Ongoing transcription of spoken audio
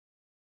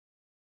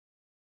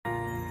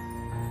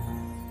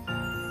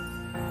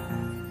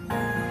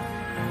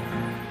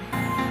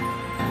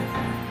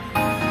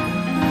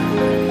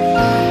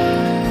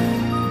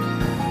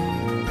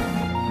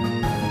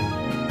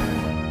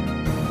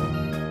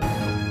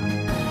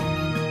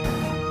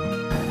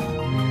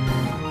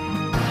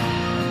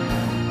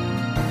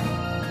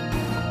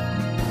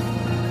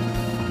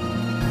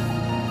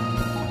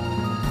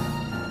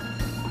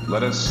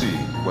Let us see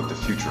what the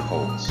future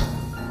holds.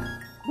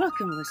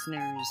 Welcome,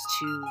 listeners,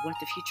 to What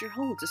the Future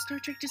Holds, a Star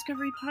Trek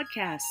Discovery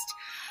podcast.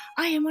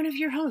 I am one of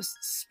your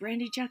hosts,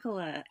 Brandy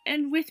Jekylla,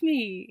 and with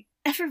me,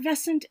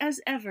 effervescent as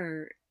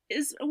ever,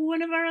 is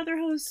one of our other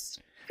hosts,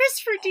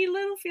 Christopher D.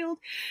 Littlefield.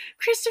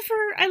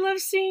 Christopher, I love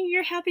seeing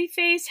your happy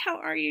face. How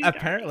are you?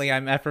 Apparently,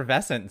 darling? I'm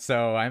effervescent,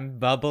 so I'm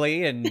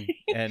bubbly and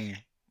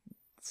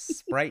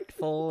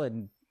spriteful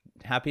and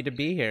happy to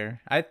be here.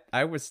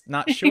 I was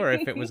not sure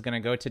if it was going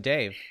to go to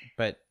Dave,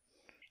 but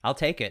I'll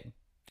take it.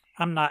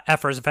 I'm not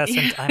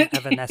effervescent, I'm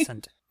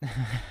evanescent.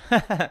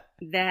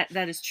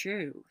 That is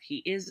true.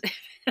 He is.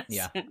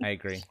 Yeah, I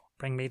agree.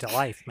 Bring me to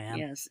life, man.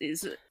 Yes,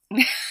 is.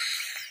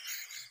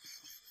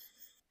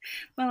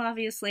 Well,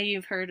 obviously,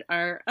 you've heard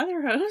our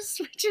other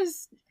host,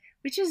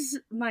 which is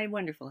my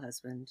wonderful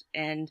husband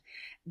and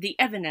the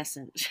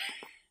evanescent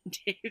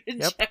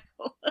David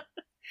Jekyll.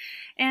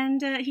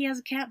 And he has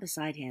a cat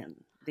beside him.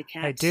 The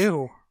cat. I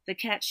do. The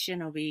cat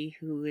Shinobi,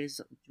 who is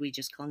we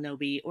just call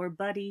Nobi, or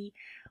Buddy,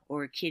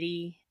 or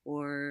Kitty,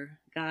 or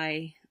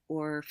Guy,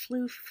 or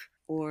Floof,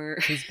 or.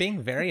 He's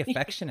being very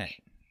affectionate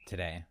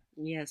today.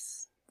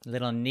 Yes.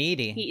 Little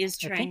needy. He is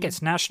trying. I think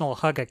it's National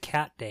Hug a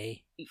Cat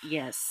Day.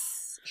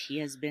 Yes. He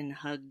has been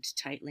hugged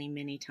tightly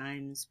many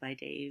times by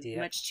Dave,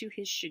 much to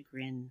his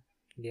chagrin.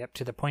 Yep,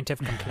 to the point of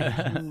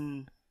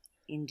complaint.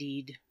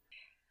 Indeed.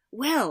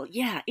 Well,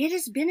 yeah, it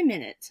has been a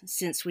minute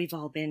since we've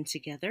all been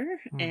together,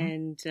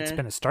 and it's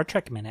been a Star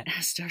Trek minute.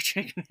 A Star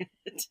Trek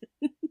minute.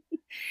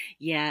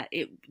 Yeah,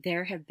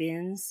 there have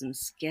been some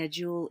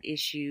schedule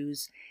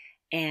issues,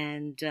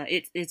 and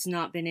it's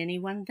not been any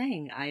one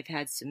thing. I've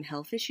had some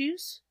health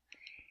issues,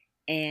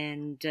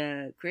 and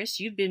Chris,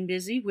 you've been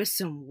busy with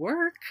some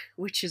work,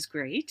 which is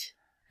great.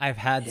 I've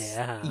had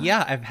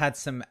I've had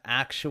some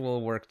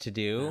actual work to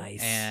do,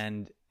 nice.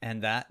 and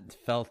that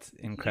felt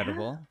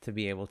incredible to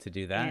be able to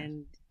do that.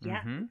 And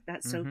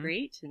that's so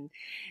great. And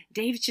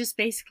Dave's just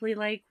basically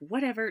like,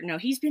 whatever. No,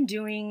 he's been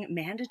doing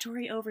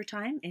mandatory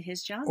overtime in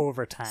his job.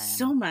 Overtime.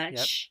 So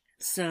much.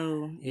 Yep.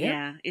 So,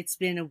 yeah, it's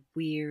been a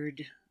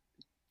weird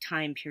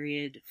time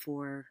period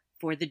for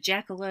the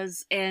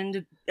Jackalas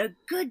and a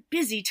good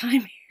busy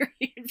time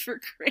period for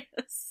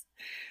Chris.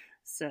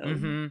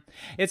 So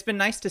it's been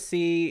nice to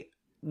see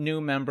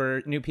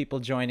new people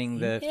joining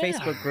the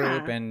Facebook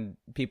group, and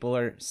people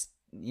are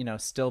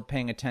still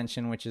paying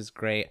attention, which is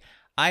great.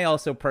 I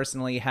also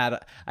personally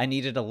I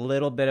needed a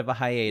little bit of a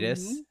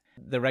hiatus.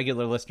 The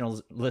regular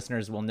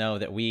listeners will know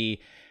that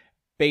we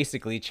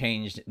basically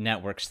changed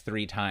networks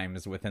 3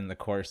 times within the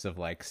course of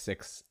like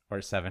 6 or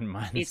 7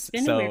 months. It's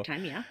been a weird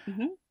time, yeah.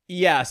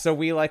 Yeah, so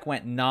we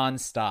went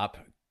nonstop,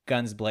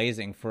 guns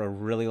blazing for a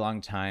really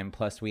long time.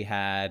 Plus we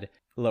had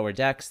Lower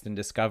Decks, then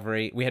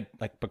Discovery. We had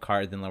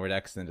Picard, then Lower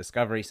Decks, then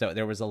Discovery. So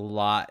there was a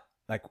lot,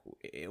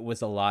 it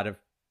was a lot of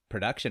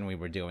production we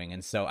were doing.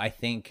 And so I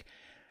think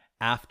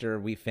after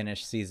we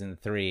finished season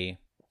 3,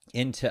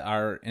 into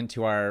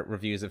our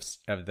reviews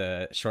of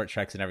the short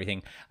treks and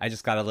everything, I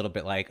just got a little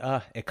bit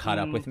it caught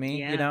up with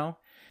me.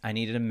 I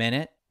needed a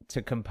minute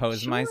to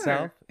compose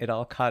myself. It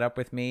all caught up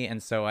with me,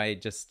 and so I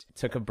just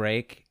took a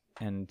break,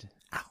 and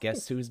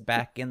guess who's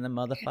back in the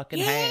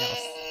motherfucking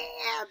house?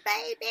 Yeah,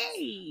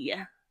 baby.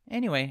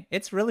 Anyway,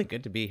 it's really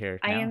good to be here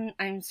now.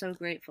 I'm so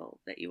grateful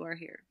that you are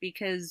here,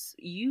 because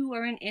you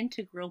are an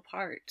integral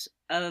part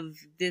of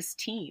this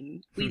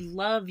team. We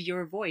love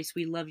your voice.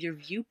 We love your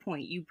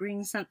viewpoint. You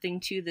bring something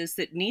to this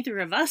that neither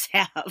of us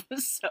have.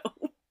 So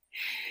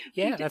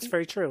yeah, that's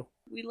very true.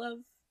 We love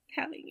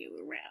having you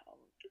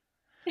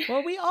around.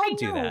 Well, we all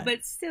do that.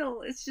 But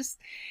still, it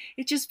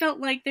just felt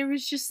like there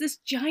was just this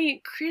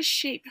giant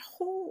Chris-shaped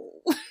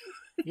hole.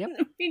 Yep.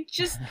 We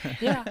just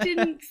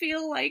didn't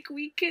feel like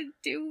we could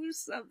do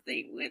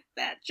something with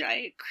that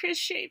giant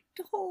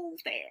Chris-shaped hole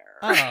there.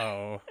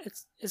 Oh,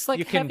 it's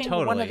like having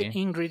one of the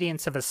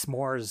ingredients of a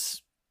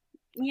s'mores.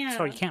 Yeah.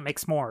 So you can't make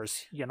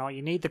s'mores. You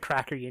need the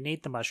cracker, you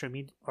need the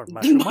marshmallow.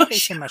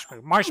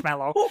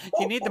 Marshmallow.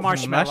 You need the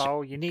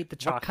marshmallow. You need the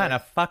chocolate. What kind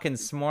of fucking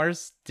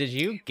s'mores did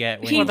you get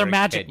when well, you they're were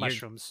magic a kid?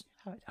 mushrooms.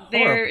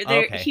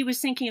 He was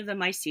thinking of the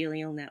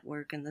mycelial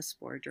network and the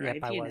spore drive.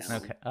 Yep, I was.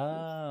 Okay.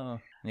 Oh,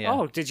 yeah.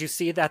 Oh, did you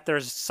see that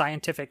there's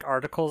scientific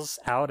articles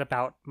out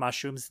about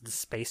mushrooms and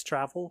space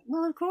travel?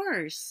 Well, of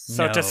course.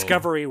 So No.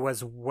 Discovery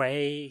was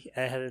way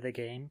ahead of the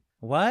game.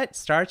 What?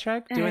 Star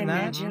Trek doing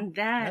that? Imagine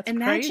that. That's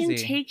Imagine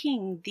crazy.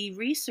 taking the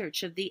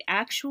research of the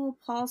actual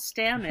Paul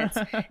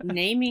Stamets,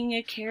 naming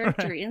a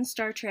character in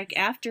Star Trek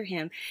after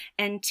him,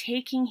 and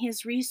taking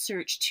his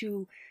research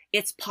to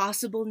its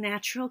possible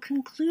natural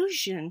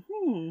conclusion.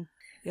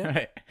 Yeah.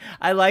 Right.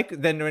 I like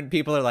then when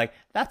people are like,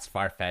 that's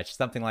far-fetched,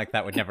 something like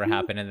that would never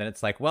happen, and then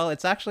it's like, well,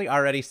 it's actually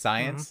already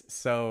science,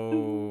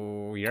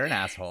 so you're an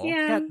asshole.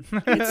 Yeah.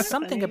 It's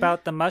something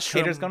about the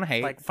mushroom, Haters gonna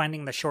hate. like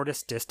finding the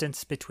shortest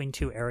distance between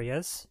 2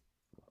 areas.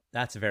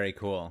 That's very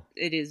cool.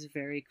 It is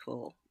very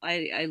cool.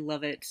 I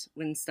love it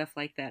when stuff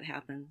like that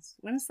happens.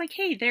 When it's like,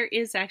 hey, there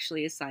is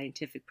actually a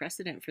scientific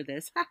precedent for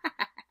this.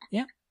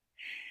 Yeah.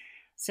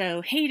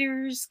 So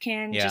haters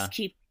can just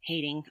keep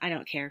hating. I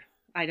don't care.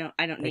 I don't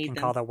They need can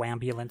them. call the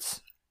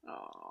wambulance.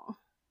 Oh.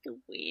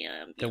 the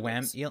ambulance. The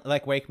wham, you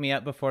like wake me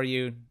up before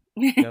you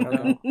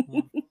Go.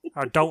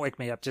 Or don't wake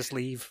me up, just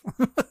leave.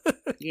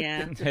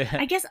 Yeah.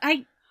 I guess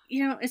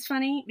it's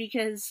funny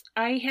because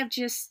I have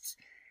just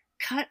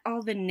cut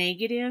all the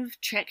negative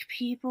Trek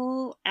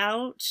people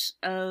out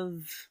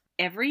of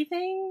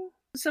everything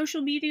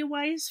social media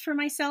wise for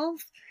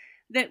myself.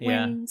 That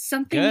when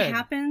something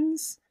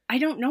happens, I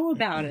don't know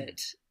about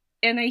it.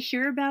 And I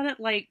hear about it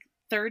like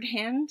third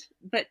hand,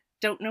 but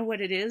don't know what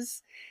it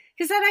is.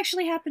 Because that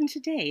actually happened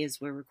today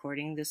as we're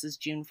recording. This is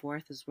June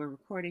 4th as we're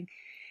recording.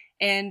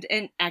 And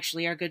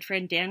actually our good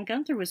friend Dan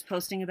Gunther was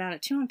posting about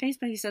it too on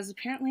Facebook. He says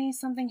apparently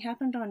something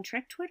happened on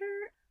Trek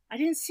Twitter. I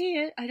didn't see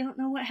it. I don't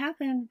know what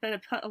happened,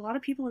 but a lot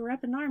of people are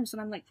up in arms.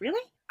 And I'm like,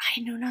 really?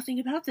 I know nothing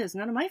about this.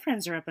 None of my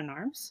friends are up in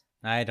arms.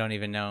 I don't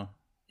even know.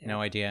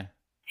 No idea.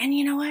 And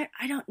you know what?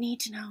 I don't need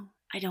to know.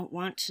 I don't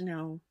want to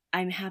know.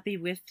 I'm happy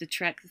with the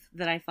Trek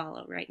that I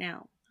follow right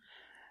now.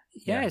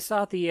 Yeah, I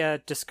saw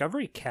the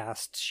Discovery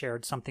cast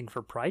shared something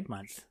for Pride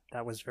Month.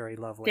 That was very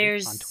lovely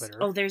on Twitter.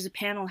 Oh, there's a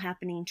panel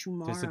happening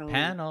tomorrow. There's a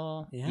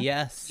panel. Yeah.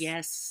 Yes.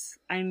 Yes.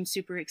 I'm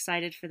super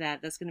excited for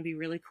that. That's going to be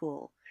really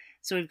cool.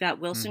 So we've got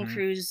Wilson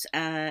Cruz,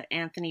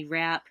 Anthony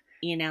Rapp,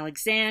 Ian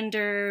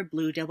Alexander,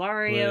 Blue Del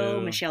Barrio,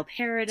 Michelle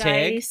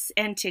Paradise,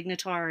 and Tig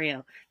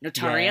Notario.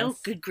 Notario?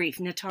 Yes. Good grief,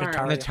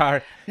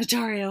 Notario.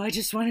 Notario. I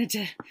just wanted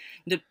to...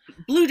 The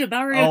Blue Del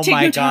Barrio, oh Tig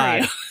my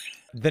Notario. God.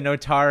 The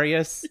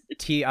Notarius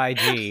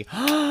TIG.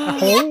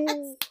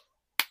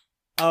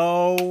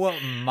 Oh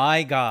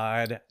my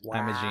God. Wow.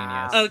 I'm a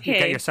genius. Okay. You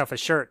got yourself a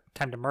shirt.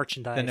 Time to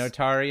merchandise. The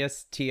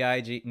Notarius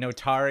TIG.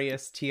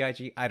 Notarius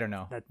TIG. I don't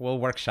know. We'll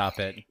workshop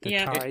it.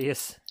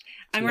 Notarius.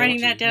 I'm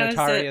writing that down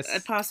Notarius.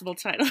 as a possible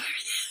title.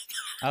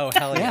 Oh,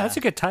 hell yeah. Yeah, that's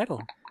a good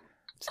title.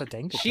 It's a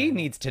dang good She title.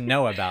 needs to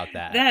know about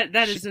that.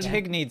 That is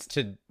Tig needs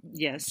to...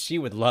 Yes. She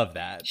would love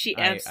that. She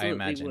I absolutely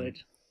imagine. would.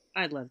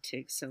 I love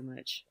Tig so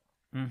much.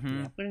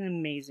 Mm-hmm. What an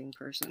amazing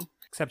person.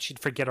 Except she'd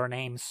forget our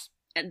names.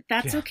 And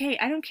that's okay.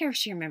 I don't care if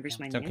she remembers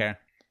my name. It's okay.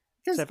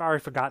 I've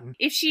already forgotten.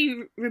 If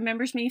she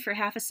remembers me for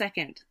half a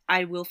second,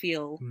 I will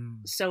feel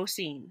so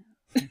seen.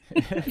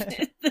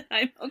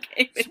 I'm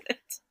okay with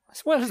it.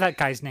 What was that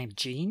guy's name?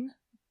 Gene?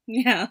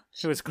 Yeah.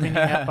 Who was cleaning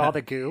up all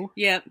the goo?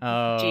 Yep.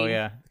 Oh, Gene.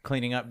 yeah.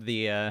 Cleaning up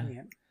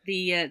the...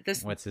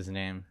 This. What's his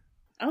name?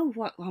 Oh,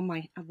 what? Oh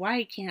my!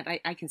 Why can't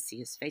I can see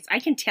his face. I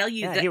can tell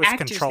you the he was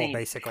actor's control, name.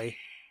 basically.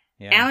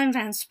 Yeah. Alan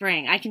Van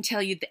Sprang. I can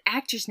tell you the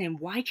actor's name.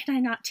 Why can I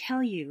not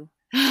tell you?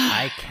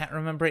 I can't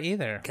remember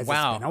either. Because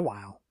Wow. it's been a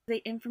while.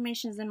 The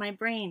information's in my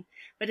brain,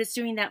 but it's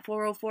doing that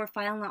 404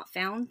 file not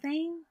found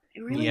thing.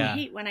 I really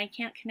hate when I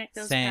can't connect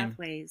those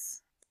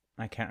pathways.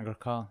 I can't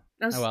recall.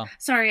 Well.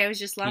 Sorry, I was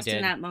just lost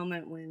in that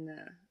moment when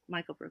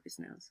Michael broke his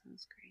nose. That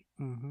was great.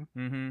 Mm-hmm.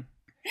 Mm-hmm.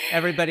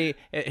 Everybody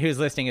who's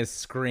listening is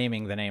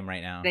screaming the name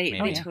right now. They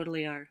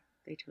totally are.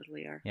 They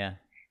totally are. Yeah.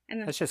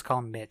 And let's just call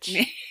him Mitch.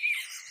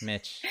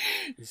 Mitch.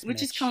 We'll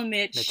just call him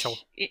Mitch.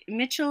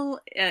 Mitchell.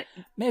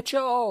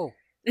 Mitchell.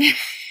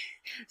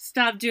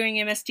 Stop doing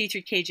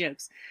MST3K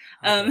jokes.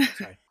 Okay,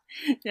 sorry.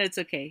 That's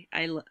okay.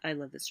 I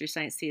love this through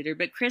Science Theater,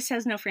 but Chris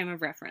has no frame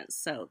of reference,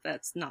 so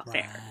that's not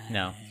fair.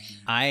 No.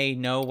 I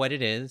know what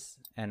it is,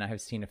 and I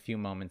have seen a few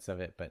moments of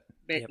it, but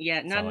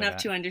not enough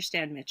to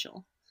understand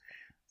Mitchell.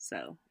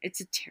 So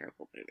it's a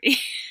terrible movie.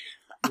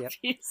 Yep.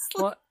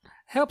 Well,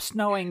 helps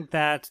knowing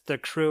that the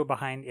crew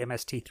behind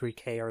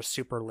MST3K are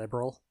super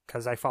liberal,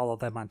 because I follow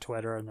them on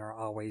Twitter and they're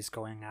always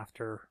going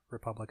after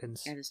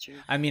Republicans. That is true.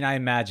 I mean, I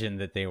imagine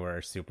that they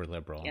were super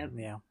liberal. Yep.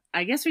 Yeah.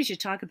 I guess we should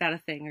talk about a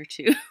thing or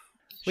two.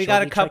 We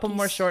got a couple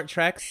more short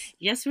treks.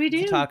 Yes, we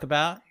do. To talk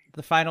about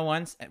the final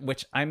ones,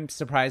 which I'm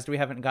surprised we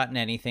haven't gotten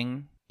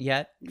anything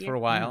yet for a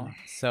while.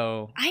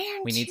 So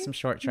we need some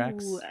short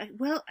treks.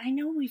 Well, I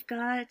know we've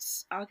got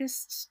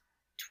August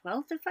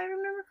 12th, if I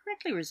remember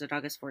correctly, or is it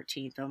August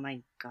 14th? Oh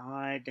my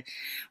God.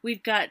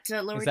 We've got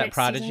Lower Deck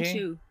Season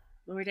 2.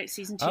 Lower Deck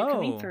Season 2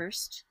 coming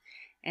first.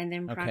 And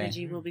then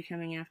Prodigy will be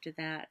coming after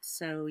that.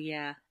 So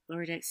yeah,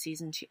 Lower Deck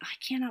Season 2. I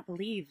cannot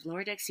believe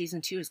Lower Deck Season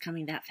 2 is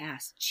coming that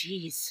fast.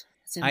 Jeez.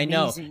 It's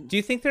amazing. I know. Do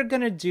you think they're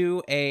going to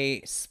do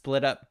a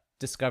split up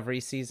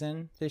Discovery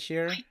season this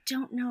year? I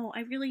don't know.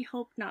 I really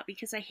hope not,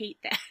 because I hate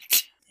that.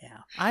 Yeah.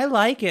 I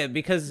like it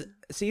because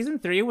Season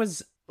 3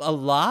 was a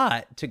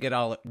lot to get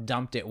all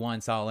dumped at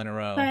once all in a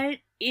row. But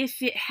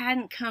if it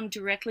hadn't come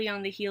directly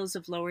on the heels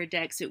of Lower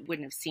Decks, it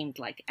wouldn't have seemed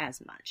like as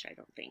much, I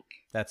don't think.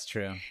 That's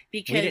true.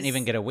 Because we didn't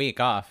even get a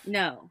week off.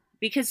 No,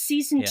 because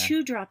Season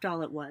 2 dropped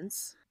all at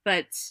once,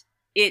 but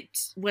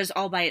it was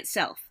all by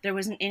itself. There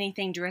wasn't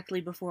anything directly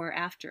before or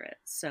after it,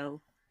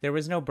 so... There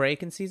was no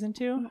break in Season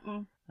 2?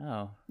 Mm-mm.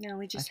 Oh. No,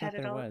 we just had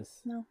it all...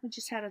 No, we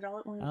just had it all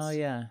at once. Oh,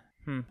 yeah.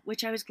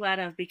 Which I was glad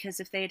of,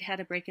 because if they had had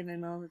a break in the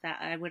middle of that,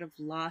 I would have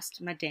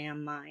lost my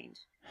damn mind.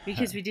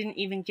 Because we didn't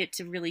even get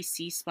to really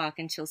see Spock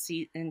until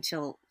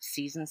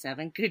Season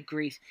 7. Good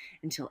grief.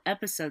 Until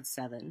Episode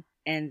 7.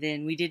 And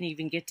then we didn't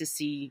even get to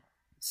see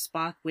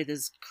Spock with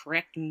his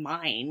correct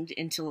mind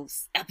until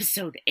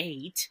Episode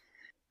 8.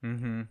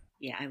 Mm-hmm.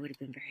 Yeah, I would have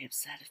been very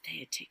upset if they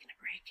had taken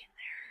a break in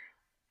there.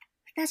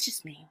 But that's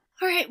just me.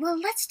 All right, well,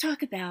 let's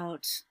talk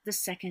about the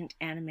second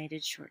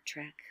animated short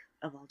track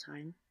of all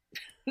time.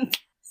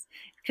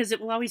 Because it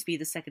will always be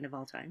the second of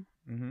all time.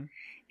 Mm-hmm.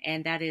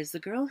 And that is The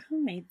Girl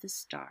Who Made the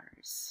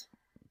Stars.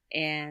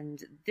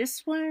 And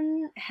this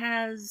one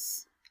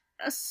has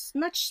a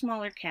much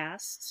smaller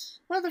cast.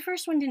 Well, the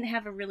first one didn't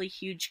have a really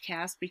huge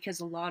cast because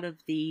a lot of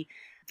the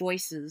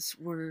voices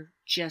were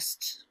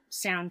just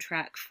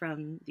soundtrack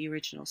from the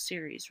original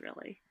series,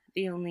 really.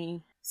 The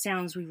only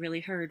sounds we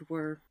really heard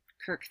were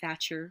Kirk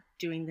Thatcher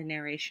doing the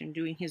narration,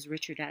 doing his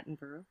Richard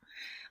Attenborough,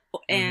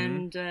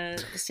 and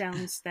the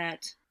sounds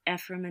that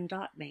Ephraim and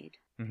Dot made.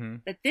 Mm-hmm.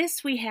 But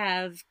this we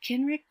have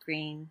Kenrick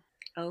Green,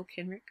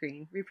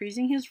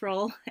 reprising his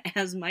role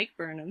as Mike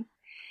Burnham.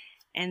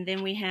 And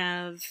then we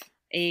have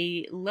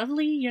a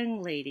lovely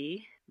young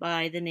lady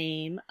by the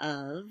name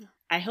of,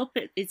 I hope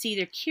it's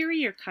either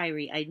Kiri or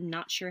Kyrie, I'm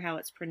not sure how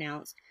it's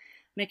pronounced,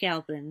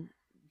 McAlpin,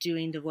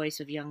 doing the voice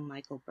of young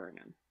Michael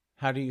Burnham.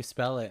 How do you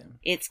spell it?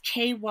 It's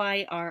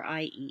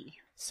Kyrie.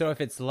 So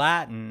if it's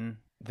Latin,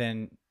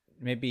 then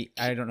maybe,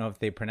 I don't know if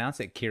they pronounce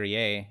it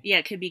Kyrie. Yeah,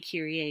 it could be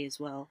Kyrie as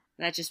well.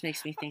 That just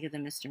makes me think of the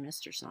Mr.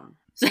 Mister song.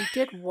 I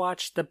did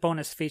watch the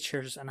bonus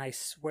features, and I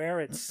swear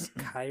it's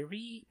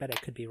Kyrie, but I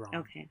could be wrong.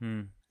 Okay.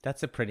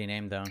 That's a pretty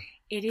name, though.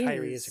 It is.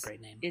 Kyrie is a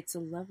great name. It's a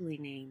lovely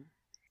name.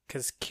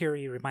 Because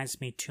Kiri reminds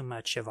me too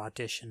much of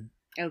Audition.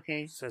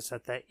 Okay. So it's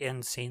at the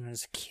end scene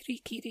is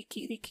Kiri.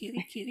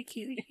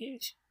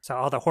 So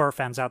all the horror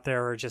fans out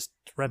there are just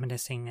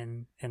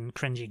reminiscing and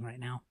cringing right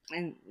now.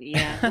 And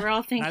yeah, we're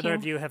all thinking. Neither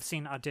of you have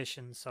seen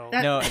Audition, so...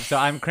 No, so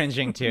I'm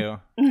cringing too,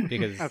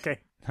 because Okay.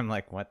 I'm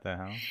like, what the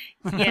hell?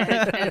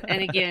 Yeah,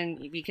 and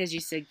again, because you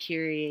said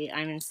Kyrie,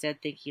 I'm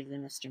instead thinking of the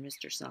Mr.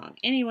 Mister song.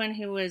 Anyone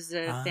who was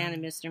a fan of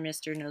Mr.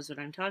 Mister knows what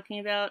I'm talking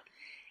about.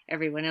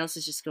 Everyone else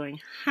is just going,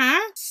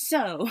 huh?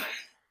 So,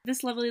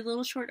 this lovely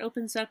little short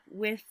opens up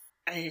with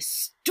a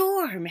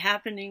storm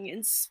happening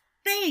in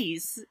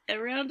space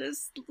around a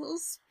little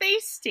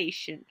space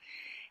station.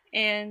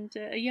 And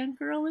a young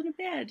girl in a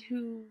bed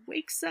who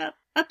wakes up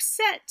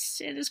upset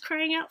and is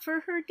crying out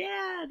for her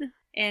dad.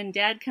 And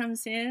Dad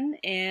comes in,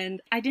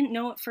 and I didn't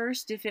know at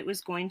first if it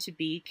was going to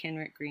be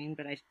Kenrick Green,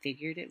 but I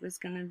figured it was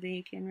going to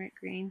be Kenrick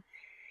Green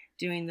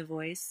doing the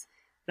voice.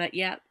 But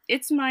yeah,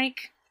 it's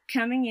Mike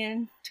coming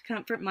in to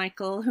comfort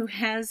Michael, who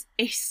has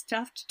a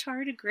stuffed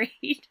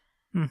tardigrade.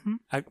 Mm-hmm.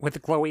 With a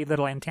glowy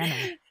little antenna.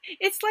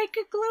 It's like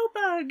a glow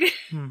bug.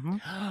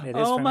 Mm-hmm. It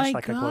is Oh very my much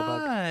like a glow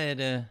bug.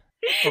 god!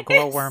 Or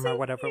glowworm or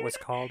whatever it was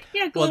called.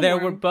 Yeah, glowworm. Well, there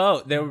were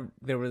both.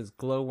 There was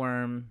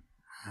glowworm,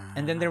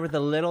 and then there were the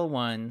little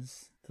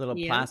ones, the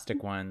little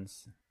plastic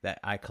ones that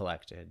I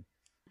collected.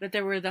 But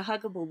there were the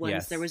huggable ones.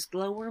 Yes. There was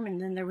glowworm, and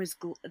then there was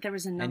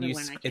another And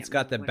one. I can't it's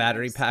got the remember what it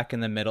battery was. pack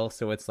in the middle,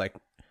 so it's like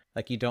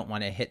you don't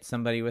want to hit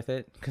somebody with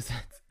it because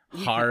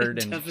it's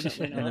hard and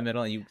definitely in the not.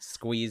 middle. And you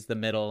squeeze the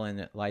middle and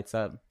it lights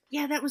up.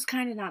 Yeah, that was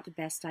kind of not the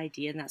best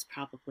idea, and that's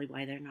probably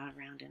why they're not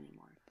around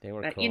anymore. They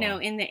were But, cool. you know,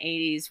 in the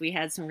 80s, we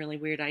had some really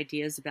weird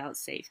ideas about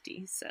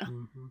safety, so...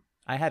 Mm-hmm.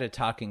 I had a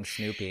talking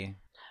Snoopy.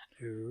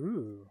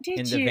 Ooh. Did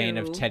In you? the vein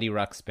of Teddy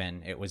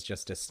Ruxpin, it was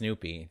just a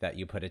Snoopy that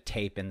you put a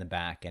tape in the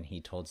back and he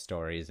told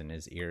stories and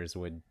his ears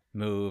would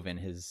move and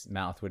his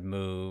mouth would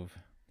move.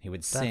 He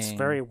would sing. That's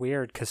very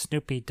weird because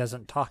Snoopy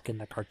doesn't talk in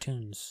the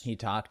cartoons. He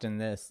talked in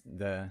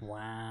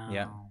Wow.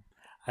 Yeah.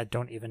 I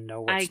don't even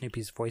know what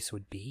Snoopy's voice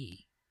would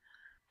be.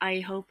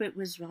 I hope it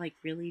was, like,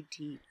 really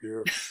deep.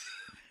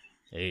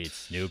 Hey, it's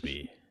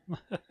Snoopy.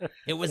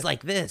 It was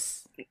like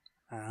this.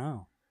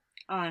 Oh.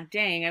 Aw,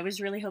 dang, I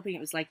was really hoping it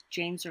was like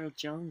James Earl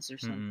Jones or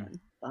something.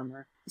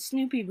 Bummer.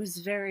 Snoopy was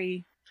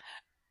very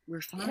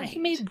refined. Yeah, he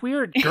made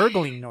weird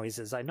gurgling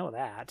noises. I know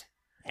that.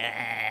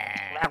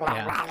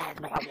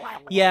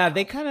 Yeah,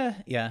 they kind of,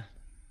 yeah.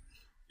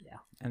 Yeah.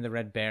 And the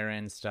Red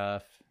Baron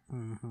stuff.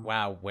 Mm-hmm.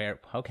 Wow,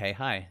 okay,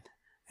 hi.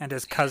 And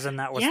his cousin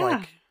that was Yeah.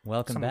 like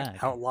Welcome some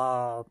back.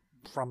 outlaw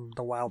from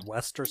the Wild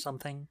West or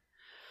something.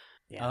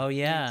 Yeah. Oh,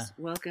 yeah. Yes,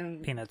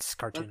 welcome Peanuts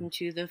cartoon.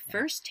 to the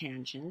first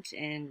tangent,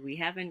 and we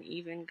haven't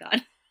even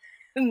got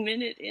a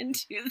minute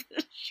into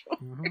the show.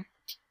 Mm-hmm.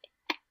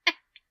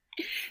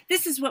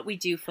 This is what we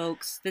do,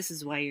 folks. This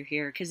is why you're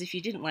here, because if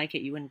you didn't like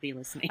it, you wouldn't be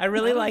listening. I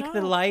really I don't like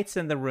the know. lights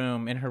in her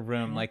room,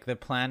 Mhm. like the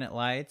planet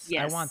lights.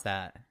 Yes. I want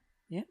that.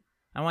 Yeah.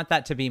 I want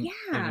that to be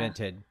Yeah.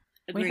 invented.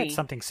 Agree. We had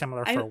something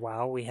similar for I- a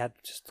while. We had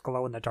just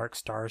glow-in-the-dark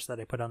stars that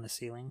I put on the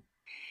ceiling.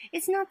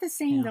 It's not the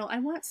same, Yeah. though. I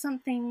want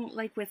something,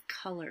 like, with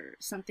color.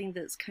 Something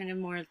that's kind of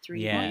more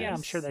 3D. Yes. Well, yeah,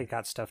 I'm sure they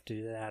got stuff to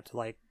do that,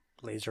 like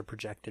laser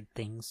projected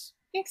things.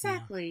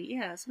 Exactly,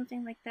 yeah.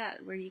 Something like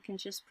that, where you can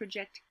just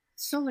project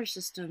solar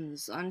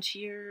systems onto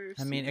your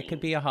I mean, it could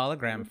ceiling. be a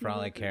hologram for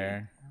all I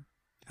care.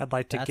 I'd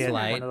like to That's get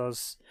light. one of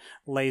those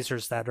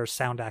lasers that are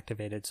sound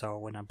activated, so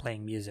when I'm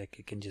playing music,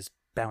 it can just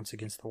bounce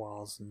against the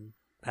walls and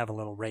have a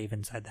little rave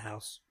inside the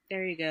house.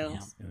 There you go.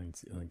 Yeah.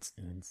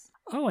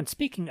 Oh, and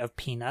speaking of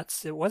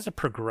Peanuts, it was a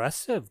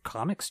progressive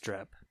comic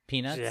strip.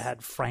 Peanuts? It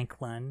had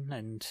Franklin,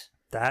 and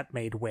that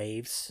made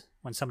waves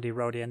when somebody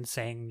wrote in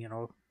saying,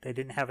 they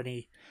didn't have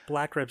any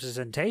black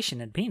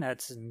representation in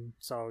Peanuts, and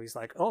so he's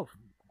like, oh,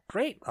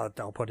 great, I'll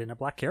put in a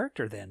black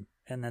character then.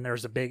 And then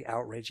there's a big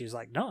outrage. He's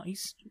like, no,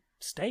 he's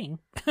staying.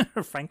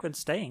 Franklin's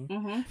staying.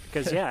 Mm-hmm.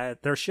 Because, yeah,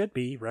 there should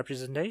be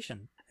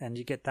representation. And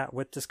you get that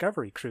with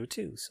Discovery Crew,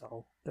 too.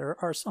 So there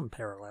are some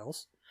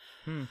parallels.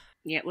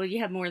 Yeah, well, you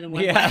have more than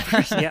one Yeah. black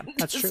person Yeah, in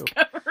that's true.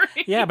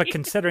 Discovery. Yeah, but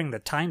considering the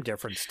time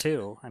difference,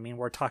 too. I mean,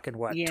 we're talking,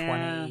 what, Yeah.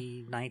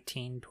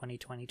 2019,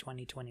 2020,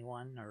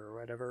 2021, or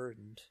whatever.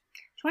 And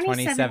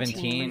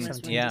 2017,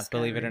 was when yeah,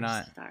 believe it or Discovery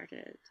not.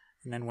 started.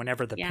 then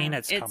whenever the Yeah,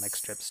 Peanuts it's- comic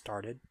strip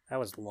started, that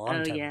was a long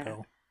Oh, time yeah.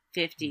 ago.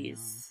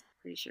 50s.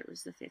 Pretty sure it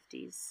was the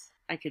 50s.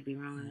 I could be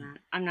wrong on Yeah. that.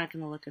 I'm not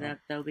going to look it up,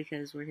 though,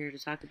 because we're here to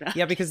talk about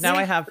Yeah, because now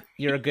I have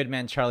You're a Good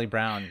Man, Charlie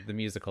Brown, the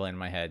musical in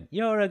my head.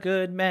 You're a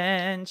good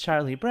man,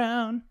 Charlie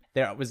Brown.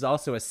 There was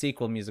also a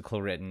sequel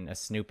musical written, a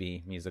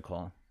Snoopy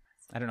musical.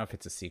 I don't know if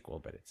it's a sequel,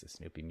 but it's a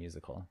Snoopy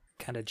musical.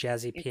 Kind of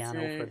jazzy It's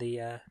piano a- for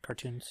the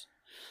cartoons.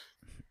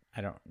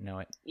 I don't know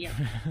it. Yeah.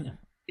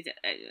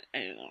 I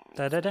don't know.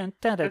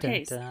 Da-da-dun-da-da-dun,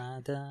 Okay.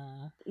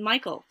 da-da.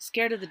 Michael,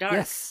 scared of the dark.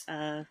 Yes.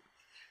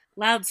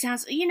 Loud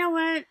sounds. You know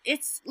what?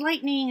 It's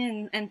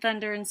lightning and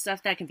thunder and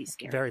stuff. That can be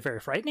scary. Very, very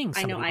frightening,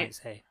 I know, somebody I- might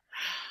say.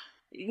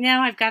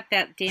 Now I've got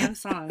that damn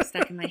song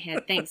stuck in my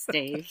head. Thanks,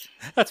 Dave.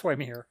 That's why I'm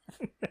here.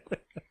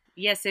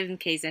 Yes, in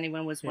case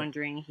anyone was Yeah.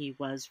 wondering, he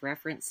was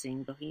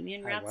referencing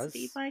Bohemian I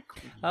Rhapsody was. by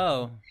Queen.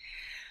 Oh,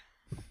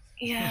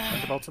 Yeah.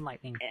 Thunderbolts and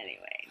lightning.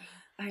 Anyway,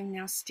 I'm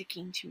now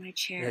sticking to my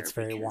chair. It's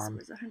very because warm. It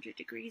was 100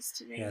 degrees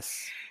today.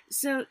 Yes.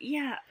 So,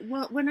 yeah,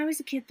 well, when I was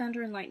a kid,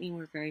 thunder and lightning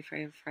were very,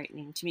 very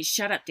frightening to me.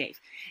 Shut up, Dave.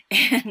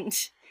 And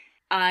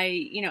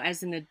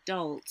as an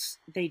adult,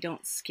 they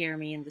don't scare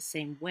me in the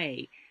same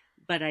way,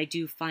 but I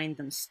do find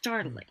them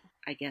startling,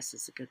 I guess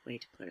is a good way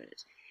to put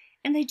it.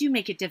 And they do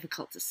make it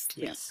difficult to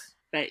sleep. Yes.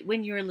 But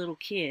when you're a little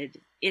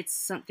kid, it's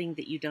something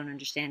that you don't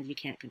understand, you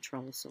can't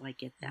control, so I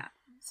get that.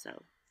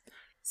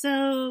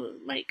 So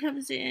Light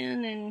comes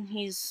in, and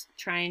he's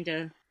trying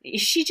to...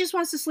 She just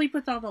wants to sleep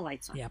with all the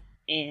lights on. Yep.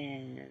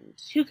 And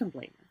who can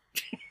blame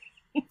her?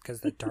 Because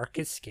the dark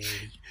is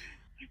scary.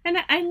 And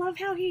I love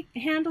how he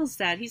handles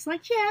that. He's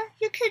like, yeah,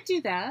 you could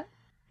do that.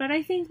 But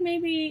I think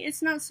maybe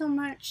it's not so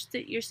much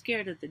that you're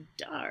scared of the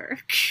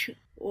dark.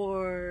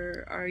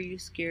 Or are you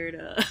scared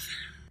of...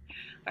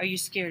 Are you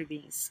scared of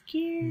being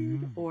scared?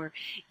 Mm. Or,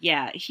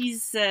 yeah, he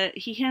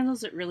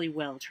handles it really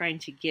well, trying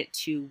to get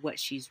to what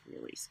she's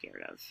really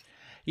scared of.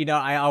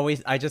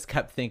 I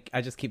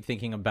just keep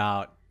thinking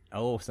about,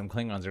 some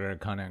Klingons are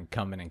gonna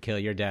come in and kill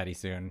your daddy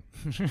soon.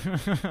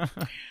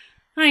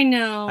 I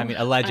know. I mean,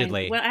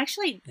 allegedly. Well,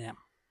 actually, Yeah.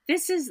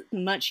 this is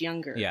much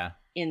younger Yeah,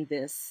 in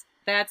this.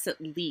 That's at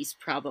least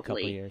couple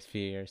probably years,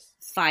 few years.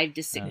 5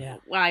 to 6. Yeah.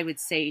 Well, I would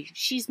say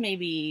she's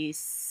maybe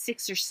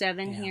 6 or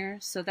 7 Yeah. here,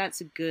 so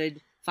that's a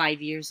good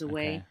 5 years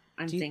away. Okay.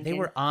 I'm They thinking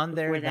were on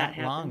there before that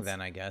long, happens.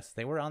 then I guess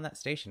they were on that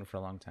station for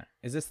a long time.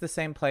 Is this the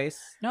same place?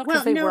 No, because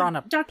Well, they no, were on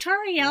a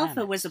Doctari Alpha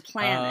planet. was a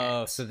planet.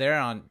 Oh, so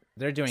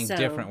they're doing So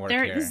different work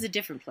here. This is a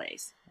different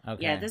place.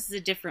 Okay. Yeah, this is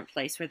a different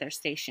place where they're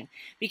stationed.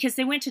 Because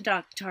they went to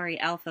Doctari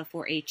Alpha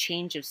for a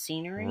change of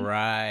scenery.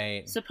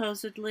 Right.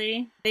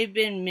 Supposedly, they've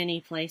been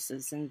many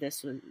places, and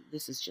this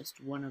is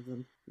just one of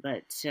them.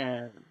 But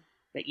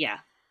yeah.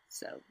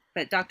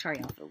 But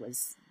Doctari Alpha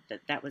was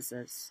that was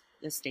a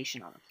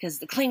station on it because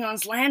the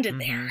Klingons landed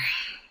there.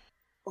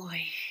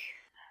 Boy.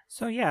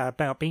 So yeah,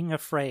 about being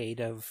afraid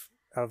of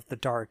the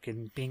dark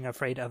and being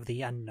afraid of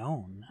the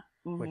unknown,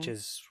 which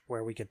is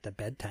where we get the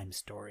bedtime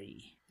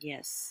story.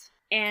 Yes.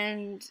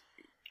 And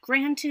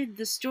granted,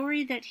 the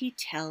story that he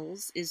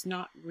tells is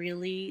not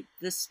really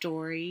the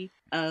story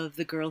of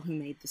the girl who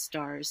made the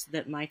stars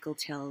that Michael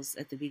tells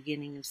at the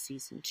beginning of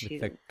season 2.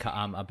 With the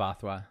Ka'am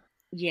Abathwa.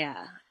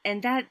 Yeah.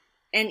 And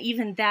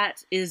even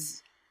that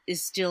is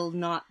still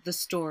not the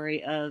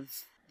story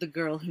of the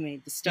girl who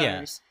made the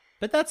stars.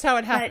 But that's how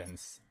it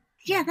happens.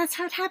 Yeah, that's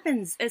how it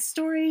happens. A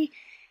story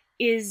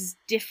is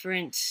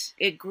different.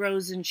 It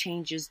grows and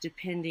changes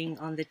depending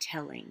on the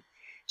telling.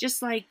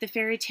 Just like the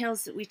fairy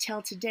tales that we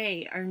tell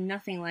today are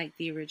nothing like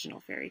the original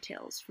fairy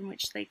tales from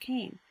which they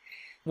came.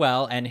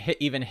 Well, and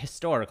even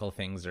historical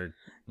things are,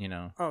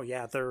 Oh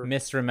yeah, they're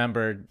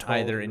misremembered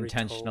either Totally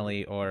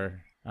intentionally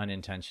or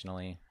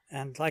unintentionally.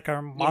 and like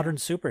our modern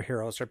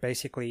superheroes are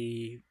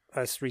basically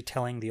us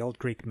retelling the old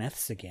Greek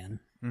myths again.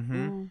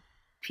 Mm-hmm.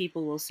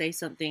 People will say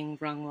something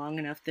wrong long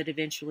enough that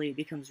eventually it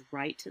becomes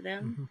right to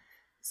them.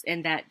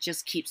 And that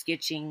just keeps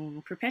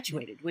getting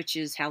perpetuated, which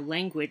is how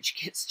language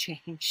gets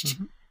changed.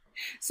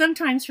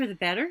 Sometimes for the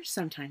better,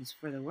 sometimes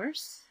for the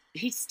worse.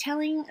 He's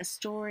telling a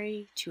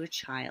story to a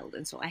child,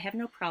 and so I have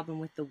no problem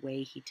with the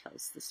way he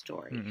tells the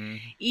story. Mm-mm.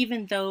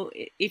 Even though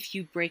if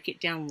you break it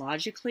down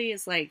logically,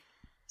 it's like,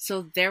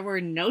 so there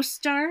were no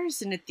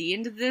stars, and at the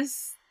end of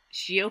this,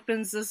 she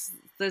opens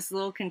this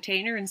little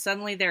container, and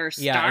suddenly there are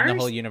stars? Yeah, in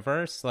the whole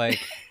universe, like...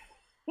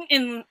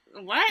 In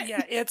what?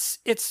 Yeah,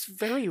 it's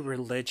very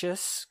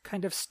religious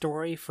kind of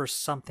story for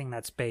something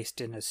that's based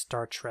in a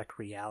Star Trek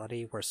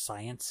reality where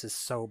science is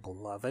so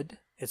beloved.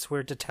 It's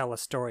weird to tell a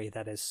story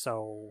that is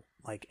so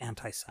like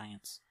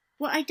anti-science.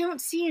 Well, I don't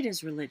see it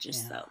as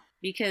religious, Yeah. though.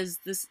 because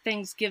this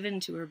thing's given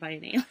to her by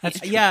an alien.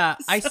 Yeah,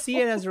 I see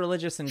it as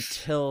religious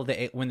until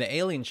when the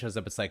alien shows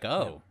up. It's like,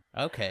 oh,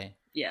 okay.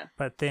 Yeah.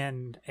 But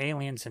then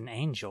aliens and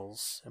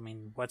angels, I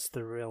mean, what's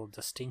the real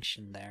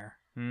distinction there?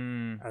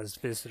 As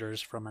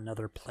visitors from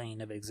another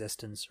plane of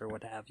existence or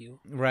what have you.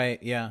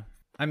 Right, yeah.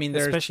 I mean,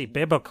 there's... Especially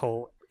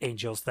biblical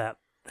angels that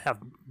have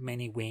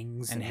many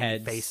wings and many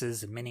heads,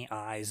 faces and many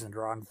eyes and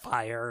are on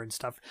fire and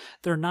stuff.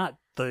 They're not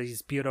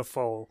these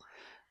beautiful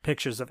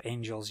pictures of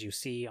angels you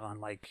see on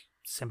like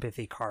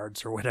sympathy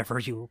cards or whatever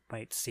you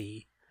might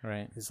see.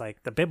 Right. It's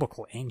like the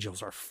biblical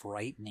angels are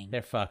frightening.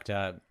 They're fucked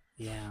up.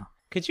 Yeah.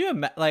 Could you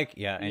imagine?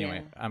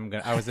 Anyway,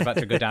 yeah. I was about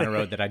to go down a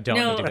road that I don't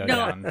need to go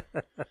down.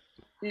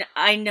 No,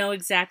 I know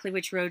exactly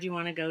which road you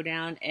want to go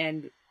down,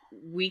 and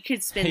we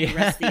could spend the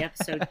rest of the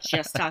episode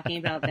just talking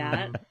about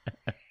that.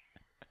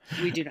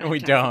 We do not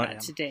have time for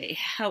that today.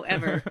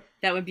 However,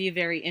 that would be a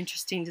very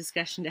interesting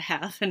discussion to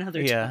have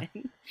another time.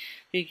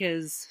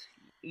 Because,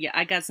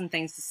 I got some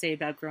things to say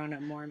about growing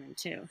up Mormon,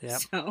 too.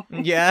 Yep. So,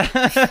 yeah.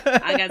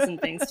 I got some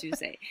things to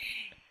say.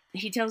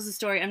 He tells the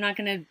story. I'm not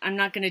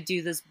gonna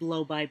do this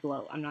blow by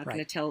blow. I'm not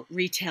gonna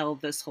retell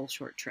this whole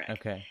short trek.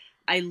 Okay.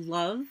 I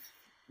love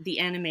the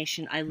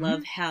animation. I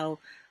love how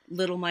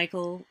little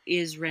Michael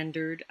is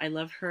rendered. I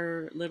love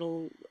her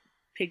little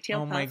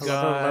pigtail. Oh my puffs.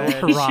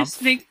 god! It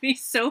just makes me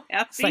so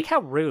happy. It's like,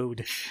 how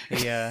rude.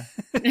 Yeah.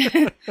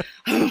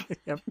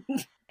 Yep.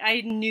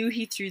 I knew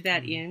he threw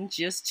that in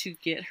just to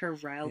get her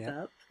riled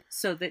up,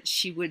 so that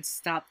she would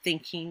stop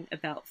thinking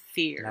about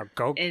fear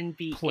and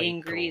be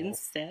angry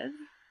instead.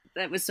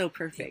 That was so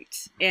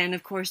perfect. And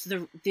of course,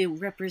 the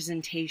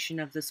representation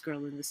of this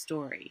girl in the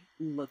story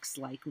looks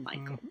like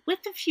Michael,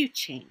 with a few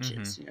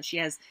changes. You know, she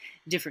has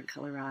different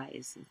color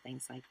eyes and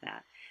things like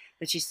that,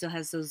 but she still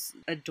has those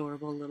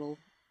adorable little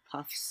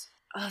puffs.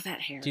 Oh,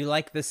 that hair. Do you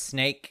like the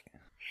snake?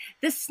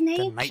 The snake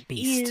the night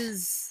beast.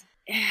 is...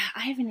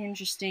 I have an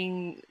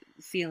interesting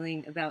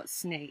feeling about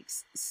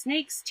snakes.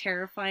 Snakes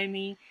terrify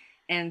me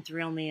and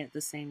thrill me at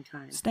the same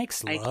time.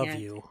 Snakes love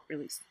you.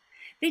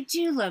 They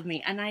do love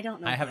me, and I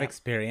don't know. I have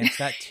experienced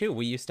that too.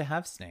 We used to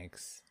have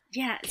snakes.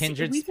 Yeah,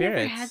 kindred we've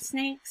spirits. Never had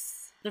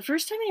snakes. The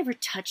first time I ever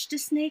touched a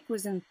snake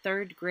was in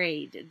 3rd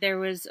grade. There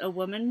was a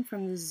woman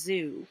from the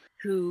zoo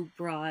who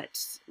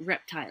brought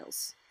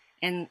reptiles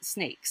and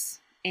snakes,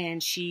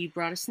 and she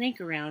brought a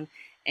snake around,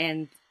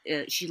 and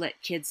she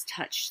let kids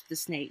touch the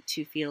snake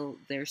to feel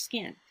their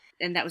skin.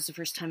 And that was the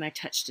first time I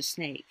touched a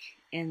snake.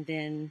 And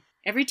then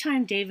every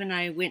time Dave and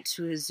I went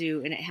to a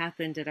zoo, and it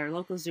happened at our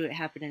local zoo, it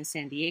happened in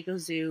San Diego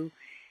Zoo,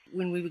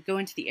 when we would go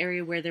into the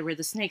area where there were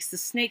the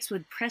snakes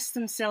would press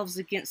themselves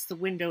against the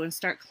window and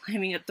start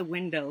climbing up the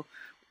window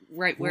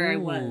right where I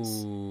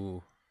was.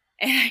 And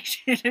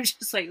I'm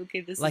just like, okay,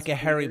 this like is a weird.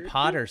 Harry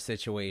Potter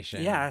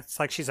situation. Yeah, it's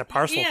like she's a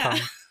parcel tongue.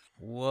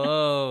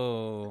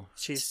 Whoa.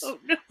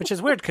 Which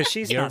is weird because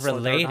she's not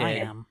related. Slytherin, I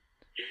am.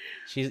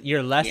 She's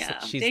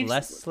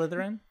less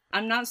Slytherin?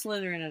 I'm not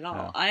Slytherin at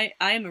all. I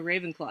am a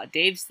Ravenclaw.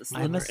 Dave's the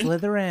Slytherin. I'm a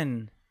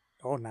Slytherin.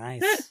 Oh,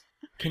 nice.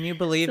 Can you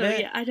believe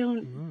it? Yeah, I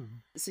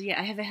don't. So yeah,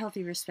 I have a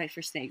healthy respect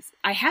for snakes.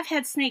 I have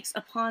had snakes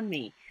upon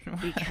me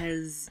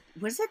because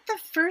was it the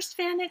first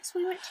Fanex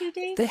we went to,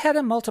 Dave? They had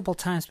them multiple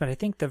times, but I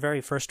think the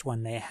very first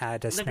one they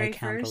had a snake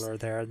handler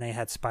there, and they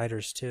had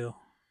spiders too.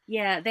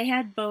 Yeah, they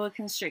had boa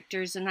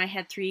constrictors, and I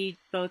had 3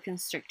 boa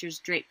constrictors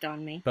draped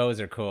on me. Boas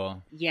are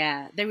cool.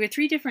 Yeah, there were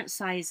 3 different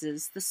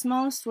sizes. The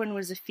smallest one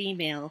was a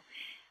female,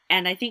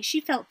 and I think she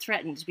felt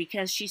threatened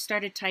because she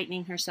started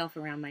tightening herself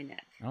around my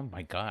neck. Oh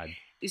my god.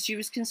 She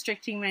was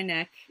constricting my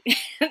neck,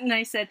 and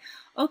I said,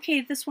 okay,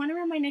 this one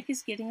around my neck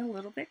is getting a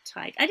little bit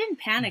tight. I didn't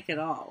panic at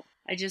all.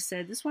 I just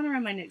said, this one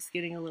around my neck's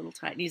getting a little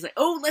tight. And he's like,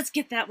 oh, let's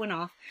get that one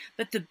off.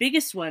 But the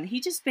biggest one, he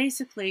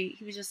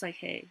was just like,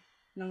 hey.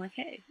 And I'm like,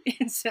 hey.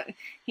 And so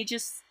he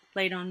just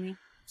laid on me.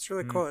 It's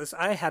really cool.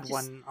 I had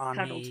one on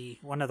me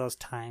one of those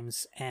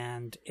times,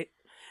 and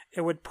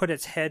it would put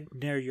its head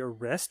near your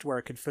wrist where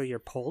it could feel your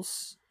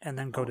pulse and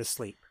then go to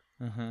sleep.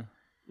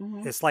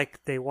 It's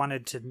like they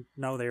wanted to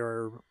know they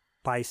were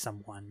by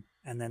someone,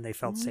 and then they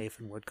felt safe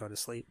and would go to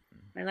sleep.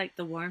 I like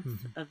the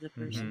warmth of the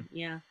person.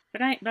 Yeah,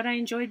 but I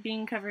enjoyed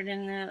being covered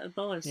in the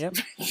boas. Yep.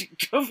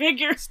 Go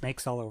figure.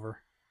 Snakes all over.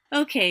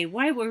 Okay,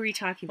 why were we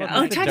talking about?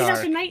 Well, talking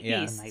about the night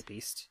beast. The night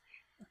beast.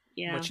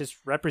 Yeah, which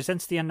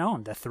represents the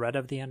unknown, the threat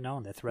of the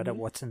unknown, the threat of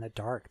what's in the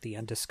dark, the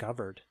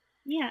undiscovered.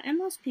 Yeah, and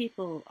most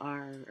people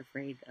are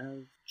afraid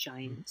of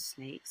giant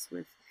snakes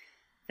with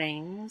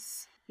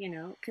fangs. You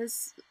know,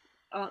 because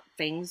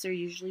fangs are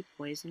usually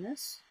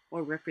poisonous,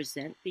 or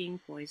represent being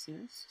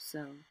poisonous.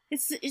 So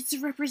it's a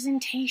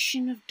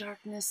representation of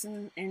darkness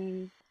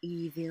and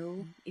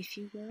evil, if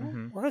you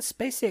will. Well, it's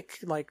basic,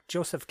 like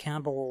Joseph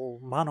Campbell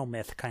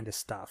monomyth kind of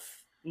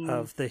stuff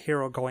of the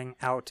hero going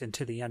out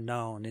into the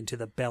unknown, into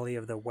the belly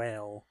of the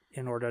whale,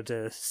 in order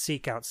to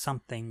seek out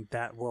something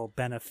that will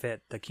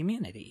benefit the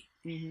community,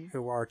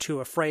 who are too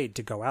afraid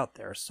to go out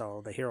there.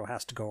 So the hero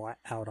has to go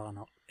out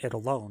on it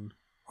alone,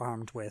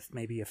 armed with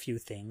maybe a few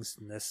things,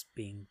 and this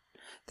being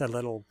the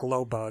little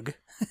glow bug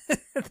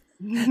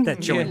that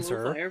joins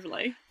her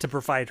to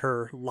provide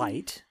her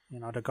light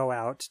to go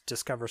out,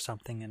 discover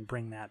something, and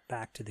bring that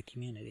back to the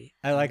community.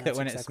 I like And that that's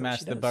when it exactly what smashed,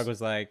 she the does. bug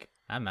was like,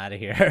 I'm out of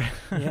here.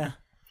 Yeah.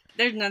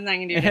 There's nothing I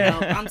can do to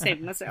help. I'm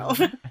saving myself.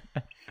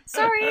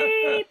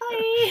 Sorry,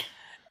 bye.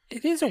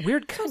 It is a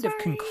weird kind of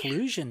sorry.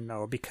 conclusion,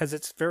 though, because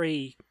it's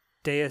very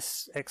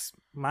Deus ex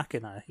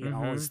machina.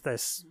 Mhm. Is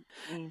this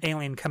Mm.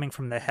 alien coming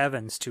from the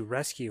heavens to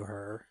rescue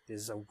her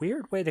is a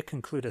weird way to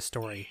conclude a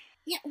story.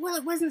 Yeah, well,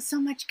 it wasn't so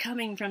much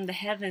coming from the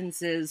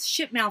heavens as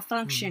ship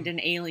malfunctioned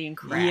and alien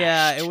crashed.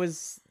 Yeah,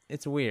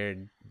 it's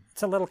weird.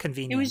 It's a little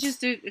convenient. It was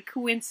just a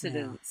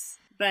coincidence.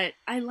 But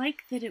I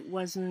like that it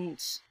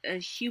wasn't a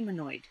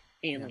humanoid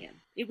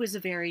alien. It was a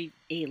very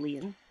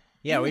alien.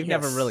 Yeah, we've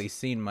never Yes. really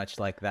seen much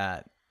like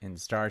that in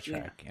Star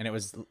Trek. And it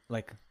was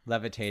like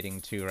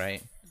levitating too,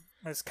 right?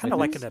 It's kind of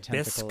like with an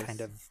abyss tentacles.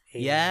 kind of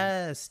alien.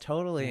 Yes,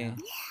 totally. Yeah.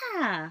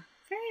 Yeah,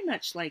 very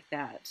much like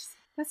that.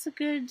 That's a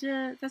good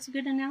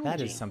analogy.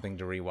 That is something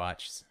to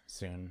rewatch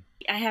soon.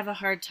 I have a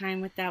hard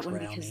time with that one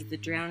because of the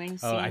drowning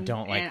scene. Oh, I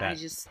don't like and that I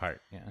just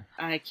part. Yeah.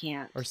 I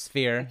can't. Or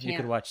Sphere. You can't.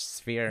 could watch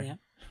Sphere.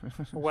 Yeah.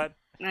 What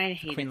I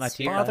hate Queen it.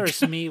 Latifah.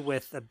 bothers me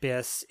with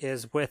Abyss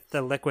is with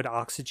the liquid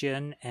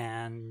oxygen,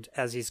 and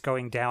as he's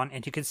going down,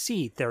 and you can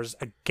see there's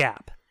a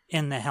gap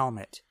in the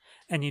helmet,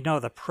 and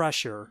the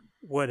pressure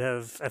would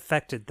have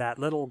affected that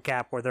little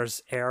gap where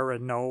there's air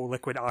and no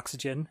liquid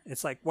oxygen.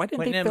 It's like, why didn't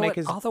Wouldn't they it fill make it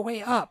his all the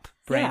way up?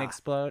 Brain Yeah.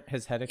 explode.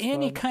 His head explode.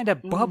 Any kind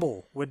of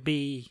bubble would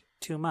be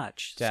too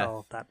much. Death.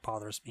 So that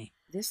bothers me.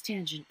 This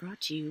tangent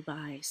brought to you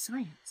by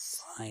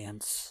science.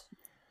 Science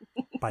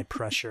by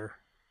pressure.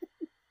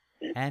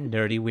 And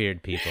dirty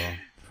weird people.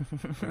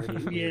 Dirty,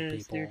 weird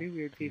Yes, people. dirty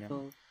weird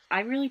people. I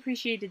really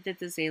appreciated that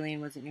this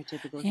alien wasn't your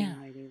typical Yeah.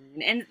 humanoid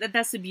alien, and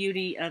that's the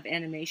beauty of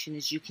animation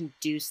is you can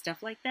do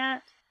stuff like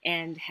that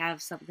and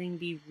have something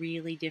be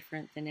really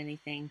different than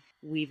anything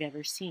we've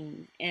ever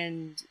seen.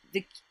 And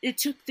it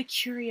took the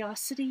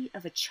curiosity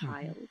of a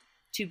child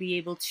to be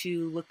able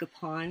to look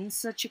upon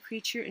such a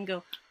creature and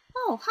go,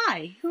 "Oh,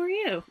 hi, who are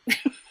you?"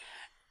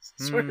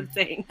 sort of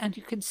thing. And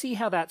you can see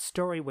how that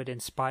story would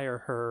inspire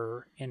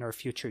her in her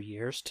future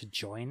years to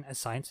join a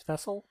science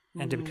vessel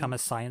and to become a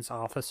science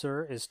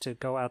officer, is to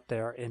go out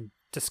there and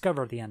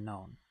discover the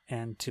unknown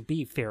and to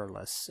be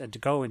fearless and to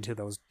go into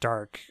those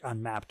dark,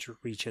 unmapped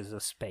reaches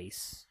of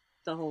space.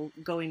 The whole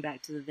going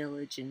back to the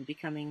village and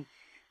becoming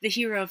the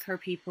hero of her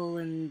people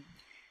and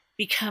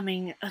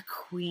becoming a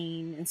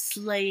queen and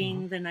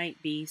slaying the night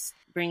beast,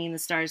 bringing the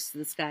stars to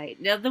the sky.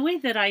 Now, the way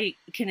that I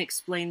can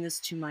explain this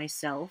to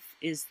myself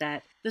is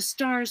that the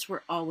stars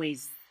were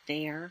always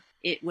there.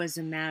 It was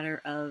a matter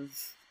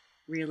of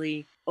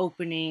really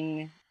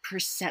opening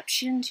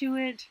perception to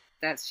it.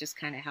 That's just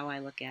kind of how I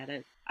look at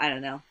it. I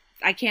don't know.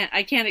 I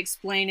can't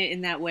explain it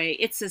in that way.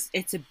 It's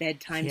a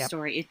bedtime Yep.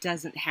 story. It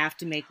doesn't have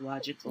to make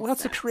logical Well,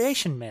 it's a sense.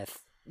 creation myth.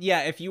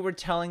 Yeah, if you were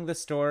telling the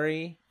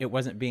story, it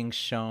wasn't being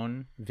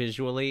shown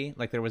visually,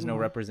 like there was no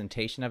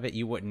representation of it,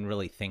 you wouldn't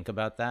really think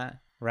about that,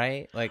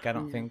 right? Like, I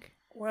don't think...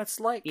 Well, it's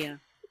like Yeah.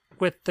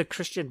 with the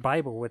Christian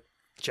Bible, with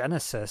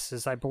Genesis,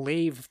 is I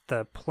believe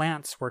the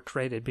plants were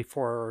created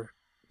before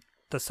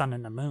the sun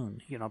and the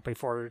moon,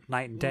 before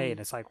night and day. And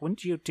it's like,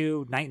 wouldn't you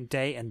do night and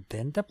day and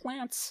then the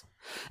plants?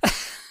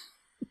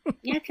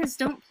 Yeah, because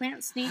don't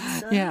plants need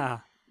sun? Yeah.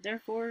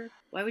 Therefore,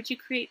 why would you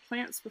create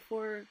plants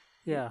before?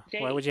 Yeah.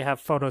 Why Day. would you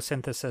have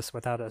photosynthesis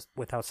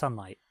without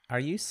sunlight? Are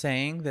you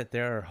saying that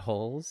there are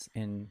holes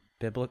in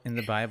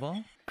the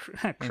Bible?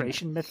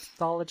 Creation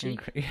mythology?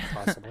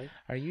 Possibly.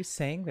 Are you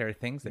saying there are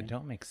things that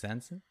don't make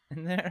sense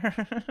in there?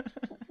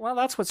 Well,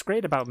 that's what's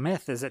great about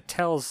myth, is it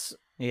tells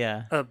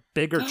Yeah. a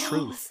bigger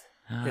truth.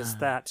 Is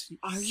that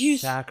Are you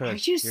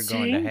Sacrilege. Are you You're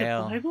going to saying the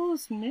hell. Bible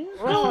is myth?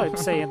 well, I'm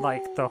saying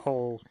like the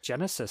whole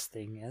Genesis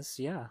thing is,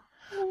 yeah.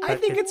 I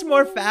think it's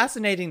more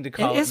fascinating to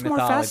call It it is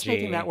mythology. more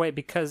fascinating that way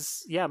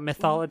because, yeah,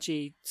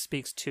 mythology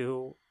speaks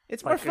to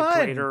It's more like fun.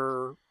 a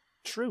greater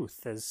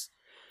truth.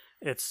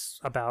 It's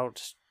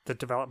about the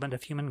development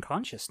of human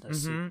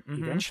consciousness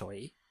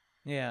eventually.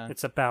 Yeah.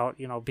 It's about,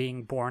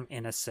 being born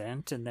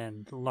innocent and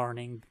then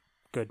learning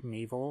good and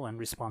evil and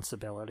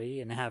responsibility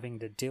and having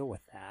to deal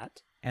with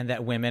that. And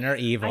that women are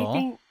evil. I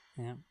think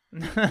Yeah.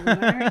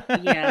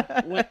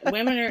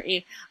 women are.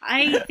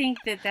 I think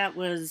that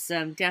was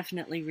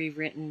definitely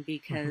rewritten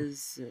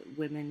because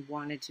women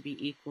wanted to be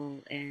equal,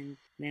 and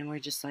men were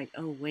just like,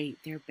 "Oh wait,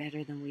 they're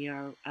better than we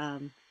are.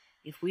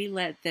 If we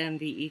let them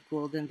be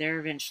equal, then they're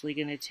eventually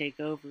going to take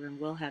over, and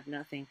we'll have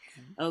nothing."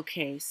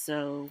 Okay,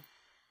 so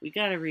we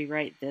got to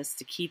rewrite this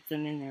to keep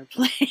them in their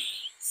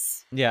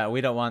place. Yeah,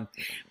 we don't want...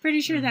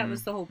 Pretty sure that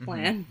was the whole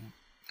plan.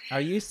 Are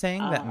you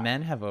saying that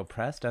men have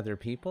oppressed other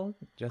people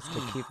just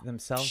to keep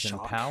themselves in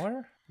Shock.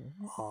 power?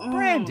 Oh,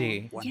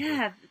 Brandy. wonder.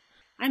 Yeah,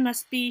 I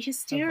must be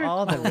hysterical.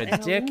 all the and a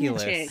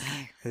ridiculous. lunatic.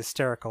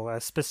 Hysterical,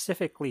 a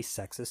specifically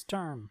sexist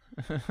term.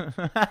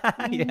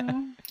 Yeah.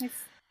 Mhm.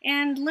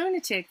 And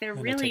lunatic. There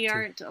Lunatic, really too.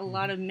 aren't a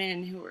lot of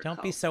men who are. Don't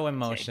be called so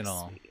lunatics.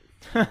 emotional.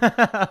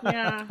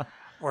 Yeah,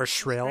 Or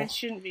shrill. I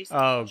shouldn't be. So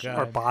Oh, emotional.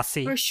 God. Or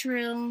bossy. Or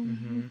shrill.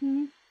 Mhm.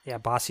 Mhm. Yeah,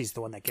 bossy's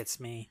the one that gets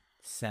me.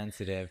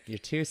 Sensitive. You're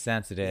too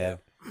sensitive.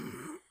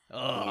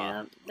 Ugh.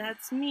 Yep,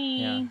 that's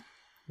me. Yeah.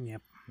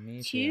 Yep.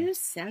 Me too. Too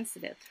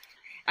sensitive.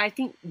 I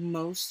think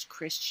most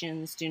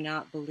Christians do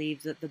not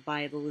believe that the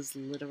Bible is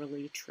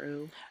literally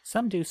true.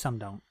 Some do, some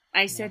don't.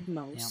 I said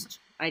most.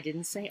 I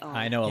didn't say all.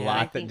 I know a Yeah, lot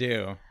I that think-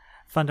 do.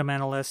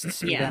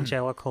 Fundamentalists, Yeah.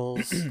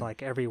 evangelicals,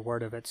 like every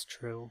word of it's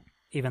true.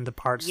 Even the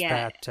parts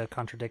Yeah. that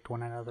contradict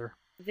one another.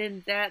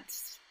 Then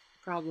that's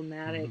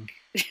problematic.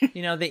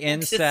 You know, the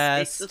To say the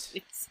incest,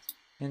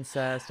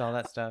 least. all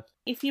that stuff.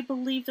 If you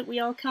believe that we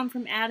all come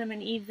from Adam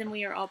and Eve, then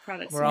we are all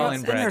products We're of all the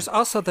And inbred. there's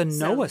also the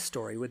So- Noah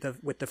story with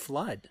the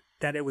flood,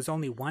 that it was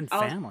only one Oh,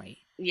 family.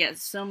 Yeah,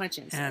 so much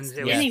incest. And it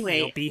Yes. was,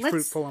 Anyway, be let's-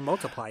 fruitful and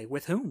multiply.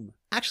 With whom?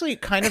 Actually,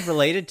 kind of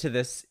related to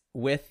this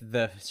with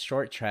the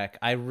short trek,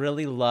 I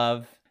really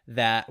love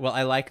that. Well,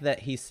 I like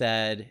that he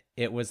said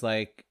it was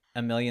like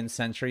 1,000,000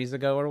 centuries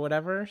ago or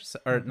whatever,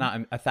 or not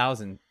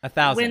 1,000.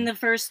 when the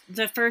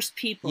first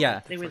people, Yeah.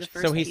 they were the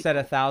first. So he people. said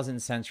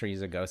 1,000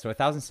 centuries ago. So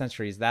 1,000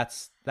 centuries,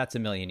 that's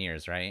 1,000,000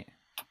 years, right?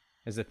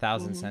 Is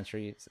 1,000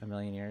 centuries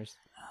 1,000,000 years?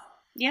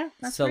 Yeah,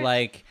 that's So correct.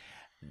 like,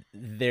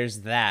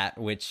 there's that,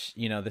 which,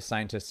 you know, the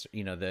scientists,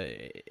 you know,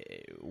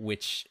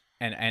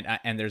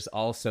 and there's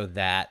also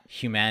that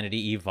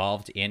humanity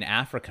evolved in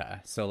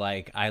Africa. So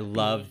like, I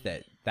love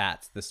that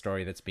that's the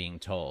story that's being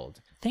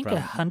told. I think from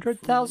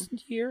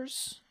 100,000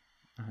 years.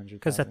 100,000.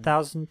 Because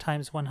 1,000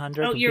 times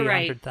 100 Oh, would you're be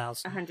right.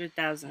 100,000.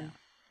 100,000.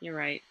 You're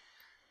right.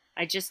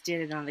 I just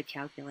did it on the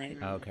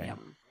calculator. Okay. Yep.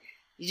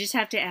 You just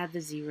have to add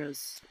the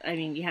zeros. I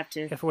mean, you have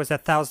to If it was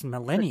 1,000 put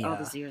millennia, all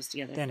the zeros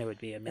together. then it would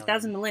be a million.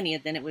 1,000 millennia,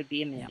 then it would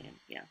be a million.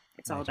 Yeah.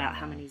 It's all I about don't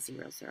how know. many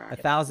zeros there are.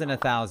 1,000 of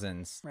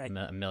thousands, Right. a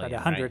million, But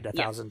 100 right? of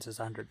thousands is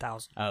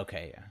 100,000.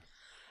 Okay, yeah.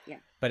 Yeah.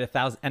 But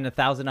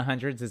 1,000 of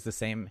hundreds is the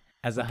same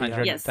as Would be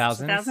 100 Yes,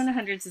 thousands. 1,000 of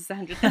hundreds is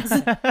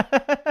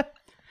 100,000.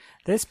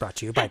 This brought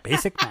to you by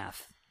Basic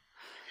Math.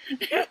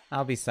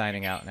 I'll be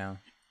signing out now.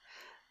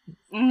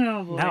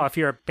 Oh, boy. Now, if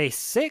you're a base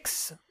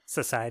 6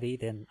 society,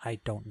 then I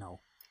don't know.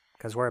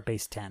 Because we're a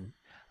base 10.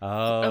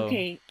 Oh,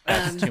 Okay,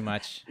 that's too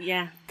much.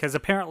 Yeah. Because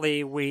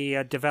apparently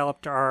we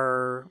developed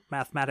our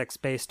mathematics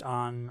based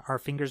on our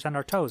fingers and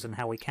our toes and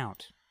how we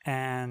count.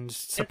 And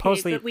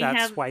supposedly but we that's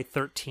have- why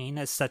 13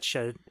 is such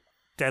a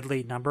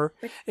deadly number.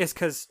 Is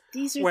because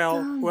These are well,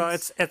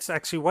 thumbs. it's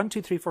actually 1,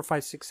 2, 3, 4,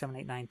 5, 6, 7,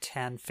 8, 9,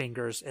 10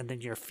 fingers, and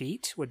then your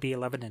feet would be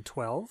 11 and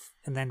 12.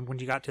 And then when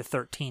you got to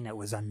 13, it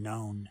was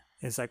unknown.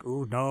 It's like,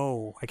 ooh,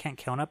 no, I can't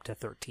count up to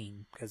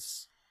 13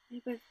 because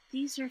Yeah, but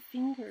these are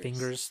fingers.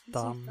 fingers, These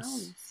are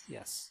thumbs.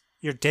 Yes.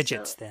 Your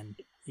digits, So- then.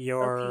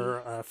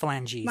 Your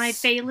phalanges. My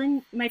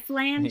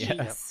phalanges.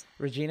 Yeah.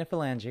 Regina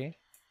Phalange.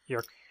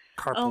 Your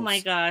carpals. Oh my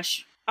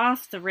gosh.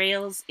 Off the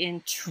rails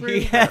in true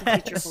Yes.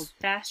 Future Hold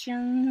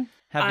fashion.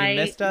 Have you I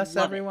missed us,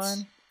 love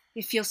everyone?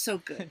 It feels so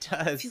good. It It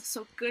does. feels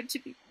so good to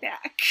be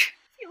back.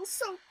 It feels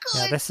so good.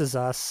 Yeah, this is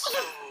us,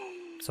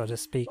 so to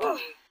speak.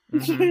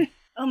 Mhm.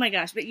 Oh my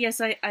gosh. But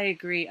yes, I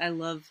agree. I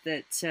love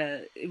that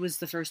it was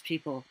the first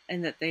people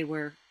and that they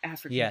were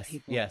African Yes,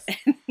 people. yes.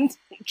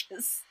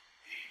 Because,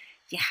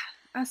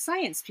 yeah,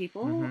 science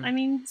people. Mhm. I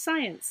mean,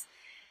 science.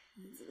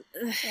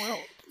 Well,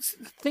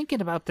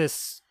 thinking about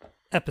this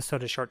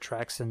episode of Short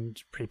Treks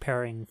and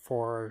preparing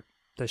for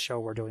the show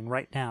we're doing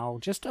right now,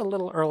 just a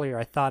little earlier,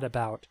 I thought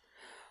about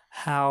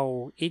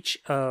how each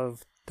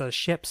of the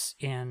ships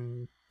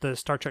in the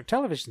Star Trek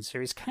television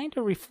series kind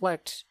of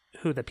reflect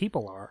who the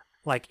people are.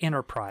 Like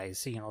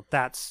Enterprise,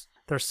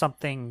 there's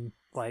something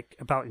like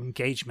about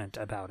engagement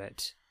about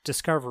it.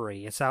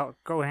 Discovery, it's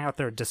going out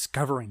there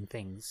discovering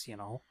things,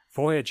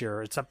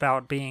 Voyager, it's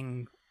about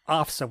being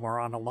off somewhere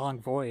on a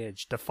long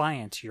voyage.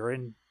 Defiant, you're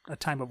in a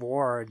time of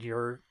war and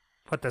you're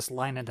put this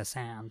line in the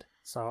sand.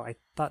 So I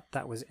thought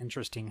that was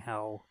interesting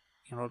how,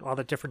 all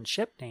the different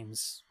ship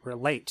names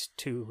relate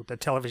to the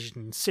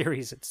television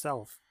series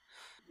itself.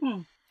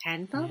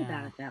 Hadn't thought Yeah.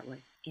 about it that way.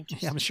 Yeah,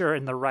 Interesting. I'm sure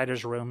in the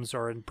writers' rooms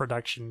or in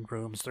production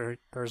rooms,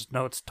 there's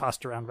notes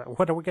tossed around about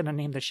what are we going to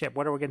name the ship?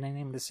 What are we going to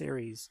name the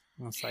series?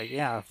 And it's like,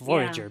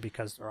 Voyager,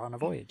 because they're on a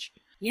voyage.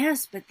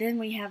 Yes, but then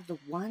we have the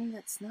one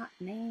that's not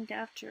named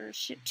after a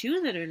ship. Two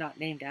that are not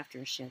named after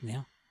a ship.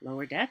 Yeah.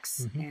 Lower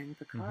Decks Mhm. and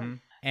Picard. Mhm.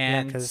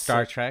 And 'cause,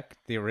 Star Trek,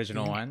 the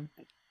original yeah. one.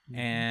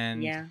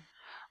 And Yeah.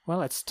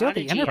 Well, it's still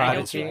Prodigy, the I don't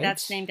Enterprise, think right?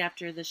 that's named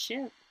after the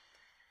ship.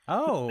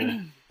 oh,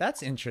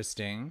 that's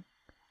interesting.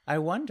 I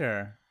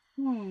wonder.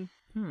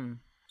 Hmm.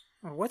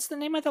 What's the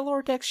name of the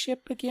lower deck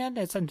ship again?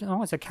 It's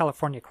a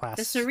California class.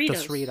 The Cerritos. The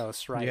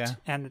Cerritos, right? Yeah.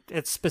 And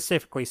it's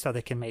specifically so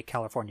they can make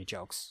California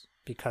jokes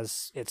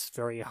because it's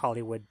very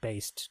Hollywood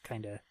based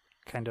kind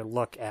of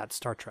look at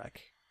Star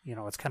Trek.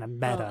 It's kind of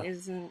meta.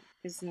 Well,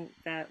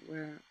 isn't that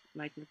where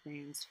Mike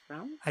McMahon's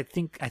from? I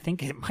think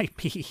it might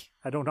be.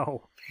 I don't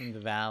know. From the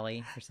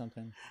Valley or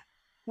something.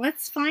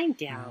 Let's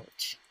find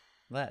out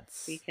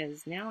Let's.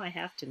 because now I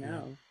have to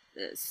know.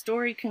 The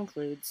story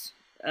concludes.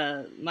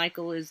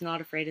 Michael is not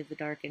afraid of the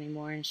dark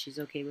anymore, and she's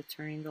okay with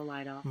turning the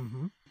light off.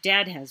 Mm-hmm.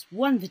 Dad has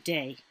won the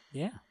day.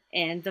 Yeah.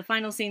 And the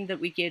final scene that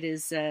we get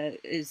is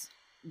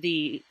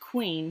the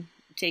Queen,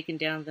 taken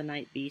down the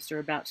Night Beast, or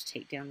about to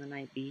take down the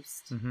Night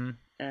Beast,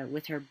 Mm-hmm.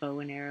 with her bow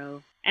and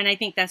arrow. And I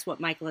think that's what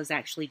Michael is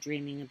actually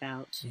dreaming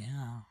about.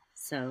 Yeah.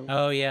 So,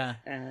 Oh yeah.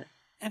 And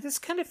it's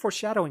kind of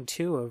foreshadowing,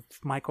 too, of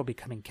Michael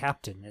becoming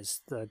captain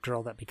as the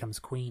girl that becomes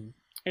queen.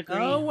 agree.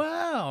 Oh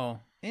wow.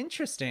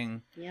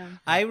 Interesting. Yeah.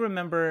 I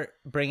remember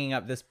bringing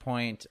up this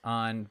point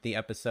on the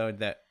episode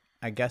that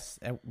I guess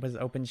it was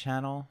Open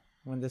Channel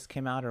when this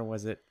came out, or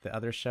was it the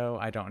other show?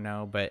 I don't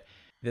know, but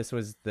this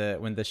was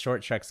when the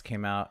short treks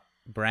came out.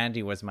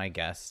 Brandy was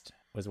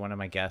one of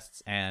my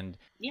guests, and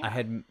Yeah. I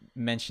had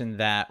mentioned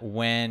that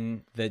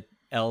when the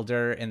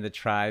elder in the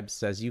tribe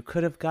says you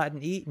could have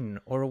gotten eaten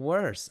or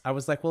worse, I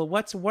was like, well,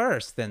 what's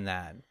worse than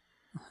that?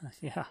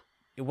 Yeah.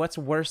 What's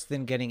worse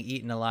than getting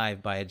eaten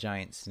alive by a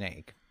giant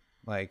snake?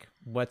 Like,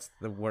 what's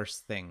the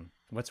worst thing?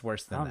 What's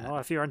worse I than don't that? know.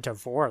 If you're into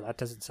vor, that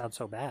doesn't sound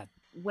so bad.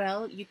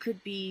 Well, you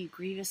could be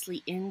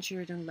grievously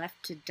injured and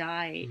left to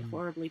die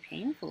horribly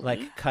painfully.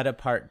 Like cut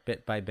apart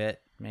bit by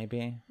bit,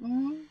 maybe,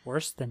 Mhm.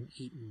 Worse than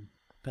eaten.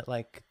 but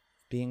like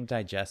being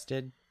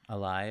digested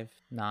alive,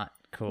 not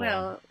cool.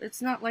 Well,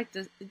 it's not like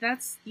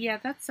that's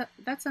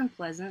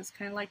unpleasant. It's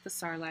kind of like the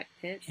Sarlacc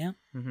pit. Yeah.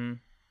 Mm-hmm.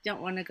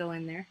 Don't want to go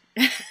in there.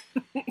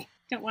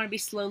 Don't want to be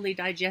slowly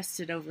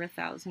digested over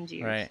 1,000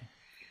 years. Right.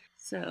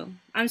 So,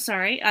 I'm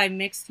sorry. I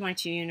mixed my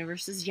two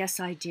universes. Yes,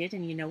 I did.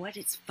 And you know what?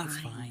 It's fine. It's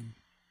fine.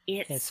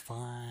 It's It's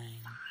fine.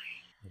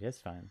 It is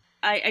fun.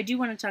 I do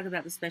want to talk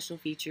about the special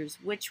features,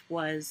 which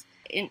was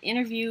an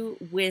interview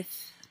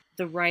with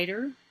the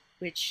writer,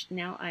 which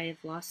now I have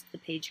lost the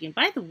page again.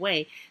 By the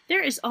way,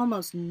 there is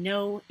almost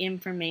no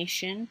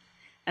information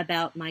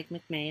about Mike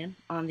McMahon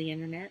on the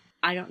internet.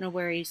 I don't know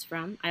where he's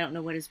from. I don't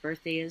know what his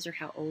birthday is or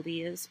how old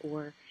he is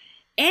or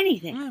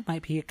anything. Well, it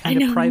might be a I kind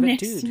know of private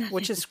next dude, to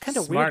which is kind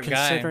of Smart weird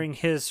guy. considering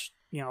his,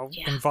 Yeah.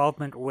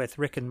 involvement with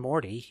Rick and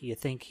Morty. You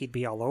think he'd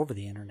be all over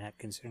the internet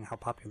considering how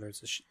popular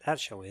that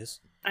show is.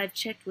 I've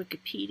checked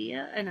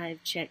Wikipedia and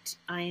I've checked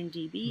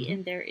IMDb,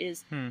 and there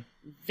is Hmm.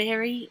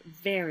 very,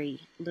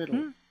 very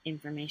little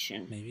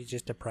information. Maybe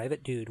just a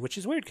private dude, which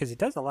is weird because he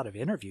does a lot of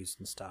interviews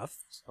and stuff.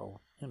 So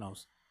who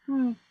knows?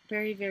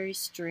 Very, very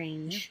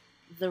strange.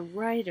 The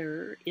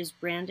writer is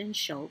Brandon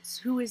Schultz,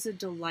 who is a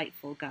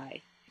delightful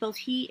guy. Both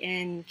he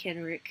and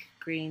Kenrick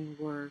Green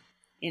were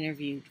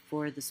interviewed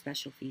for the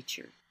special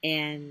feature.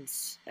 And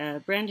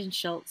Brandon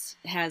Schultz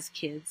has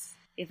kids.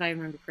 If I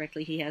remember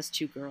correctly, he has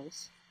 2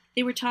 girls.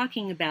 They were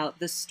talking about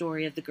the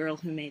story of the girl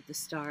who made the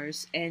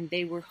stars, and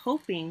they were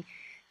hoping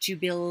to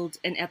build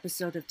an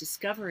episode of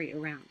Discovery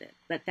around it,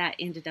 but that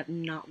ended up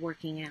not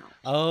working out.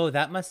 Oh,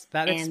 that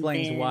And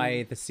explains then-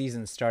 why the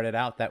season started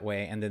out that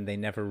way, and then they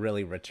never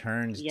really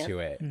returned Yep. to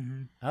it.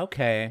 Mm-hmm.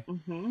 Okay.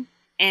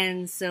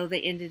 And so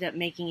they ended up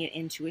making it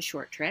into a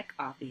short trek,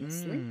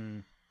 obviously.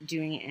 Mm.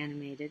 Doing it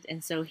animated,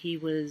 and so he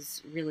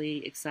was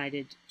really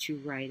excited to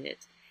write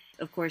it.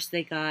 Of course,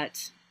 they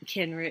got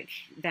Kenrick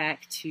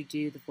back to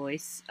do the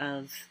voice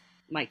of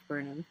Mike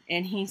Burnham,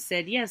 and he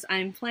said, "Yes,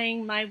 I'm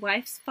playing my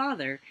wife's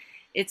father.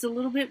 It's a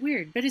little bit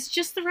weird, but it's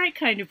just the right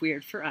kind of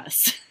weird for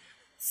us."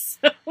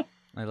 So,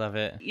 I love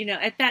it.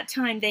 at that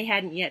time, they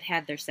hadn't yet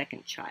had their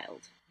second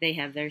child. They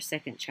have their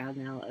second child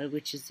now,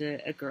 which is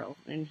a girl,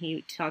 and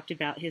he talked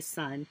about his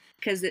son,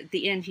 because at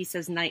the end he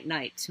says night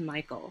night to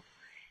Michael.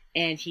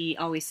 And he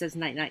always says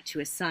night-night to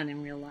his son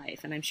in real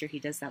life. And I'm sure he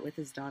does that with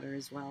his daughter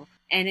as well.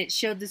 And it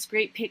showed this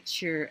great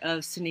picture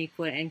of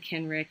Sonequa and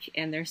Kenrick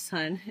and their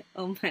son.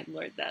 Oh, my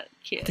Lord, that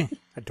kid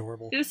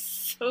Adorable. is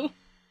so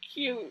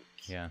cute.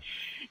 Yeah.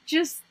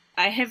 Just,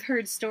 I have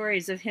heard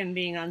stories of him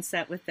being on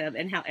set with them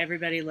and how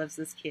everybody loves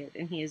this kid.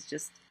 And he is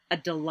just a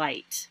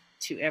delight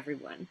to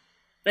everyone.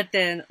 But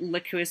then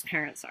look who his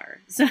parents are.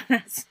 So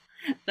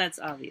that's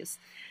obvious.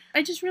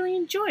 I just really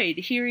enjoyed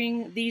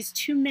hearing these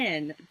 2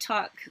 men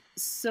talk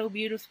so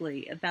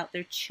beautifully about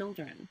their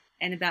children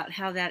and about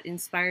how that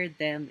inspired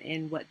them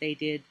in what they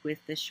did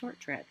with the short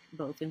trek,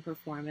 both in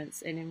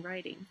performance and in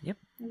writing. Yep.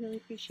 I really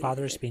appreciate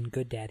Fathers it. being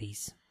good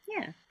daddies.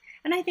 Yeah.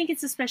 And I think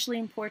it's especially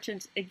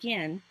important,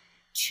 again,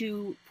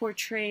 to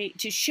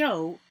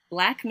show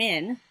Black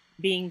men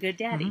being good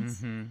daddies.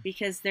 Mm-hmm.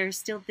 Because there's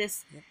still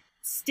this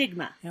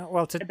stigma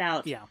Well,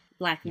 about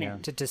Black men. Yeah.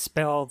 to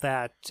dispel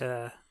that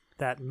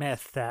that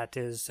myth that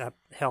is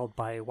upheld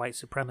by white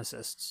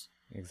supremacists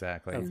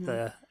Exactly. of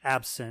the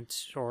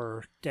absent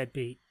or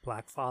deadbeat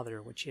black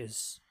father, which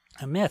is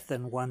a myth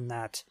and one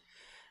that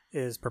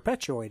is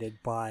perpetuated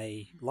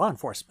by law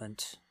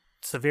enforcement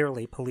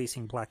severely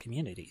policing black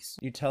communities.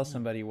 You tell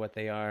somebody what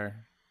they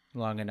are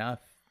long enough,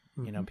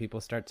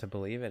 people start to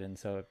believe it, and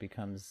so it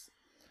becomes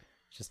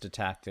just a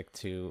tactic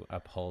to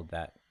uphold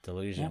that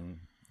delusion.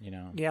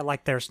 Yeah,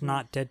 like there's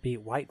not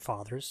deadbeat white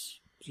fathers.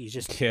 You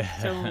just So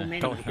many.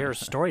 don't hear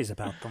stories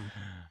about them.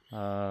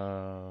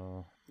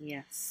 Oh.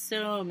 Yeah,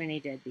 so many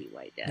deadbeat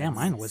white dads. Yeah,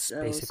 mine was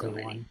So basically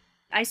many. one.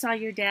 I saw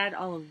your dad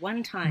all of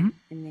one time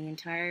in the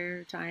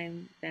entire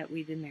time that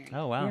we've been married.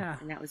 Oh wow. Yeah.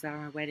 And that was on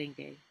our wedding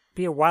day.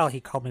 be a while he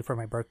called me for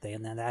my birthday,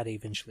 and then that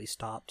eventually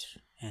stopped,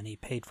 and he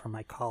paid for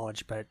my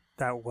college, but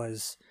that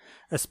was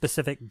a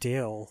specific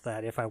deal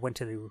that if I went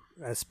to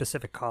a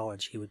specific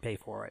college, he would pay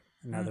for it.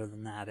 And other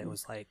than that, it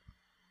was like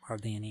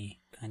hardly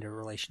any kind of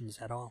relations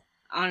at all.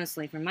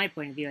 Honestly, from my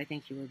point of view, I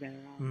think you were better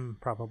off.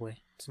 Probably.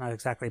 It's not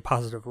exactly a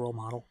positive role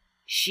model.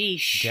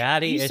 Sheesh.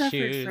 Daddy you issues.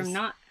 suffered from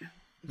not...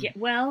 Yeah,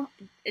 well,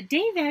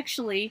 Dave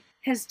actually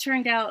has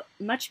turned out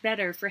much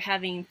better for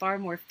having far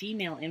more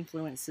female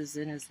influences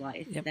in his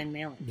life than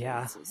male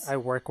influences. Yeah, I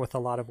work with a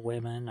lot of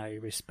women. I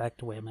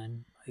respect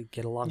women. I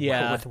get along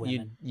well with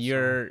women.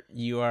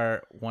 You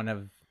are one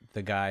of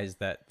the guys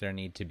that there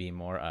need to be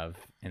more of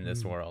in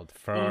this world,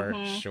 for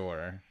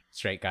sure.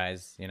 Straight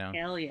guys, you know?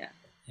 Hell yeah.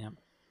 Yep.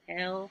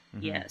 Hell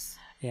yes.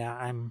 Yeah,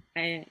 I'm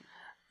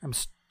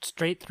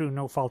straight through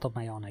no fault of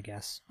my own, I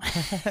guess.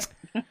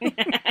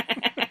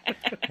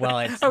 Well,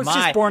 it's I was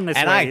just born this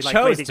and way, I like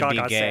chose Lady to be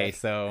Gaga gay, said.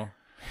 so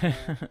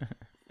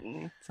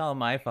it's all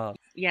my fault.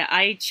 Yeah,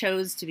 I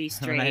chose to be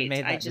straight. I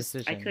made that I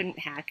decision. couldn't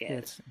hack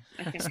it.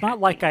 It's not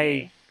like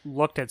I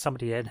looked at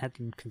somebody and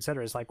hadn't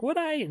considered. It's like, would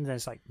I? And then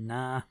it's like,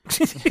 nah.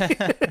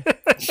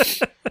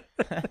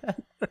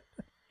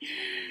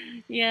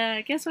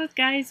 Yeah, guess what,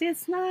 guys?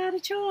 It's not a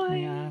choice.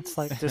 Yeah, it's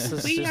like this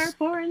is we just are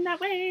born that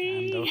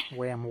way. the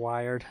way I'm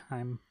wired.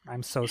 I'm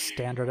so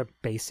standard, a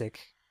basic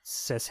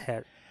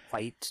cishet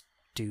white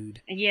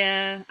dude.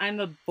 Yeah, I'm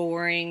a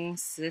boring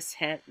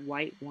cishet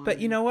white one.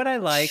 But you know what I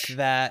like?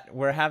 That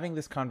we're having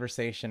this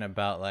conversation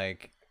about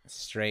like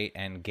straight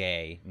and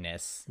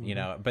gayness, you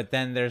know, but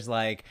then there's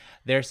like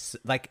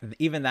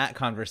even that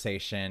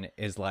conversation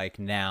is like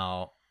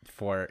now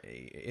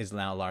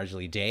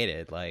largely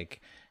dated.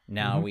 Like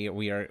now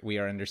we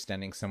are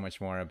understanding so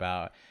much more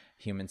about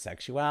human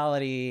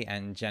sexuality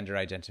and gender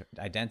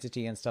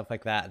identity and stuff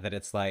like that, that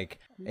it's like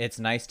it's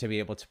nice to be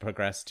able to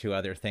progress to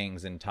other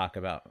things and talk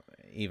about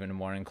even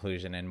more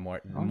inclusion and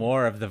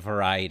more of the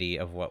variety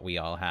of what we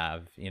all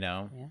have, you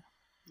know? Yeah.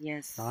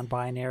 Yes.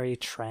 Non-binary,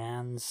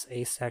 trans,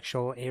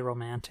 asexual,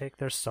 aromantic.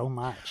 There's so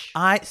much.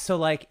 So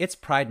like it's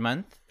Pride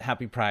Month.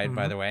 Happy Pride,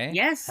 by the way.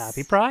 Yes.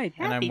 Happy Pride.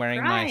 And I'm Happy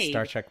wearing my Pride.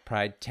 Star Trek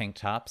Pride tank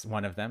tops,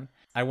 one of them.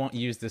 I won't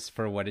use this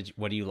for what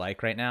do you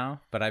like right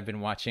now, but I've been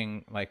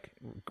watching,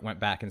 went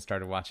back and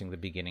started watching the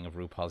beginning of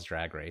RuPaul's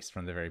Drag Race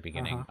from the very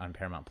beginning on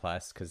Paramount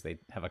Plus, because they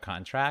have a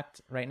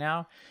contract right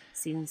now.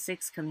 Season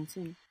 6 coming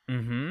soon.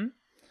 Mm-hmm.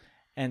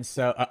 And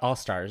so All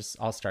Stars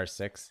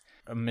 6.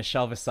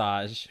 Michelle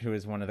Visage, who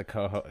is one of the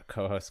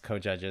co-hosts,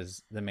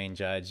 co-judges, the main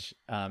judge,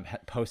 had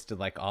posted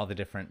like all the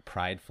different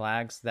pride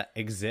flags that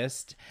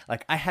exist.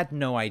 Like I had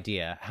no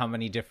idea how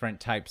many different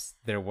types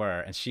there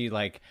were, and she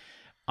like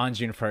on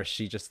June 1st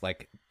she just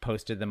like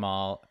posted them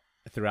all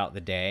throughout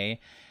the day,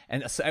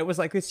 and so it was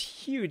like this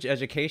huge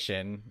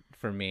education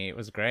for me. It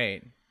was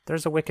great.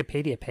 There's a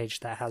Wikipedia page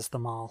that has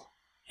them all.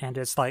 And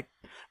it's like,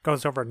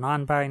 goes over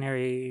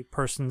non-binary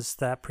persons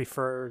that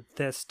prefer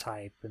this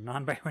type, and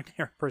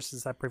non-binary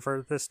persons that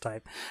prefer this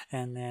type,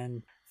 and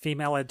then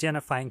female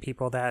identifying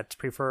people that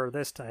prefer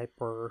this type,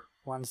 or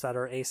ones that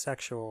are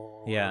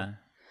asexual. Yeah.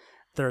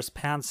 There's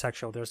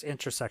pansexual, there's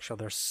intersexual,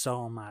 there's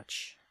so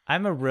much.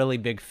 I'm a really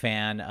big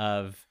fan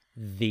of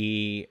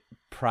the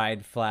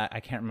pride flag. I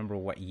can't remember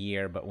what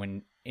year, but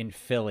when in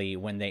Philly,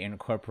 when they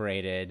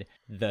incorporated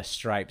the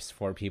stripes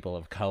for people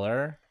of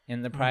color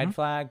in the pride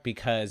flag,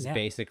 because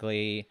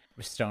basically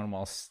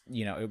Stonewall,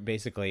 you know,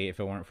 basically if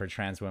it weren't for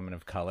trans women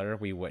of color,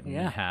 we wouldn't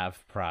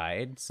have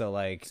pride. So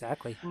like,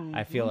 Exactly.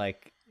 I feel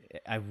like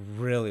I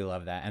really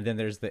love that. And then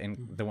there's the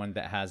one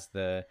that has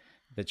the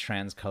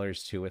trans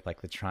colors too, with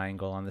like the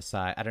triangle on the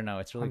side. I don't know,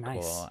 it's really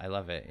nice. cool. I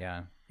love it.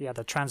 Yeah. Yeah,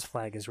 the trans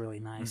flag is really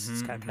nice.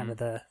 It's got kind of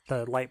the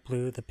light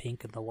blue, the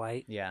pink, and the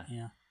white. Yeah.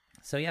 Yeah.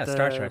 So yeah,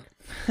 Star Trek.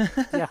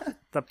 Yeah,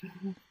 the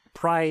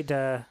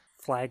pride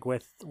flag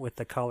with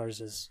the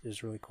colors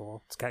is really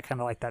cool. It's got kind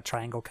of like that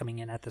triangle coming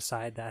in at the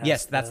side. That has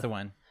Yes, that's the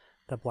one.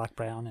 The black,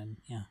 brown, and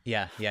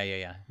Yeah.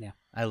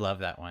 I love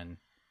that one.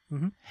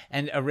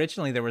 And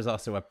originally there was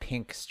also a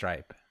pink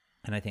stripe,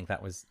 and I think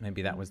that was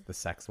the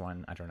sex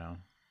one. I don't know.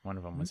 One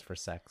of them was for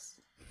sex.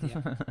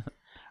 Yeah.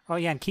 Oh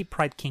yeah, and keep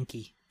pride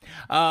kinky.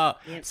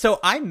 So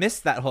I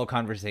missed that whole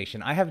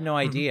conversation. I have no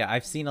idea.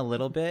 I've seen a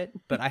little bit,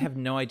 but I have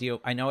no idea.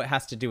 I know it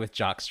has to do with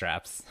jock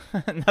straps.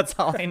 And that's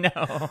all I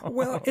know.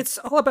 Well, it's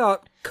all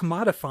about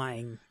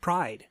commodifying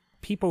pride.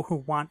 People who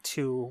want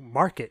to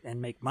market and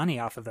make money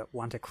off of it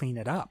want to clean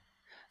it up,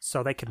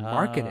 so they can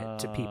market it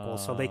to people,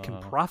 so they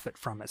can profit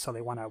from it. So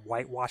they want to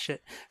whitewash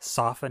it,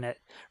 soften it,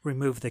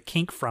 remove the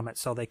kink from it,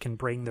 so they can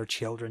bring their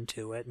children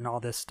to it and all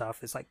this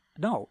stuff. It's like,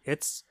 no,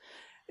 it's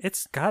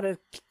gotta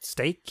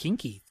stay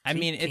kinky. I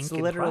mean, it's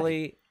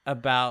literally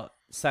about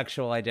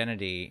sexual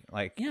identity,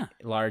 like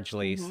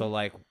largely. So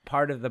like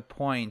part of the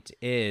point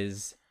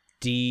is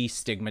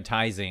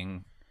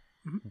destigmatizing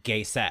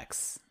gay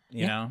sex,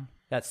 you know?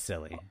 That's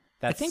silly.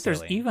 That's I think silly.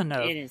 there's even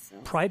a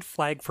pride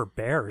flag for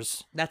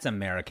bears. That's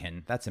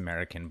American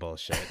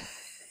bullshit.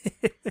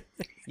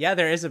 Yeah,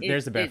 there's a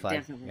bear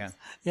flag. Yeah.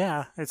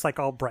 Yeah, it's like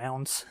all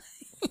browns.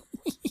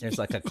 There's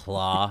like a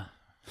claw.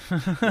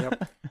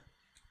 Yep.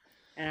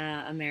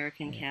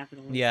 American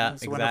capitalism. Yeah,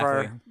 It's exactly. one of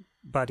our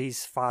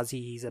buddies,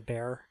 Fozzie. He's a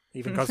bear.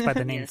 Even goes by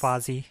the name Yes.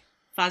 Fozzie.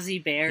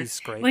 Fozzie Bear. He's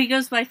great. Well, he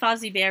goes by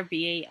Fozzie Bear,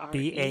 B-A-R-E.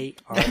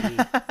 B-A-R-E.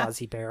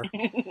 Fozzie Bear.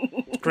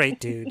 Great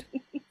dude.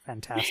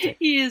 Fantastic.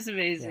 He is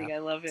amazing. Yeah. I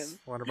love him.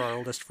 One of our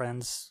oldest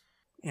friends.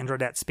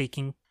 Androdette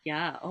speaking.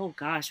 Yeah. Oh,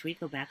 gosh. We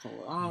go back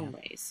a long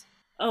ways.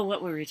 Oh,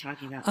 what were we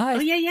talking about?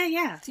 I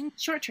Yeah. think-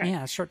 Short Trek.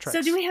 Yeah, short tracks.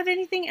 So do we have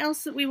anything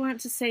else that we want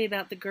to say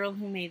about the girl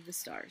who made the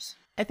stars?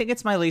 I think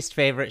it's my least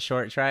favorite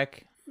short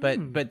trek, but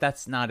Hmm. but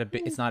that's not a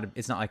bit. It's not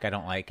like I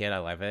don't like it. I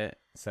love it.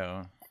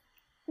 So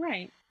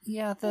Right.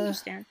 Yeah, I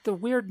understand. the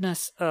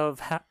weirdness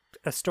of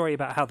a story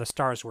about how the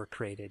stars were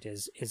created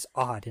is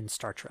odd in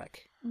Star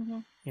Trek. Mm-hmm.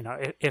 You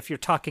know, if you're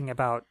talking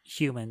about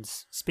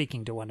humans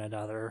speaking to one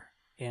another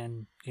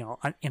in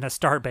a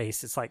star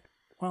base, it's like,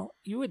 well,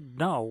 you would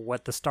know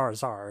what the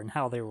stars are and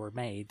how they were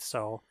made.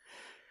 So,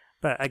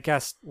 but I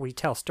guess we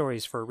tell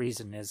stories for a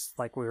reason. Is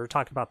like we were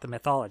talking about the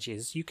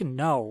mythologies. You can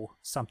know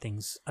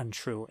something's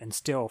untrue and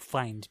still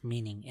find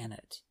meaning in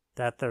it.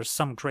 That there's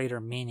some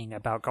greater meaning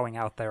about going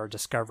out there,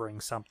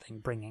 discovering something,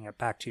 bringing it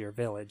back to your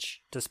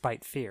village,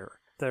 despite fear.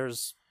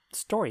 There's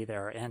story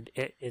there, and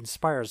it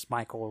inspires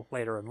Michael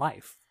later in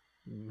life.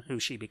 Who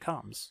she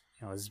becomes,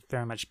 is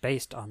very much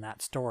based on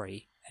that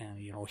story. And,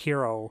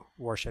 hero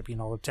worship,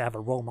 to have a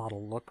role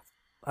model look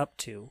up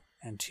to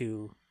and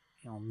to,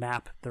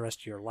 map the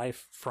rest of your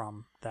life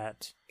from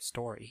that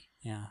story.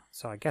 Yeah.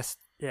 So I guess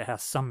it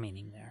has some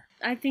meaning there.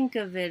 I think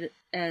of it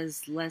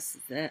as less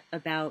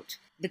about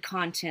the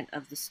content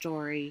of the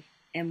story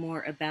and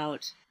more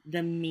about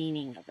the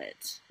meaning of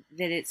it.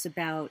 That it's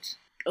about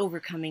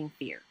overcoming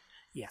fear.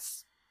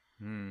 Yes.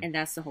 And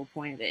that's the whole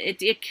point of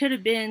it. It could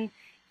have been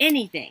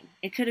anything.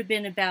 It could have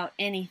been about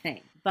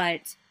anything.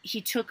 But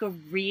he took a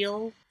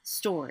real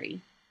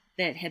story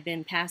that had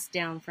been passed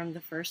down from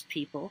the first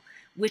people,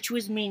 which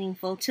was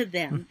meaningful to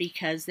them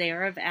because they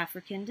are of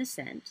African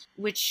descent,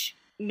 which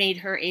made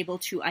her able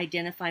to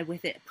identify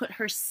with it, put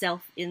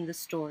herself in the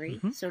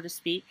story, so to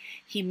speak.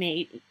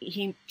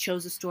 He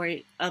chose a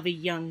story of a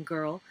young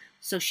girl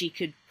so she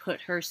could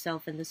put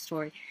herself in the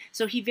story.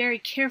 So he very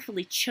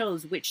carefully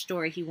chose which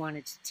story he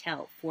wanted to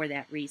tell for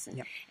that reason.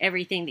 Yep.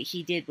 Everything that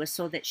he did was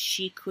so that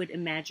she could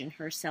imagine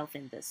herself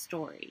in this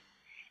story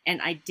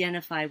and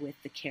identify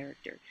with the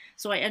character.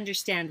 So I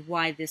understand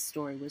why this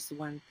story was the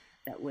one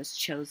that was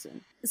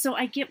chosen. So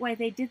I get why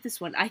they did this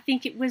one. I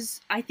think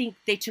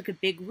they took a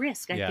big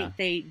risk. I think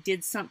they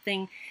did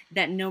something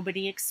that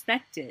nobody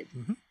expected.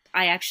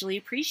 I actually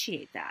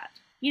appreciate that.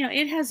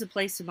 It has a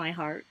place in my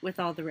heart with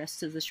all the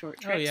rest of the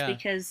short treks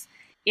because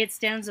it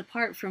stands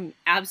apart from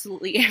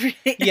absolutely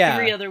everything,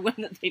 every other one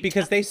that they've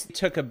done. they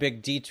took a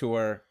big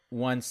detour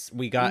once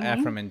we got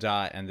Ephraim and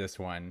Dot and this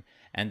one,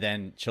 and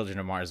then Children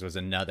of Mars was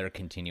another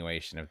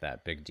continuation of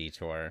that big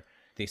detour.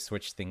 They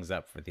switched things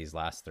up for these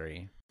last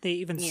three. They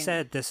even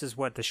said this is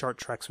what the short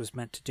treks was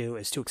meant to do,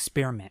 is to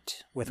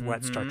experiment with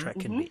what Star Trek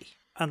can be.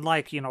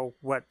 Unlike,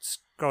 what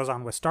goes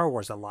on with Star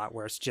Wars a lot,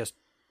 where it's just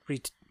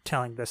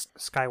retelling this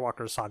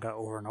Skywalker saga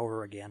over and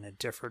over again in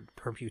different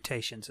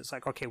permutations. It's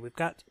like, okay, we've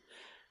got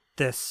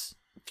this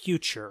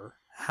future.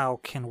 How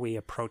can we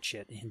approach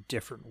it in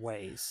different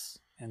ways?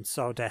 And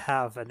so to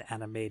have an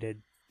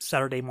animated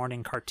Saturday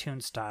morning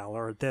cartoon style,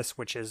 or this,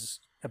 which is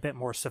a bit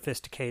more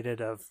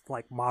sophisticated of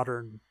like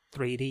modern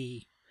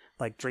 3D,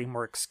 like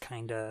DreamWorks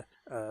kind of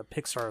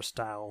Pixar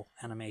style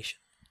animation.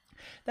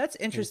 That's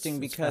interesting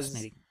It's because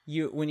fascinating.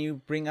 when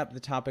you bring up the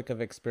topic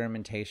of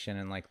experimentation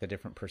and like the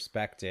different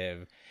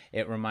perspective,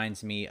 it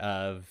reminds me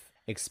of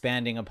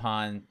expanding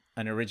upon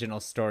an original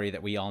story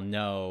that we all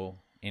know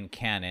in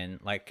canon,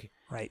 like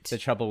Right. The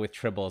Trouble with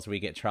Tribbles. We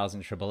get Trials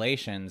and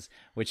Tribulations,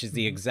 which is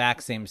the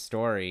exact same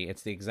story.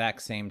 It's the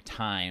exact same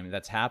time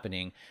that's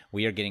happening.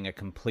 We are getting a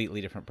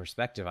completely different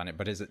perspective on it,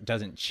 but it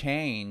doesn't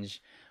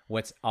change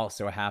what's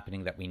also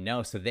happening that we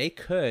know. So they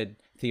could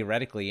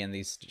theoretically in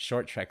these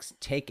short treks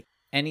take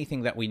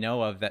anything that we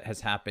know of that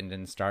has happened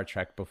in Star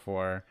Trek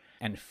before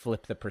and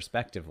flip the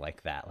perspective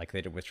like that, like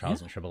they did with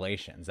Trials and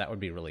Tribulations. That would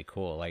be really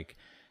cool. Like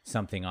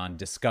something on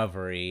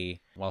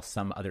Discovery while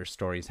some other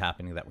stories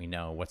happening that we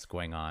know what's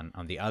going on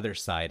the other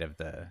side of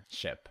the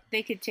ship.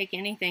 They could take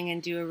anything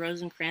and do a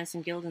Rosencrantz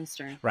and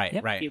Guildenstern. Right,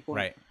 Yep. right, Viewpoint.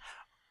 right.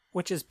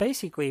 Which is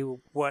basically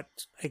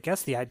what, I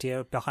guess, the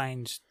idea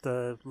behind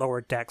the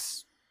Lower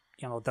Decks,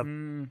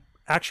 the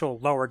actual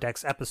Lower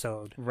Decks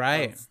episode.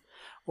 Right. of-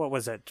 what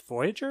was it,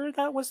 Voyager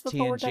that was the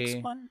Lower Decks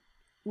TNG. one?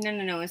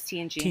 No, it's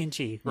TNG.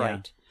 TNG, Yeah.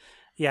 right.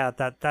 Yeah,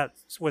 that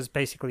was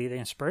basically the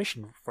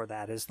inspiration for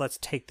that, is let's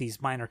take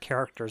these minor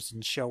characters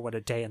and show what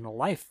a day in the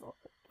life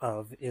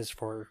of is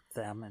for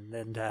them, and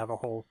then to have a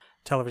whole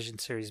television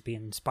series be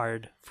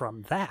inspired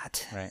from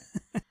that. Right.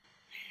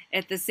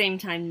 At the same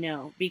time,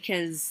 no,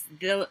 because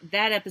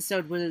that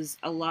episode was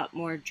a lot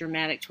more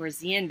dramatic towards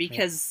the end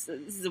because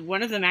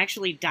one of them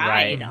actually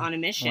died Right. on a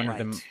mission. One of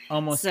them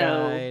almost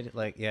So- died.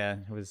 Like, yeah,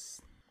 it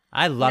was.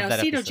 I love that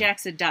Cedo episode.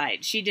 Jackson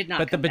died. She did not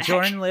But the come back.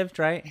 Bajoran lived,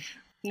 right?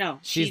 No,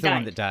 She's she the died.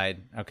 one that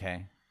died.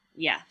 Okay.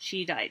 Yeah,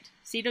 she died.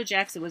 Cedo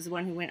Jackson was the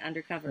one who went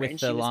undercover and With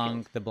she the was long,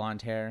 killed. the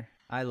blonde hair.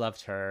 I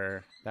loved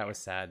her. That was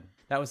sad.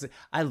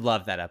 I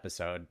love that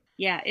episode.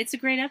 Yeah, it's a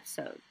great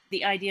episode.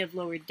 The idea of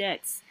Lower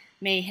Decks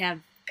may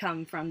have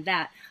come from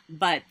that,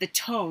 but the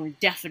tone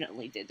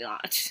definitely did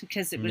not,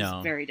 because it was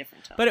No. very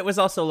different tone. But it was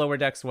also Lower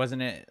Decks,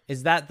 wasn't it?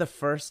 Is that the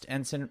first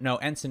Ensign? No,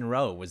 Ensign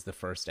Rowe was the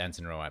first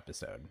Ensign Rowe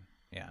episode.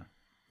 Yeah,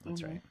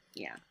 that's right.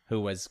 Yeah.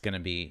 Who was going to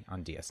be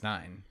on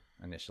DS9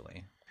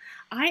 initially.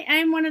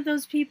 I'm one of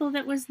those people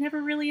that was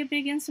never really a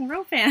big Ensign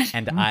Rowe fan.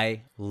 And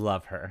I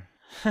love her.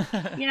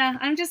 Yeah,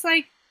 I'm just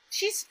like,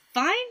 she's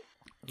fine.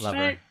 Love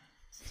but her.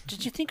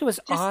 Did you think it was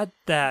odd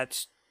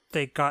that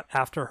they got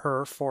after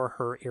her for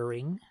her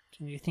earring?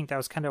 Do you think that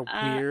was kind of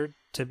weird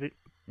to be?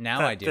 Now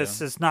that I do.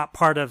 This is not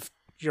part of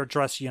your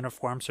dress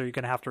uniform, so you're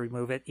going to have to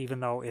remove it, even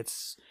though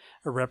it's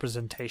a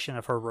representation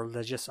of her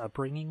religious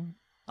upbringing.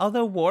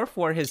 Although Worf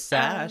wore his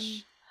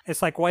sash.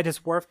 It's like, why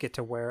does Worf get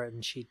to wear it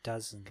and she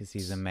doesn't? Because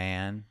he's a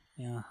man.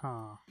 Yeah,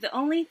 huh. The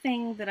only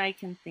thing that I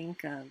can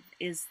think of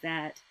is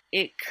that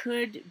it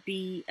could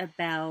be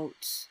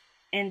about,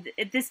 and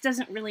this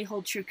doesn't really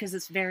hold true because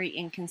it's very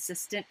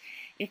inconsistent,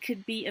 it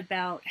could be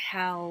about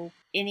how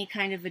any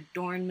kind of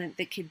adornment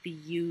that could be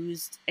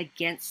used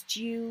against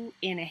you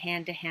in a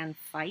hand-to-hand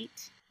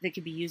fight, that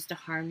could be used to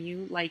harm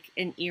you, like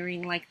an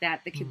earring like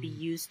that could be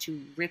used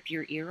to rip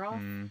your ear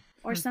off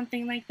or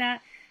something like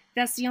that.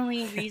 That's the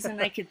only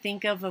reason I could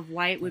think of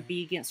why it would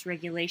be against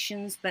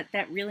regulations, but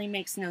that really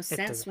makes no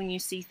sense doesn't. when you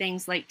see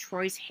things like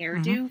Troy's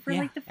hairdo for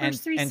like the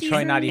first three And seasons.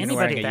 Troy not even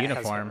Anybody wearing a that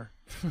has uniform.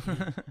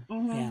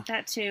 Yeah.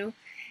 That too.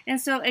 And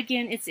so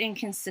again, it's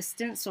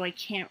inconsistent, so I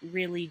can't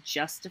really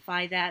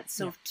justify that.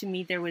 So to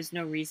me, there was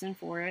no reason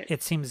for it.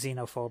 It seems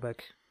xenophobic.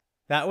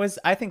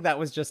 I think that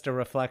was just a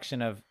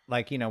reflection of,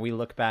 like, we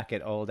look back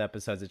at old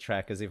episodes of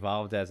Trek, as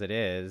evolved as it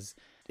is,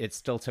 it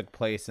still took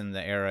place in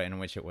the era in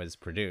which it was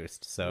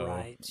produced. So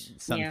Right.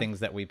 some things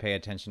that we pay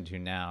attention to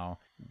now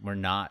were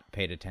not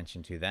paid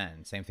attention to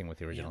then. Same thing with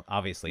the original.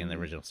 Obviously, in the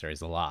original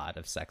series, a lot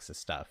of sexist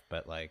stuff,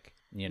 but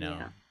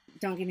Yeah.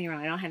 Don't get me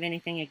wrong, I don't have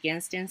anything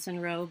against Ensign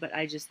Rowe, but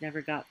I just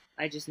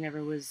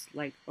never was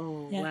like,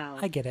 oh, Yeah, wow,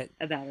 I get it.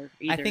 about her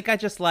either. I think I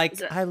just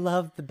I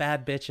love the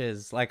bad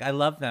bitches. Like, I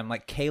love them.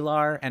 Like,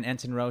 Kalar and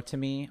Ensign Rowe, to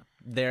me,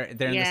 they're in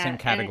the Yeah, same and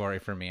category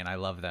for me, and I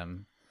love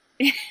them.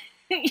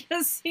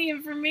 see,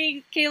 and for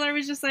me, Kalar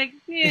was just like,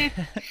 yeah.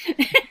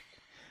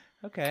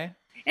 Okay.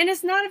 And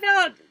it's not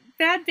about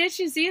bad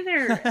bitches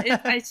either.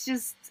 It's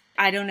just,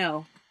 I don't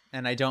know.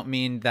 And I don't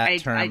mean that I-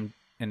 term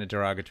in a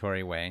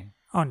derogatory way.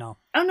 Oh, no.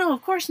 Oh no,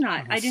 of course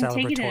not. In a I didn't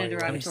take it in a celebratory way.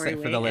 derogatory For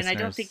way, the and I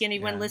don't listeners, think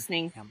anyone yeah.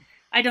 listening. Yeah.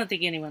 I don't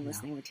think anyone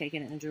listening would take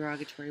it in a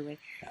derogatory way.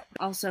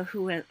 Also,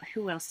 who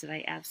else did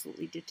I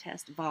absolutely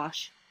detest?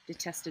 Vosh.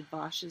 Detested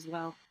Vosh as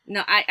well.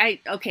 No, I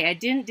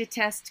didn't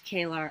detest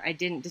Kalar. I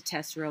didn't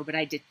detest Rowe, but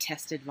I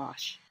detested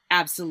Vosh.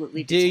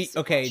 Absolutely detested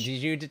Vosh. Did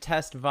you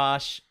detest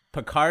Vosh,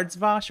 Picard's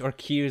Vosh, or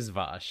Q's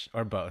Vosh,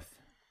 or both?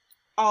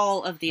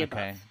 All of the above.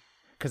 Okay.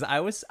 Because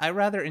I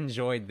rather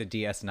enjoyed the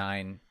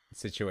DS9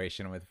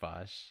 situation with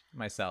Vosh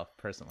myself,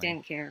 personally.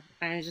 Didn't care.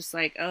 I was just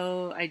like,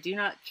 oh, I do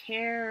not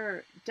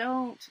care.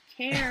 Don't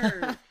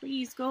care.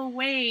 Please go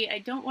away. I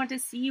don't want to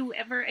see you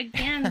ever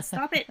again.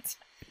 Stop it.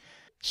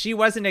 She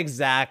wasn't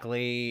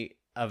exactly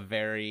a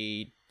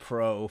very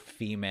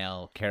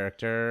pro-female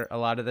character a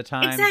lot of the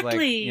time.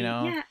 Exactly.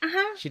 Like, Yeah.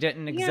 Uh-huh. she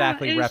didn't Yeah,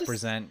 exactly it was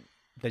represent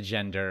the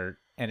gender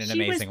in an She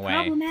was amazing way.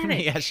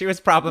 problematic. Yeah, she was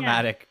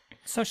problematic.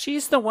 So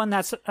she's the one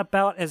that's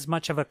about as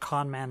much of a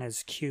con man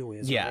as Q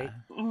is, Yeah, right?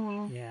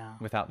 Mhm. Yeah.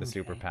 without the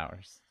Okay.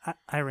 superpowers.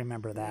 I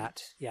remember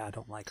that. Yeah, I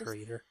don't like her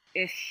either.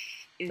 Ugh.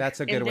 That's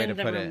a good And way then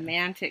to put the it.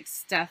 romantic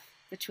stuff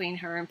between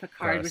her and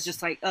Picard Gross. was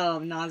just like, oh,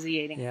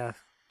 nauseating. Yeah.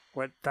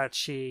 What, that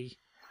she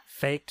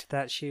faked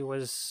that she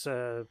was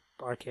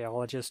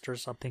archaeologist or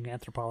something,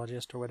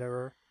 anthropologist or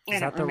whatever. I Is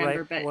don't that the remember,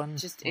 right but one?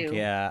 just Okay. ew.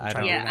 Yeah, I'm I trying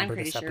don't. to Yeah, I'm remember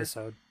pretty this sure.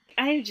 episode.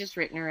 I had just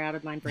written her out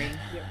of my brain.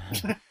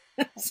 Yep.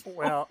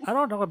 Well, I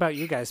don't know about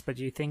you guys, but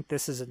do you think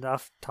this is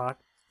enough talk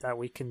that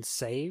we can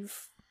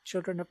save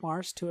Children of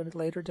Mars to a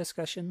later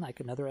discussion, like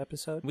another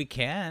episode? We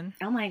can.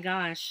 Oh my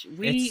gosh,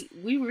 we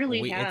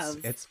really have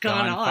it's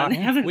gone gone on,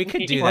 far. haven't We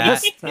could do Well,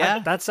 that. that's, Yeah.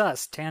 that's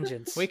us,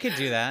 tangents. We could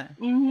do that.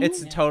 Mhm.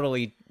 It's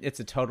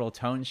a total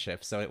tone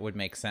shift, so it would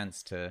make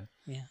sense to,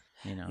 Yeah.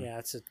 Yeah,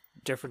 it's a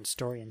different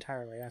story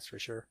entirely, that's for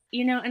sure.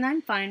 And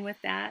I'm fine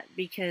with that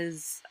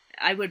because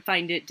I would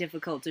find it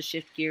difficult to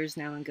shift gears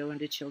now and go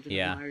into Children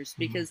Yeah. of Mars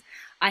because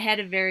I had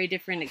a very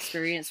different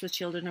experience with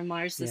Children of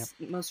Mars this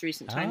most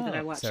recent time that I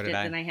Oh, watched so it did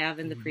I. than I have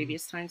in the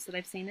previous times that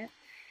I've seen it.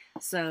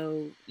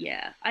 So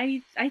yeah,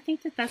 I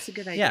think that that's a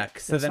good idea. yeah.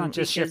 So It's then, not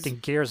just because- shifting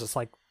gears, it's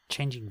like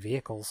changing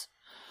vehicles.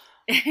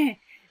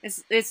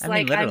 it's I mean,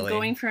 like I'm literally.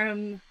 going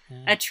from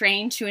Yeah. a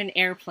train to an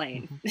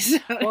airplane. So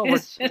Well, we're,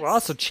 it's just- we're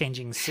also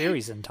changing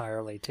series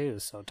entirely, too,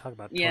 so talk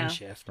about tone Yeah.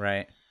 shift.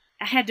 right?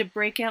 I had to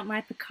break out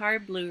my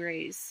Picard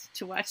Blu-rays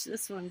to watch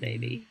this one,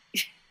 baby.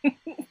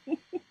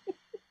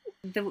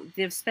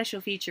 The special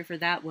feature for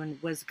that one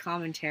was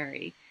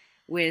commentary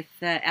with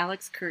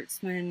Alex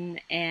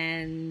Kurtzman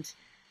and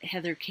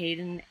Heather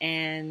Caden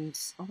and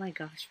oh my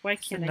gosh, why Is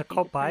it can't I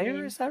Nicole think of her Byer,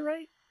 name? is that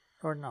right?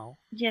 Or no?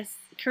 Yes,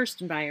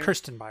 Kirsten Beyer.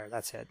 Kirsten Beyer,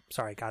 that's it.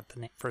 Sorry, I got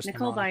the first name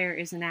Nicole wrong. Beyer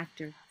is an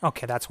actor.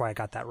 Okay, that's why I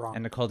got that wrong.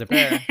 And Nicole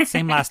DeBerre.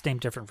 Same last name,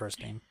 different first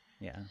name.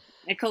 Yeah.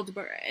 Nicole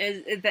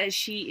DeBerre that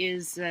she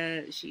is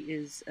don't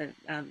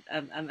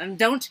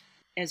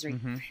Esri.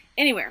 Mm-hmm.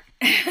 Anywhere.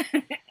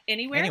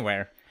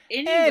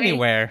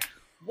 Anywhere.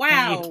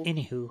 Wow.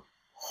 Anywho.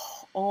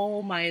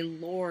 Oh my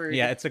lord.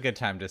 Yeah, it's a good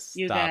time to stop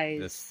You guys.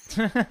 this.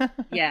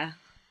 Yeah.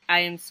 I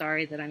am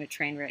sorry that I'm a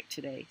train wreck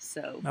today.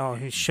 So Oh,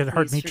 you should have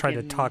heard Please me try to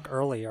forgive me. talk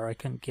earlier. I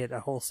couldn't get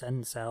a whole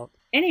sentence out.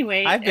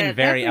 anyway, I've been that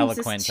very brings us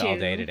eloquent all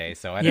day to- today,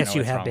 so I don't Yes, know you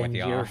what's have wrong been. with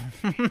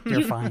y'all.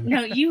 You're fine.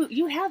 No,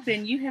 you have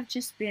been. You have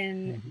just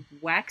been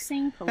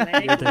waxing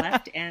poetic You're the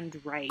left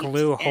and right.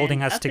 glue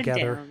holding and us up and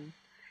together. down.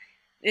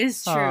 It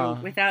is true.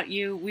 Aw. Without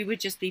you, we would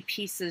just be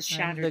pieces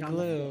shattered the on the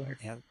glue. floor.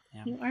 Yeah,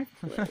 yeah. You are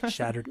the glue.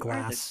 Shattered You are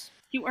the- glass.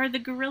 You are the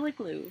gorilla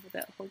glue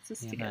that holds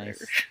us Yeah, together.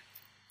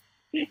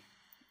 nice.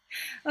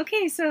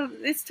 Okay, so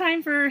it's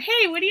time for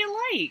hey, what do you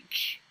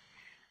like?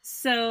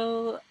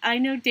 So I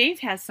know Dave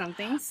has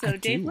something. So I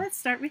Dave, do. let's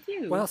start with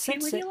you. Well, Hey,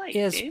 since what do it you like,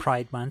 is Dave?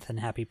 Pride Month and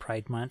Happy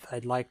Pride Month,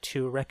 I'd like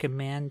to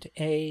recommend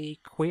a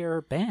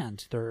queer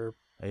band. They're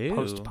Ooh.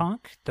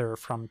 post-punk. They're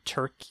from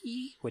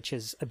Turkey, which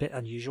is a bit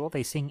unusual.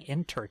 They sing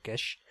in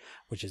Turkish,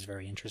 which is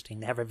very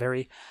interesting. They have a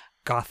very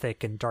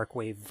gothic and dark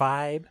wave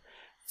vibe.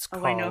 It's Oh,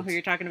 called I know who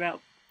you're talking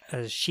about.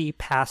 She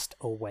Passed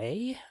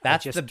Away.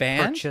 That's I just the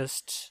band?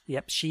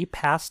 Yep, She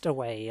Passed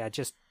Away. I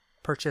just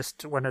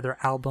purchased one of their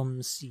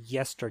albums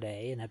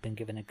yesterday, and I've been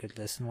given a good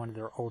listen. One of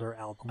their older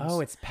albums. Oh,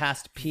 it's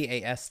past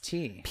PAST.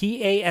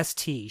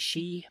 P-A-S-T.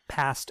 She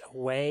Passed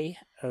Away.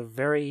 A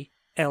very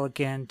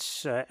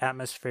elegant,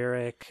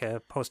 atmospheric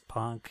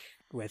post-punk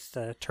with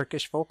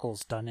Turkish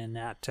vocals done in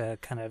that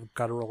kind of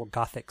guttural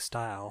gothic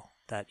style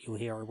that you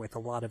hear with a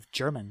lot of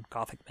German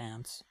gothic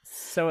bands.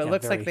 So it Yeah,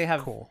 looks like very they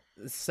have cool.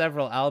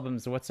 several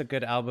albums. What's a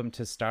good album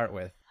to start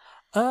with?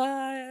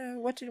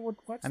 What's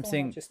I'm the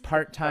seeing one I just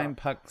Part-Time picked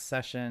up? Punk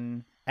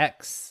Session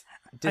X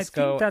think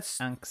Disco that's-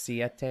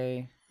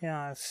 Anxiety.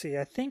 Yeah, let's see.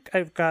 I think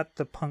I've got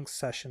the Punk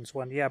Sessions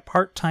one. Yeah,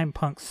 Part-Time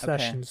Punk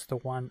Sessions, the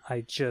one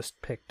I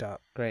just picked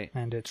up, Great.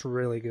 and it's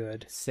really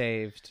good.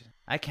 Saved.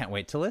 I can't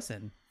wait to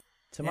listen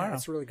tomorrow. Yeah,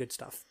 it's really good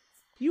stuff.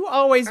 You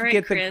always All right,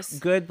 get Chris. the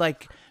good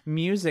like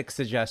music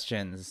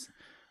suggestions,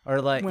 or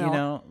like Well- you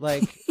know,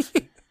 like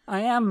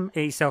I am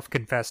a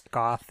self-confessed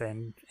goth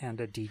and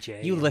a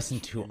DJ. you and- listen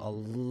to a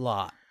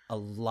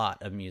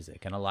lot of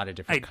music and a lot of I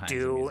different kinds of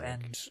do, music.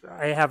 and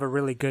I have a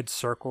really good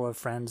circle of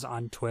friends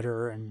on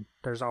Twitter, and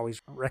there's always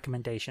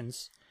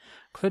recommendations,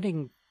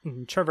 including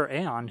Trevor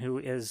Aon, who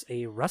is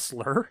a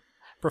wrestler,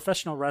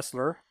 professional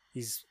wrestler.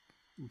 He's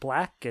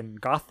black and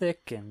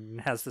gothic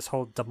and has this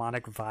whole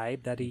demonic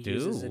vibe that he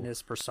uses in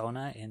his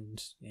persona,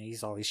 and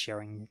he's always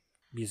sharing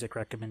music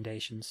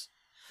recommendations.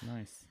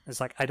 Nice. It's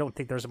like, I don't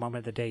think there's a moment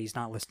of the day he's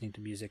not listening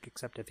to music,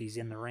 except if he's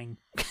in the ring.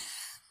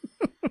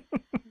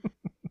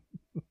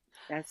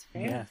 That's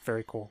fair. Yeah,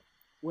 very cool.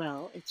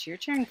 Well, it's your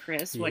turn,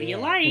 Chris. What do you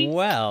Yeah. like?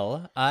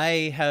 Well,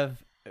 I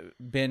have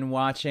been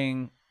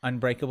watching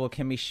Unbreakable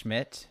Kimmy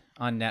Schmidt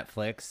on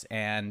Netflix,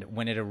 and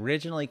when it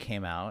originally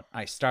came out,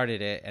 I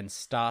started it and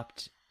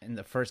stopped in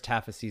the first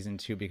half of season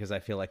 2 because I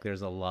feel like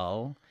there's a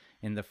lull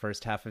in the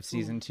first half of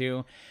season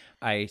 2.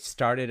 I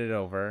started it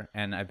over,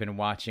 and I've been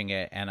watching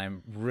it, and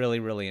I'm really,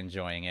 really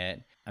enjoying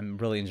it. I'm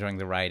really enjoying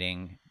the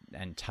writing,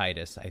 and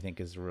Titus, I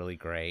think, is really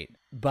great.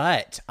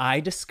 But I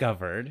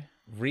discovered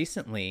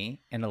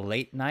recently in a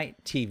late night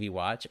TV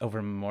watch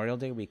over Memorial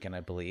Day weekend,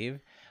 I believe,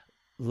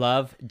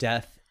 Love,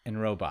 Death, and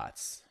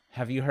Robots.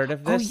 Have you heard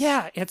of this? Oh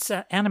yeah, it's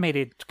an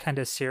animated kind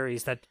of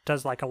series that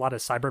does like a lot of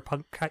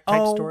cyberpunk type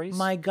stories. Oh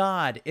my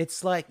God.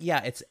 It's like,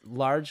 yeah, it's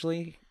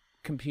largely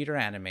computer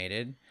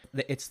animated.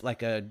 It's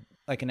like an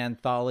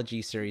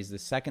anthology series. The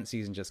second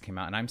season just came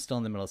out, and I'm still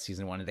in the middle of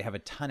season 1, and they have a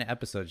ton of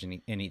episodes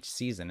in each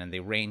season, and they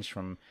range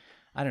from,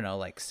 I don't know,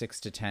 like 6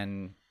 to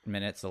 10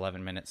 minutes,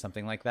 11 minutes,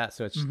 something like that.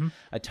 So it's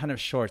a ton of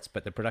shorts,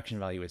 but the production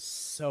value is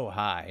so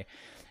high,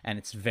 and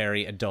it's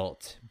very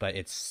adult, but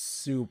it's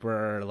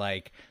super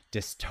like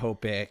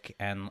dystopic,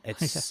 and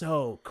it's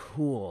so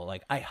cool.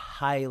 Like, I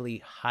highly,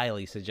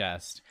 highly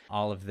suggest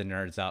all of the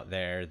nerds out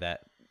there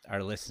that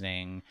are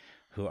listening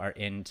who are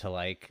into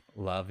like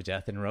Love,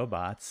 Death, and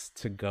Robots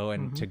to go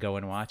and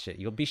watch it.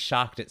 You'll be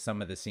shocked at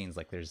some of the scenes.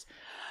 Like, there's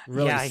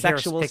really I hear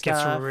sexual it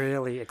stuff. gets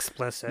really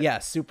explicit. Yeah,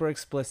 super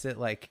explicit,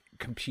 like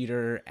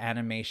computer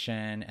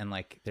animation, and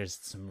like there's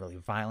some really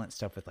violent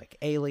stuff with like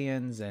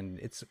aliens, and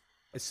it's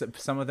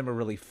some of them are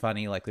really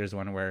funny. Like, there's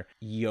one where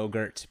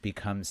yogurt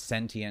becomes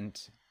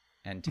sentient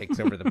and takes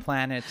over the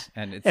planet,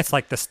 and It's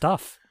like the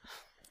stuff.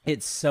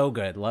 it's so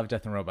good. Love,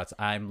 Death, and Robots.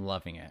 I'm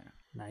loving it.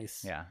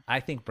 Nice. Yeah, I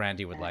think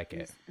Brandy would like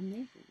it. That is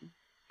amazing.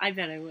 I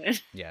bet I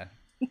would. Yeah,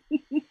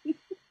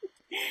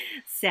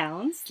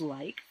 Sounds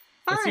like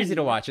fun. it's easy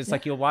to watch. It's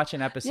like you'll watch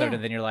an episode Yeah.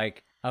 and then you're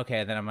like,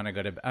 okay, then I'm gonna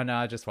go to. Oh no,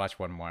 I'll just watch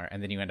one more,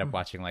 and then you end up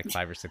watching like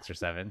 5 or 6 or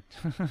 7.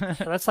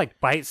 So that's like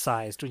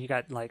bite-sized when you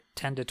got like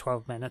 10 to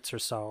 12 minutes or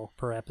so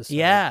per episode.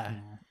 Yeah.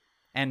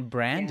 And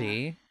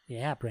Brandy,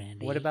 Yeah,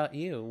 Brandy. what about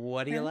you?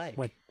 What do you like?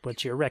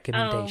 What's your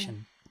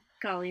recommendation?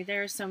 Golly,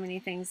 there are so many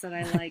things that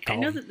I like. I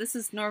know Golly. that this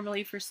is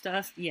normally for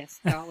stuff. Yes,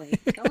 golly.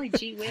 Golly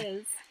gee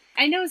whiz.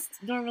 I know it's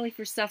normally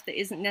for stuff that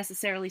isn't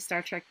necessarily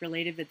Star Trek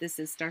related, but this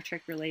is Star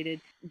Trek related.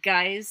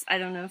 Guys, I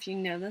don't know if you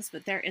know this,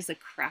 but there is a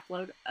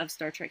crapload of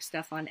Star Trek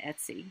stuff on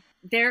Etsy.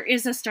 There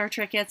is a Star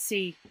Trek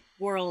Etsy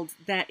world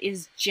that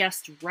is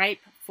just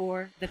ripe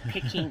for the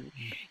picking.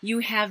 You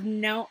have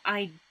no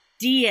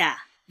idea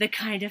the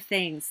kind of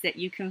things that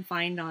you can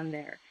find on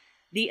there.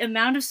 The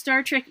amount of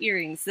Star Trek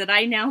earrings that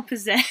I now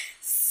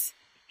possess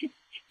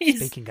is...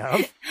 Speaking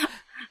of,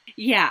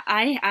 Yeah,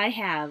 I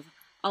have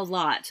a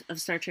lot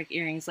of Star Trek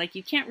earrings. Like,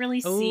 you can't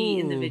really see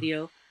in the Ooh.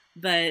 video,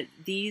 but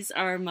these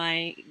are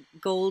my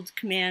gold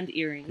command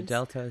earrings. The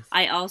deltas.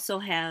 I also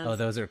have... Oh,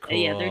 those are cool.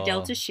 Yeah, they're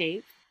delta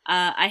shaped.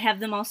 I have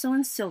them also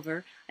in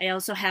silver. I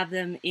also have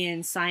them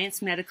in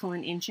science, medical,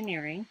 and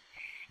engineering.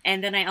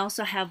 And then I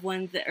also have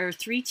one that are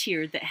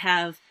 3-tiered that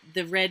have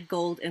the red,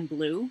 gold, and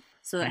blue.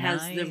 So it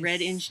has the red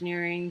Nice.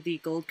 engineering, the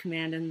gold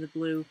command, and the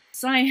blue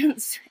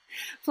science.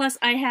 Plus,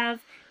 I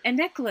have a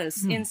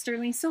necklace in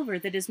sterling silver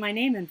that is my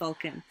name in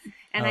Vulcan.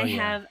 And Oh, I yeah.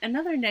 have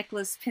another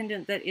necklace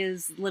pendant that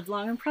is Live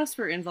Long and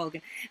Prosper in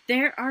Vulcan.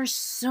 There are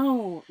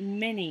so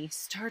many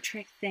Star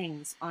Trek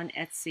things on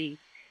Etsy,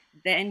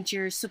 and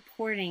you're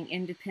supporting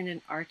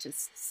independent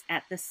artists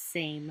at the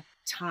same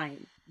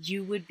time.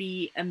 You would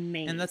be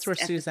amazed. And that's where at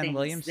the Suzanne things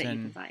Williamson- that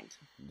you can find.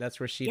 That's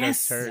where she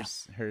Yes.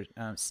 does her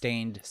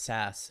stained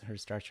sass, her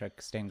Star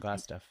Trek stained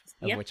glass stuff,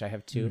 of Yep. which I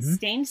have 2. Mhm.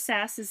 Stained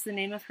Sass is the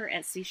name of her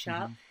Etsy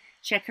shop. Mm-hmm.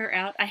 Check her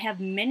out. I have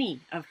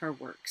many of her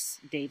works.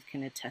 Dave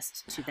can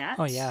attest to that.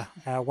 oh yeah,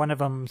 one of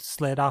them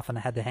slid off and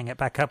I had to hang it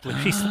back up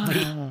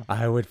recently.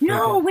 I would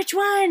No, forget. which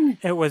one?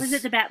 It was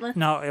it the Batleth?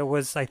 No, it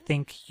was I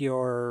think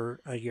your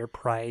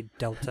Pride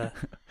Delta.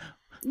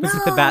 Was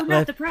no, it the Batleth?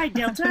 not the Pride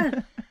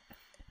Delta.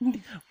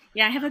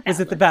 Yeah, I have a Batleth. Was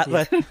it the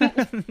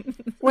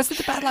Batleth? Was it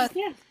the Batleth?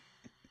 Yeah.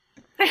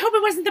 I hope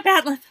it wasn't the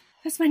Batleth.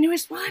 That's my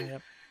newest one.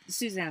 Yep.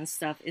 Suzanne's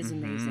stuff is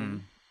Mhm.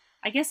 amazing.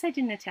 I guess I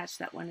didn't attach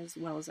that one as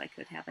well as I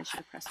could have. I should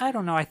have pressed I it.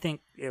 don't know. I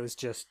think it was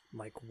just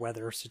like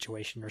weather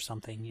situation or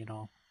something, you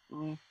know.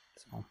 Mm.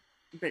 So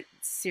But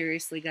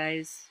seriously,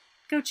 guys,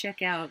 go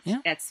check out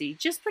Yeah. Etsy.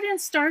 Just put in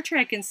Star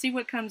Trek and see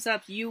what comes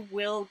up. You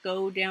will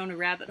go down a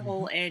rabbit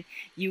hole and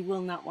you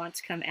will not want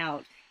to come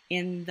out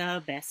in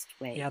the best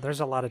way. yeah, there's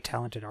a lot of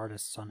talented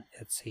artists on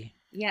Etsy.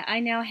 Yeah, I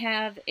now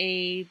have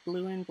a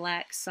blue and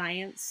black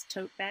science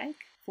tote bag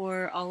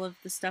for all of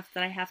the stuff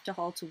that I have to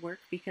haul to work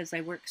because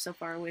I work so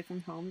far away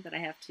from home that I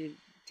have to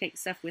take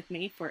stuff with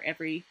me for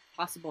every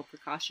possible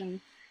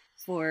precaution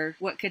for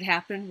what could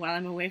happen while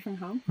I'm away from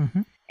home.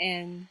 Mhm.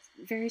 And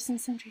various and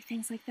sundry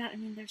things like that. I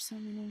mean, there's so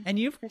many. And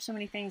There's so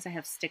many things I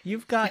have stick.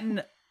 you've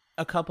gotten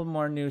a couple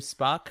more new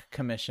Spock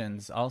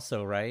commissions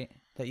also, right?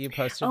 That you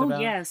posted Oh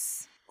about?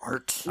 yes,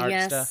 Art. Art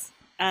yes. stuff?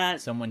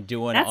 Someone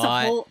doing That's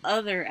art. a whole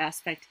other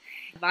aspect.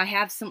 I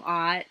have some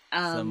art.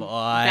 Some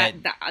art.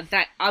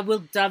 That I will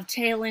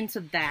dovetail into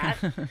that.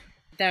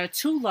 There are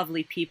 2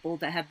 lovely people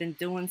that have been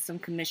doing some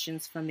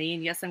commissions for me,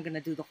 and yes, I'm going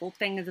to do the whole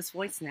thing in this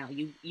voice now.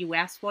 You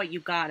asked for it, you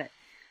got it.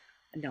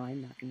 No,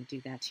 I'm not going to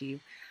do that to you.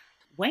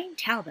 Wayne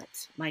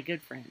Talbot, my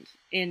good friend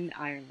in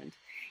Ireland.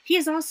 He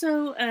is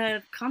also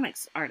a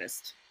comics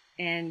artist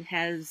and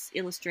has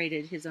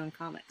illustrated his own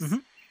comics.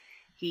 Mhm.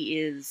 He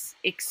is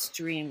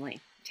extremely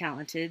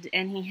talented,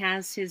 and he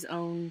has his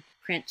own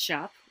print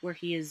shop where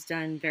he has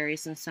done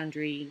various and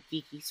sundry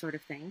geeky sort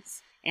of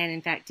things. And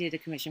in fact, did a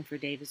commission for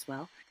Dave as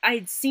well.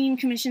 I'd seen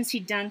commissions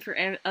he'd done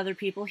for other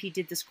people. He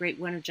did this great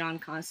one of John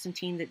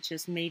Constantine that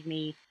just made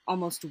me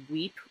almost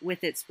weep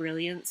with its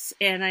brilliance.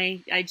 And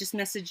I just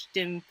messaged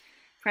him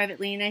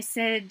privately and I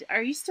said,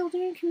 "Are you still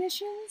doing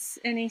commissions?"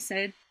 And he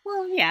said,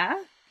 "Well,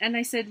 yeah." And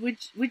I said, would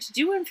you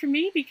do one for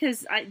me?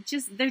 Because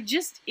there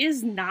just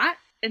is not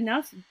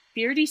enough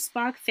Beardy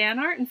Spock fan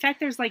art. In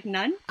fact, there's like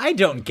none. I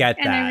don't get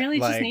that. And I really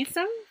just like, need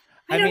some.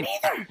 I I don't mean,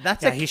 either.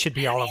 That's Yeah, a he should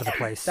be all over the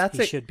place. That's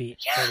he a- should be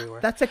everywhere.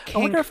 that's a I kink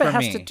wonder if for it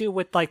has me. to do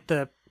with like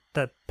the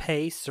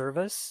pay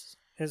service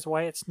is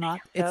why it's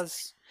not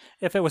as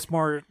if it was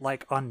more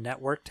like on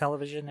network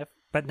television.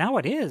 But now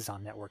it is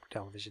on network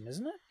television,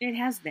 isn't it? It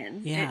has been.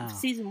 Yeah.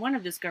 Season 1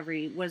 of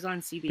Discovery was on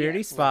CBS.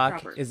 Beardy Spock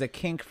proper. is a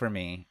kink for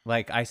me.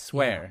 Like I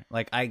swear.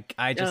 Like I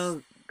just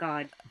Oh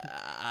God.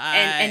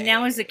 And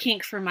now is a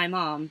kink for my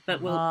mom,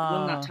 but we'll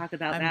not talk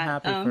about I'm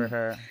that. happy for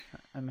her.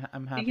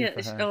 I'm happy Yeah,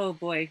 for her. oh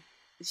boy.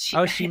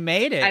 She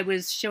made it. I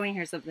was showing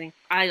her something.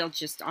 I'll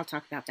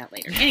talk about that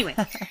later. Anyway,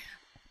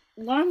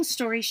 long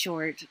story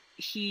short,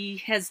 he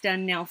has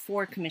done now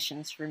 4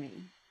 commissions for me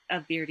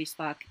of Beardy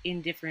Spock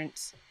in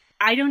different.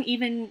 I don't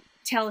even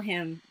tell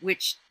him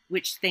which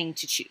thing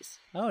to choose.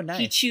 Oh, nice.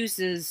 He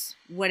chooses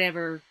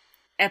whatever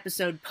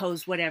episode,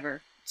 pose,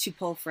 whatever to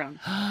pull from,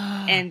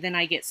 and then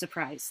I get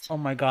surprised. Oh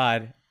my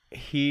god.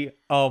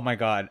 Oh my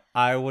god.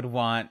 I would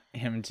want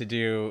him to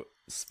do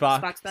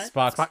Spock's butt?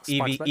 Spock's Spock's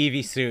Evie butt?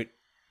 Evie suit,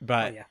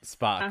 but Oh, yeah.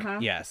 Spock. Uh-huh.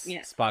 Yes.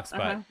 Yeah. Spock's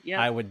butt. Uh-huh.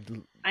 Yeah. I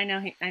would I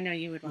know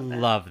you would want that.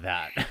 love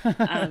that.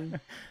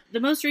 The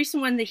most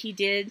recent one that he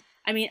did,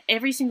 I mean,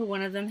 every single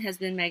one of them has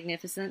been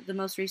magnificent. The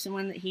most recent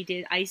one that he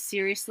did, I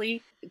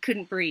seriously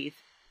couldn't breathe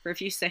for a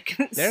few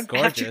seconds They're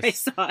gorgeous. after I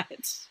saw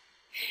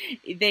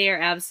it. They are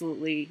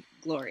absolutely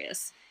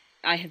glorious.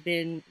 I have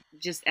been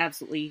just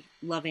absolutely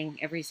loving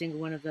every single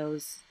one of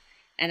those.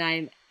 And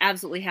I'm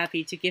absolutely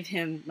happy to give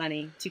him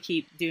money to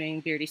keep doing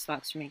Beardy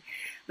Spocks for me.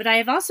 But I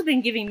have also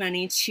been giving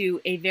money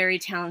to a very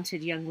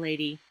talented young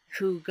lady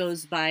who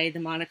goes by the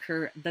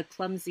moniker The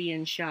Clumsy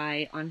and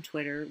Shy on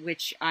Twitter,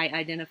 which I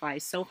identify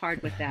so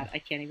hard with that, I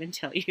can't even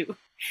tell you.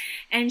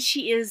 And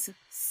she is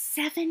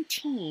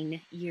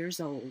 17 years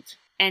old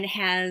and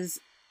has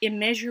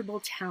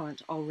immeasurable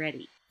talent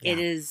already. Yeah. It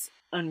is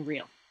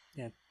unreal.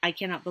 Yeah. I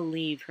cannot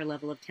believe her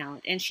level of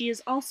talent. And she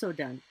has also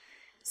done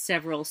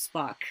several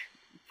Spock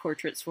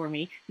portraits for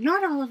me.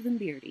 Not all of them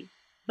Beardy,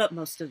 but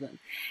most of them.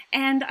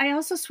 And I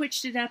also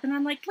switched it up, and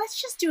I'm like,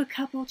 let's just do a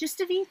couple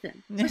just of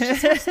Ethan. Let's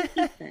just have some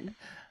Ethan.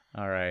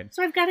 All right.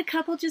 So I've got a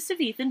couple just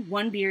of Ethan,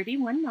 one Beardy,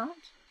 one not.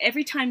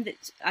 Every time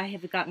that I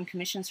have gotten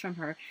commissions from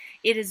her,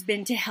 it has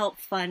been to help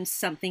fund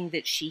something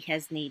that she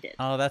has needed.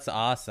 Oh, that's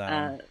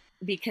awesome.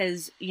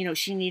 Because, you know,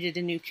 she needed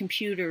a new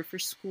computer for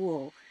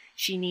school.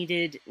 She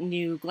needed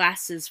new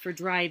glasses for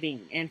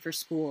driving and for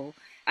school.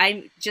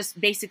 I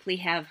just basically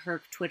have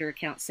her Twitter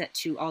account set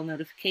to all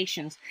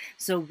notifications.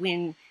 So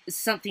when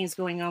something's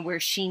going on where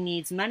she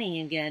needs money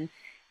again,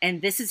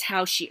 and this is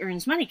how she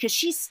earns money, because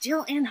she's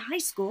still in high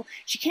school.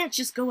 She can't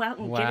just go out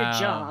and get a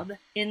job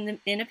in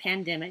a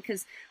pandemic,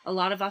 because a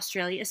lot of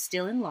Australia is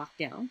still in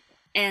lockdown.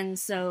 And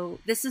so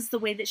this is the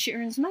way that she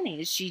earns money,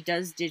 is she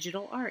does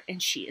digital art,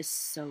 and she is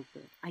so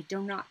good. I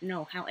do not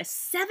know how a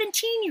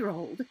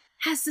 17-year-old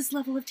has this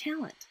level of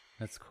talent.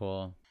 That's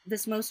cool.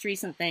 This most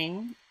recent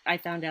thing, I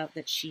found out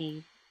that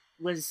she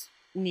was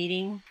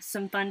needing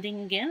some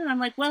funding again. And I'm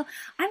like, well,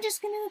 I'm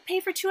just going to pay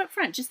for 2 up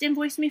front. Just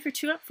invoice me for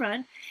 2 up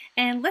front.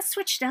 And let's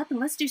switch it up and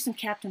let's do some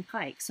Captain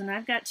Pikes. And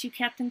I've got 2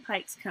 Captain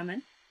Pikes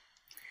coming.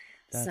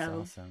 That's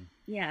awesome.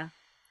 Yeah.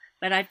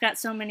 But I've got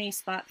so many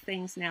Spock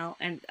things now,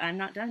 and I'm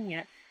not done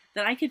yet,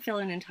 that I could fill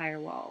an entire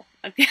wall.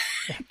 I've got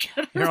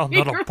Your own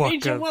little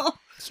book of of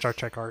Star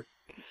Trek art.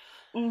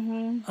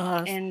 Mm-hmm.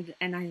 And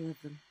I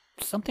love them.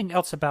 Something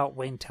else about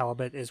Wayne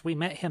Talbot is we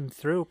met him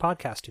through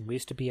podcasting. We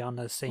used to be on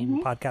the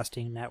same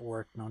podcasting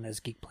network known as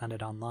Geek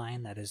Planet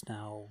Online that is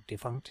now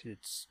defunct.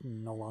 It's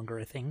no longer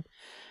a thing.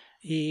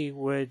 He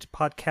would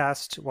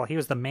podcast, well, he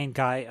was the main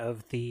guy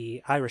of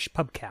the Irish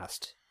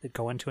Pubcast. They'd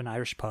go into an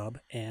Irish pub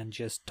and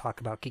just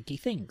talk about geeky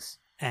things.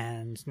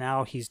 And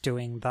now he's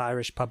doing the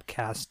Irish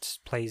Pubcast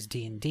Plays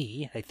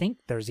D&D. I think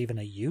there's even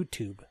a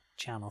YouTube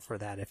channel for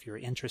that if you're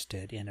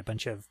interested in a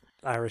bunch of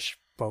Irish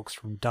folks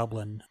from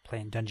Dublin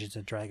playing Dungeons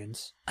and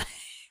Dragons.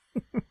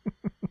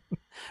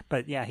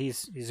 But yeah,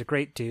 he's a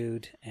great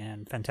dude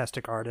and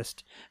fantastic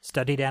artist.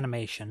 Studied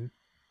animation.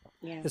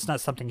 Yeah. It's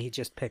not something he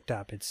just picked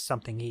up. It's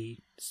something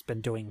he's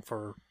been doing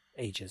for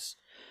ages.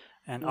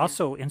 And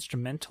also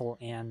instrumental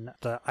in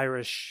the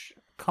Irish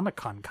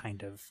Comic-Con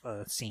kind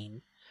of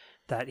scene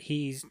that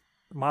he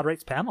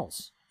moderates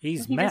panels. He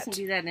doesn't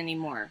do that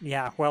anymore.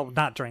 Yeah, well,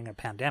 not during a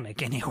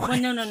pandemic anyway.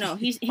 Well, no.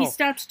 He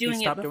stopped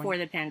doing it before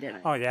the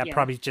pandemic. Oh, yeah,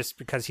 probably just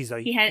because he's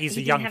a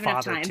young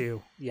father,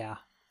 too. Yeah.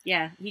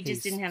 Yeah, he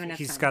just didn't have enough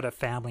time. He's got a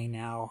family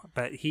now,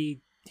 but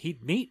he'd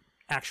meet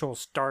actual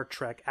Star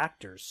Trek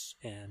actors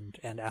and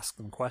ask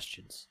them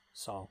questions.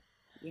 So,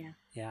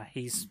 yeah,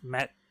 he's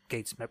met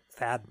Gates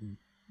McFadden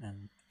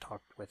and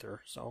talked with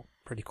her, so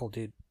pretty cool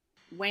dude.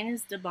 Wayne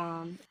is the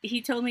bomb. He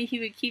told me he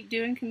would keep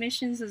doing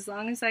commissions as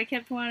long as I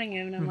kept wanting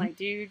him, and I'm like,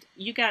 dude,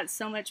 you got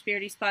so much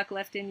Beardy Spock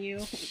left in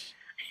you.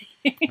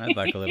 I'd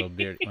like a little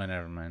beard. Oh,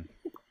 never mind.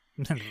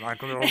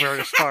 Like a little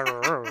Beardy Spock.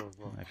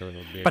 Like a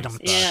little Beardy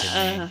Spock.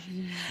 Yeah,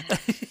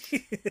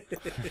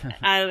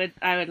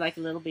 I would like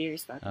a little Beardy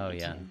Spock. Oh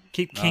yeah.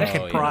 Keep kink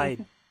and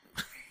pride.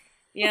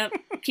 Yep,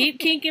 keep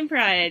kink and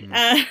pride.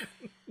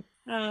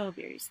 Oh,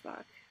 Beardy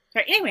Spock.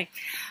 Sorry. Anyway,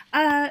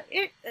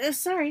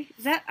 sorry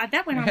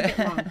that went on a bit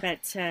long,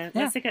 but I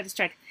got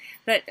distracted.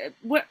 But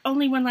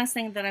only one last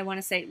thing that I want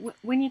to say: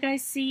 when you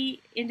guys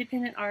see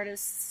independent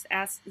artists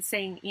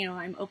saying, you know,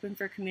 I'm open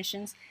for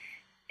commissions,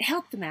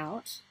 help them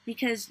out,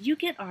 because you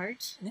get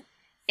art,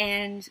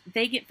 and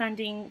they get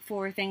funding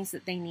for things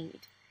that they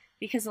need.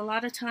 Because a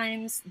lot of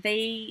times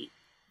they,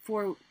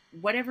 for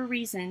whatever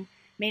reason,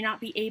 may not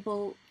be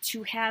able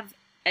to have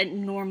a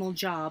normal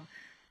job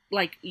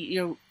like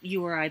you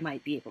or I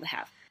might be able to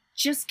have.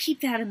 Just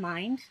keep that in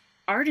mind.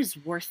 Art is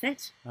worth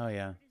it. Oh,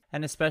 yeah.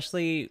 And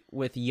especially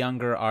with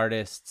younger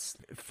artists,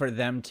 for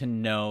them to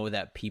know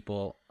that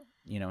people,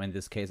 you know, in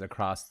this case,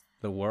 across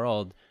the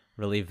world,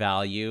 really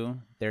value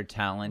their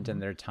talent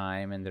and their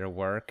time and their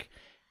work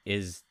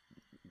is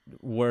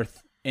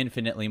worth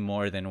infinitely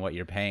more than what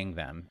you're paying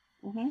them.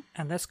 Mm-hmm.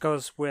 And this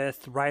goes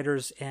with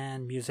writers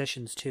and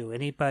musicians, too.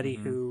 Anybody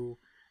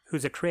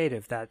who's a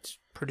creative that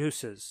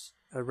produces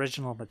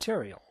original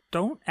material,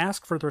 don't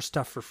ask for their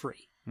stuff for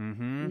free.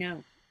 Mm-hmm.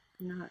 No.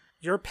 Not.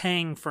 You're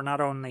paying for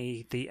not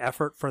only the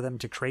effort for them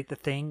to create the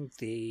thing,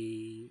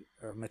 the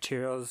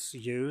materials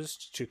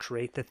used to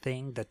create the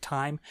thing, the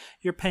time.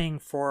 You're paying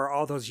for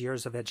all those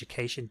years of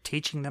education,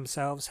 teaching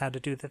themselves how to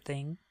do the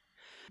thing.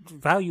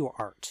 Value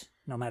art,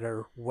 no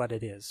matter what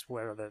it is,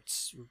 whether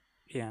it's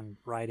in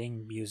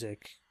writing,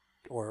 music,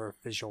 or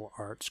visual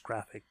arts,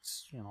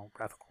 graphics,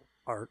 graphical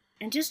art.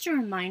 And just a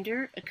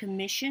reminder, a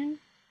commission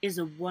is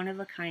a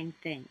one-of-a-kind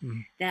thing.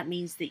 Mhm. That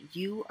means that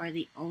you are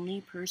the only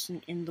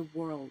person in the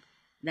world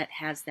that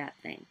has that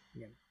thing.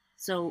 Yeah.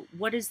 So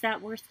what is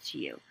that worth to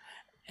you?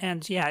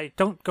 And yeah,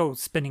 don't go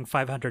spending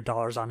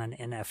 $500 on an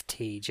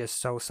NFT just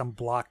so some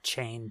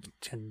blockchain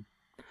can,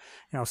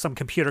 some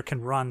computer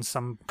can run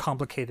some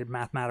complicated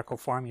mathematical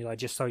formula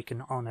just so you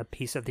can own a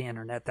piece of the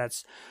internet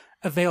that's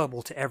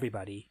available to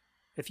everybody.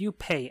 If you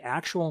pay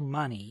actual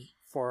money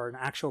for an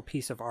actual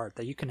piece of art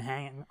that you can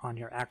hang on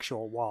your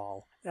actual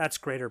wall, that's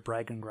greater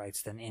bragging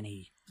rights than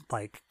any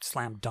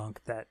slam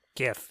dunk that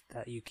GIF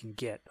that you can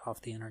get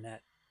off the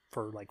internet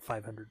for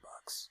 $500.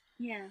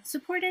 Yeah.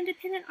 Support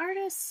independent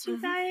artists, you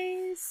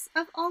guys,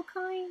 of all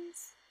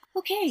kinds.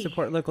 Okay.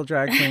 Support local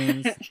drag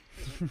queens.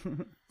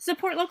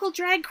 Support local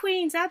drag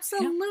queens,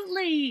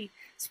 absolutely. Yep.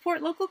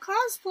 Support local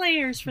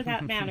cosplayers, for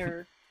that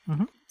matter.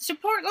 Mm-hmm.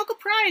 Support local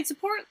pride.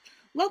 Support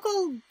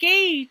local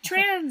gay,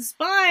 trans,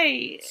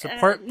 bi,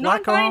 support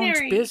black-owned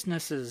non-binary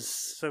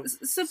businesses.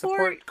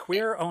 Support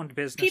queer-owned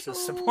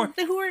businesses. Support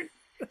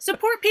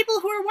people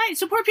who are white.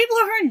 Support people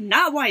who are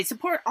not white.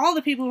 Support all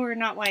the people who are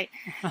not white.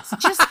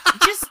 Just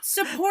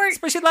support.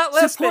 Especially not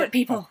lesbian. Support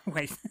people. Oh,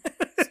 wait.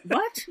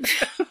 What?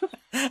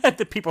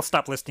 The people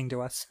stop listening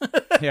to us.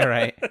 Yeah,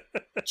 right.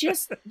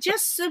 Just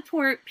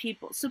support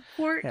people.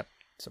 Support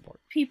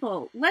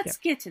people. Let's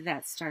get to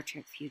that Star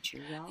Trek future,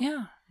 y'all.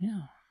 Yeah.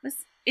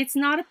 It's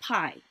not a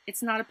pie.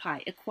 It's not a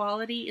pie.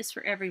 Equality is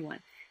for everyone.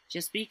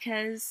 Just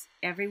because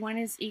everyone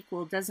is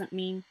equal doesn't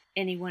mean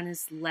anyone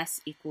is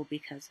less equal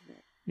because of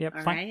it. Yep.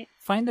 All right?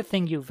 Find the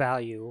thing you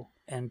value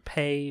and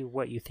pay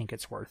what you think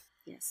it's worth.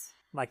 Yes.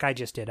 Like I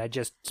just did. I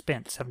just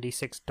spent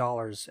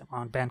 $76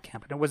 on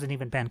Bandcamp, and it wasn't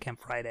even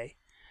Bandcamp Friday.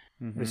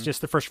 Mm-hmm. It was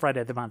just the first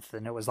Friday of the month,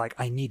 and it was like,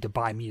 I need to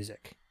buy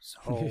music.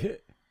 So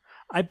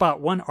I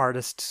bought one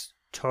artist's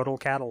total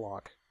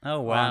catalog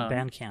on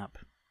Bandcamp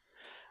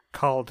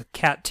called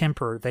Cat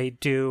Temper. They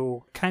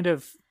do kind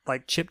of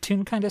like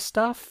chiptune kind of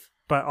stuff,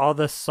 but all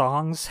the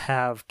songs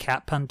have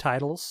cat pun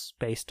titles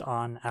based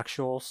on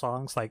actual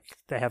songs. Like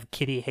they have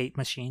Kitty Hate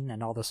Machine,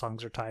 and all the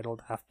songs are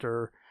titled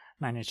after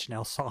Nine Inch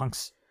Nails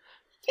songs.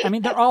 I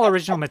mean, they're all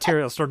original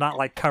materials. They're not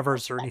like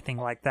covers or anything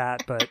like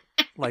that, but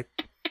like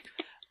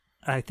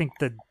I think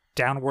the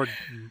Downward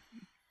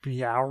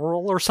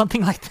Yowl or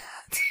something like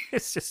that.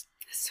 It's just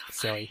so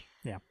silly.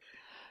 Yeah.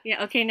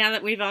 Yeah, okay, now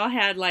that we've all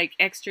had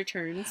extra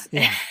turns.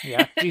 Yeah.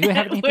 Do you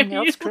have anything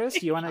else,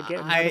 Chris? You want to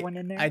get another one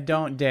in there? I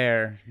don't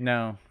dare.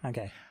 No.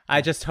 Okay.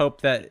 I just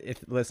hope that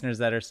if listeners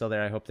that are still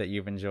there, I hope that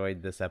you've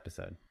enjoyed this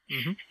episode.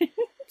 Mm-hmm.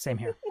 Same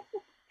here.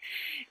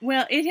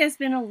 Well, it has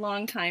been a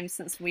long time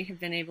since we have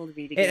been able to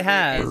be together. It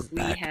has.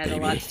 We had a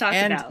lot to talk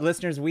and about.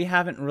 Listeners, we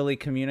haven't really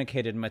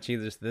communicated much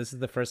either. So this is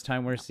the first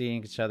time we're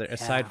seeing each other,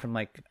 aside from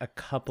a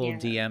couple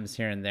DMs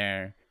here and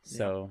there.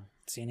 So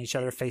seeing each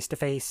other face to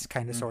face,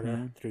 kind of, sort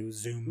of, through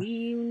Zoom. We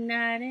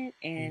united,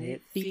 and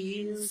it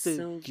feels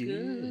so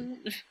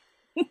good.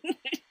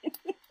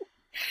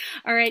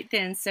 All right,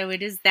 then. So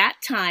it is that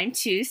time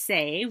to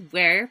say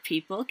where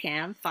people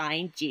can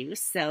find you.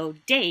 So,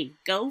 Dave,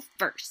 go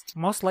first.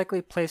 Most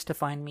likely place to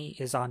find me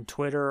is on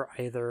Twitter,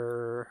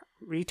 either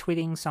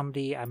retweeting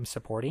somebody I'm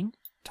supporting,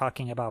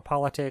 talking about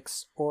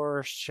politics,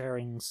 or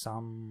sharing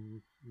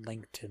some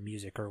link to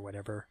music or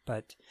whatever.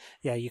 But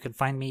yeah, you can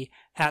find me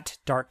at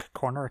Dark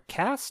Corner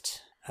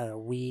Cast.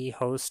 We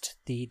host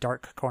the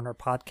Dark Corner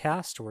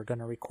podcast. We're going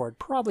to record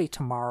probably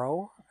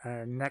tomorrow,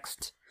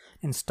 next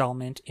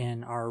installment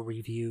in our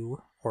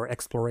review or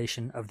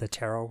exploration of the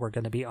tarot. We're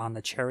going to be on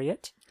the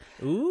Chariot.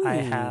 Ooh. I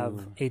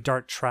have a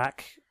dark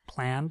track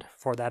planned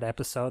for that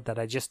episode that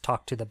I just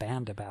talked to the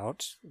band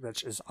about,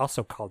 which is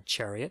also called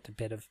Chariot, a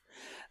bit of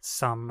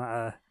some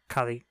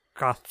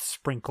goth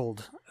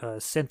sprinkled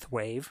synth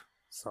wave.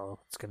 So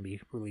it's going to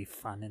be really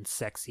fun and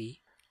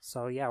sexy.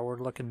 So yeah, we're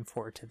looking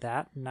forward to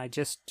that. And I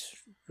just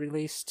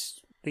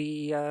released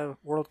the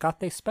World Goth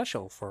Day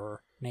special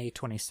for May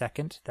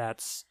 22nd.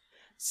 That's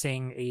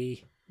seeing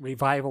a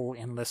revival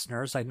in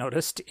listeners, I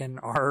noticed in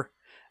our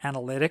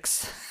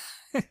analytics.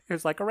 It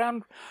was like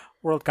around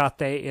World Goth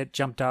Day, it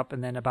jumped up,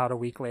 and then about a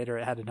week later,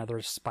 it had another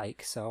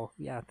spike. So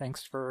yeah,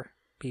 thanks for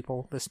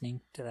people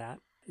listening to that.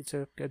 It's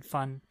a good,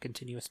 fun,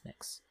 continuous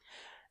mix.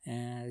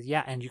 And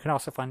you can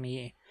also find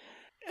me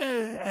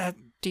at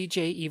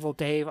DJ Evil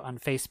Dave on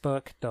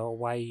Facebook, though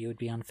why you would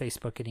be on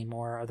Facebook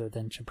anymore other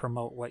than to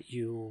promote what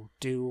you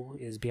do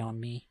is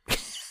beyond me.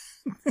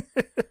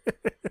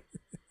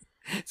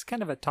 It's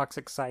kind of a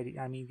toxic site.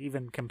 I mean,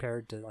 even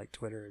compared to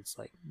Twitter, it's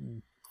like...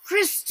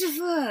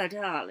 Christopher,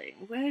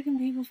 darling, where can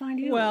people find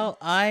you? Well,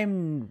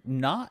 I'm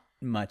not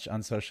much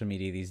on social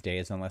media these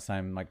days unless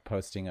I'm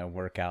posting a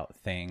workout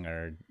thing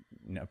or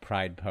a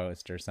pride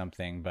post or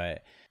something,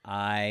 but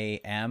I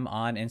am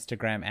on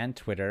Instagram and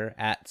Twitter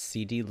at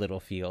CD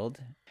Littlefield.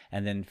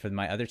 And then for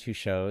my other two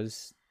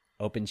shows,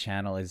 Open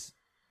Channel is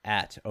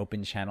at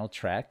Open Channel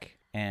Trek,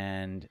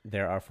 and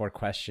There Are Four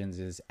Questions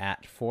is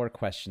at 4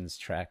 Questions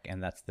Trek,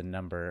 and that's the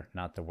number,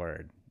 not the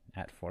word,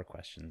 at 4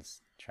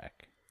 Questions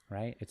Trek,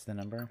 right? It's the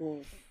number?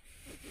 Cool.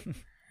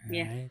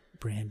 Yeah. All right,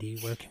 Brandy,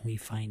 where can we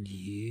find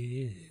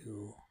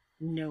you?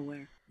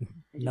 Nowhere. I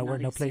do Nowhere,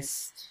 not no exist.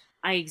 place.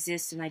 I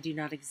exist and I do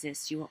not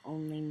exist. You will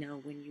only know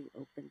when you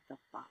open the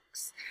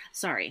box.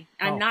 Sorry,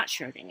 I'm Oh. not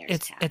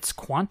Schrodinger's cat. It's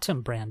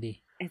quantum,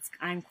 Brandy.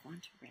 I'm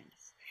Quantum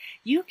Brandis.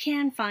 You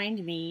can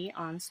find me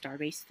on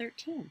Starbase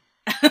 13.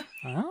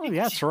 Oh,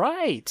 yeah, that's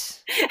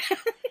right.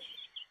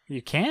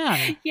 You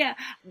can. Yeah,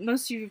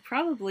 most of you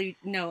probably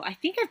know. I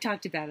think I've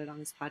talked about it on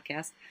this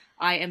podcast.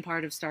 I am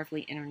part of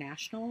Starfleet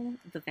International,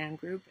 the fan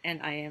group,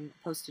 and I am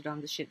posted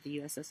on the ship, the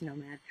USS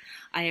Nomad.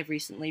 I have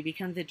recently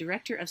become the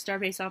director of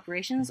Starbase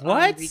Operations on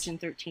What? Region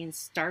 13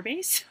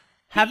 Starbase.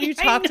 Have you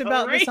I talked know,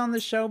 about this right? on the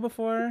show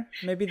before?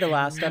 Maybe the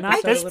last episode.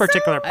 Not this was-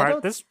 particular I part.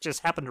 don't- This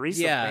just happened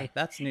recently. Yeah,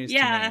 that's news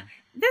Yeah, to me.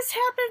 this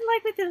happened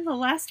like within the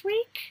last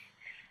week.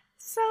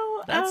 So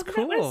That's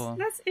cool.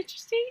 That's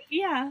interesting.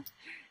 Yeah.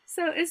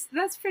 So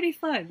that's pretty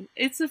fun.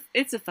 It's a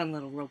fun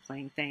little role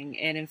playing thing.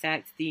 And in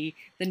fact, the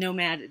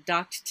Nomad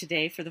docked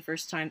today for the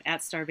first time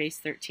at Starbase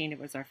 13. It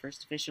was our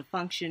first official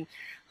function,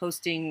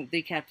 hosting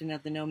the captain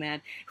of the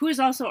Nomad, who is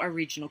also our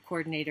regional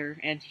coordinator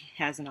and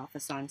has an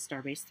office on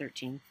Starbase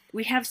 13.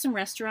 We have some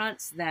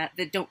restaurants that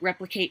don't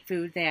replicate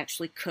food; they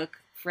actually cook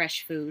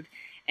fresh food.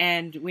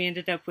 And we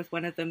ended up with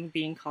one of them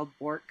being called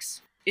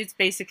Borks. It's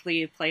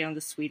basically a play on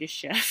the Swedish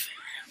Chef.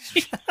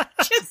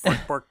 Just,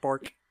 Bork, bork,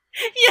 bork.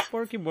 yeah,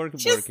 Borky, borky,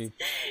 Just- borky.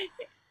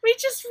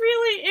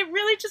 it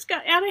really just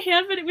got out of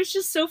hand, but it was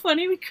just so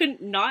funny we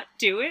couldn't not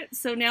do it.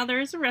 So now there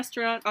is a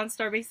restaurant on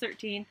Starbase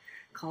 13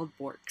 called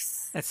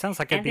Borks. It sounds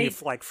like it'd And be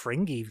they- like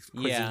Fringy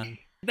cuisine. Yeah.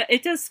 But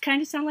it does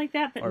kind of sound like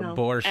that, but Or no.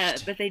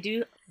 borscht. But they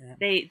do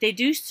Yeah. they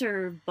do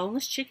serve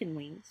boneless chicken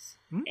wings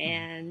Mm.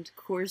 and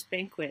Coors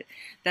Banquet.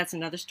 That's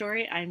another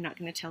story. I'm not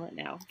going to tell it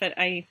now, but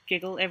I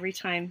giggle every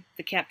time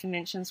the captain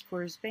mentions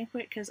Coors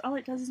Banquet because all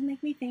it does is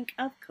make me think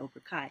of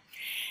Cobra Kai.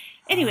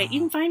 Anyway, you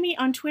can find me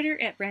on Twitter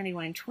at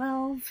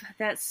Brandywine12.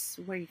 That's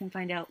where you can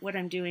find out what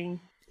I'm doing,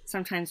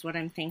 sometimes what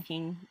I'm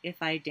thinking,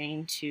 if I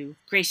deign to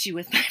grace you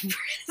with my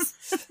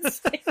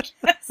presence. I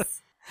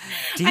guess.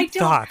 I Deep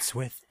don't- Thoughts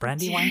with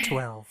Brandywine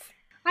 12.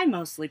 I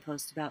mostly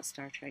post about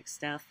Star Trek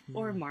stuff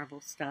or Marvel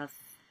stuff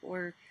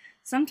or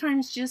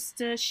sometimes just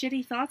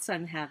shitty thoughts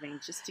I'm having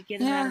just to get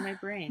them out of my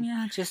brain.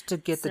 Yeah, just to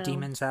get the So-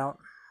 demons out.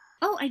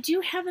 Oh, I do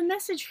have a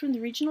message from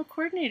the regional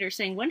coordinator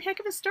saying, "One heck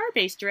of a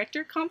Starbase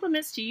director,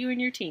 compliments to you and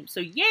your team."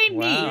 So yay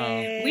Wow.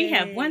 me! We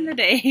have won the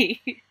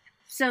day.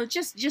 So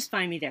just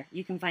find me there.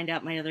 You can find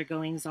out my other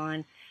goings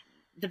on.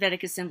 The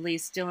Vedic Assembly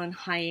is still in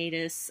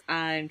hiatus.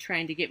 I'm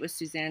trying to get with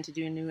Suzanne to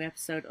do a new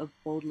episode of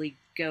Boldly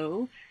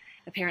Go.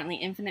 Apparently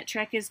Infinite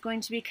Trek is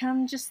going to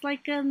become just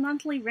like a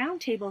monthly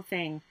roundtable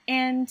thing.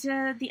 And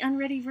the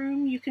Unready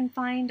Room you can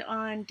find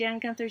on Dan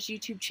Gunther's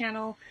YouTube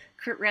channel,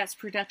 Kurt Ratz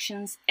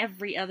Productions,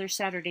 every other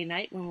Saturday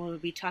night when we'll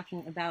be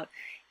talking about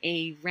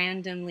a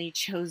randomly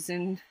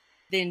chosen,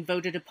 then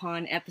voted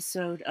upon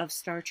episode of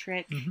Star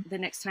Trek. Mhm. The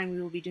next time we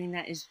will be doing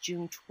that is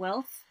June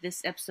 12th.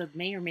 This episode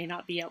may or may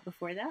not be out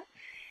before that.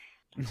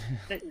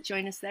 But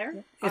join us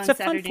there. It's on a fun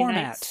Saturday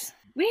format. Nights.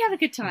 We have a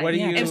good time. What are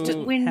Yeah, you just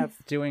to when- have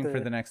doing for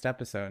the- the next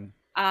episode?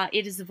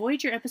 It is the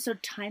Voyager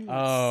episode Timeless.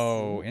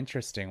 Oh,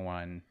 interesting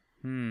one.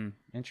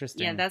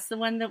 Interesting. Yeah, that's the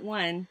one that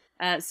won.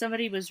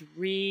 Somebody was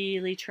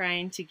really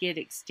trying to get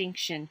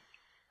Extinction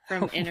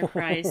from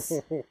Enterprise.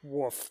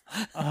 Woof.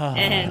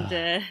 And,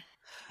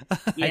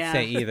 yeah, I'd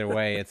say either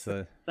way, it's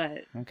a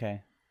but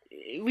okay.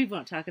 we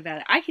won't talk about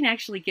it. I can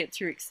actually get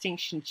through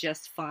Extinction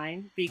just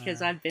fine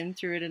because I've been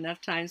through it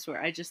enough times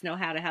where I just know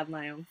how to have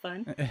my own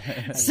fun.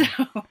 So,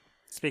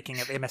 Speaking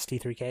of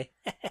MST3K.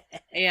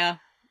 yeah,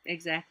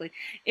 exactly.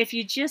 If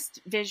you just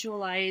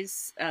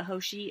visualize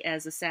Hoshi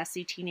as a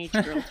sassy teenage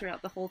girl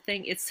throughout the whole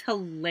thing, it's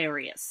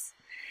hilarious.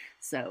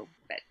 So,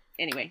 but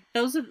anyway,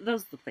 those are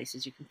the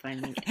places you can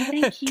find me.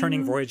 Thank you.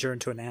 Turning Voyager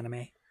into an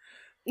anime.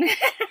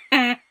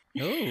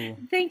 Ooh.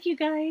 Thank you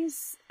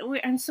guys.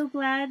 I'm so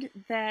glad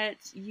that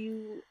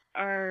you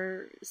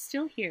are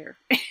still here.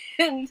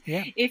 And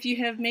Yeah. if you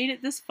have made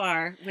it this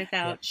far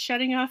without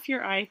shutting off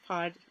your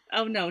iPod,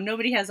 oh no,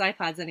 nobody has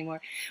iPods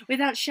anymore,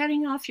 without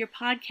shutting off your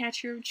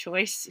podcatcher of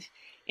choice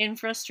in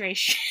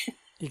frustration,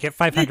 You get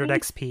 500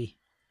 XP.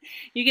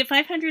 you get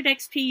 500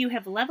 XP, you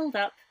have leveled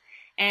up,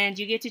 and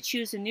you get to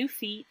choose a new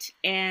feat,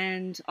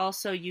 and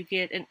also you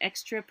get an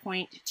extra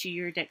point to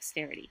your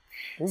dexterity.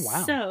 Oh,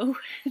 wow. So,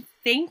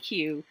 thank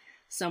you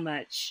so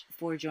much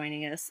for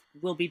joining us.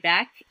 We'll be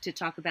back to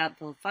talk about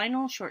the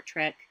final short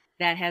trek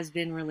that has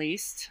been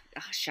released.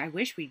 Gosh, I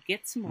wish we'd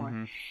get some more.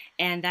 Mhm.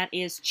 And that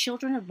is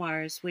Children of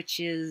Mars, it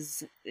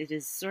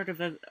is sort of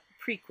a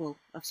prequel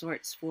of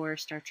sorts for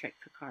Star Trek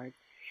Picard.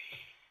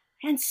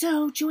 And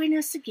so, join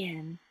us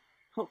again,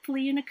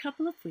 hopefully in a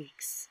couple of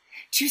weeks,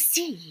 to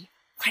see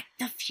what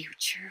the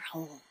future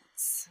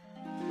holds.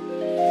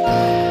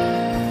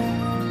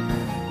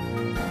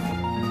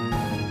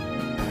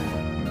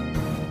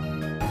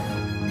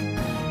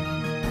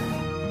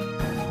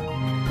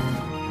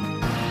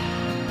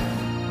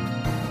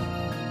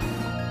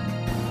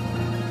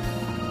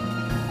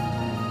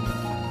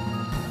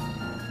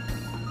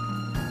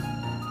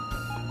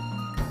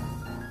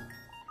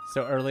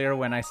 So earlier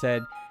when I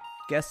said,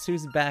 guess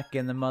who's back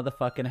in the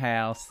motherfucking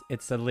house?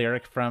 It's a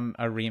lyric from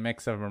a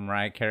remix of a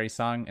Mariah Carey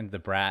song, and the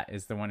Brat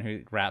is the one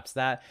who raps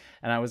that.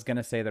 And I was going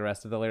to say the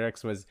rest of the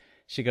lyrics was,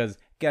 she goes,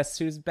 guess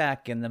who's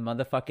back in the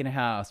motherfucking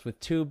house with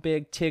 2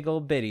 big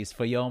tiggle bitties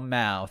for your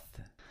mouth.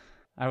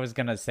 I was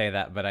going to say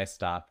that, but I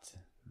stopped.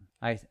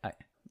 I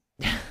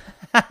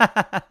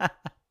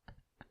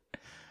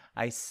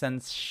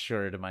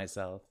censored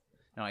myself.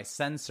 No, I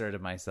censored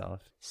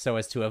myself so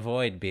as to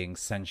avoid being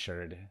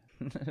censured.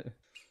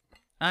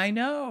 I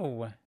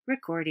know.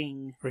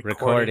 Recording.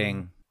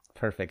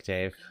 Perfect,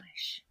 Dave.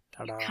 Gosh.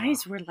 Ta-da. You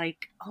guys were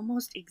like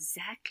almost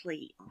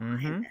exactly on.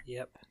 Mhm.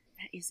 Yep.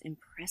 That is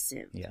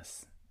impressive.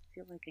 Yes. I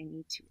feel like I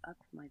need to up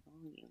my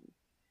volume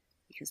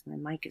because my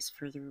mic is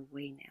further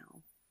away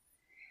now.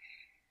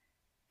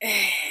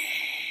 Anyway,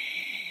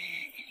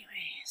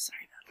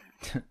 sorry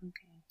about that.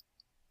 Okay.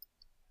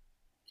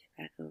 Get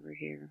back over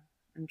here.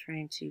 I'm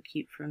trying to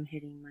keep from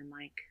hitting my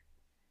mic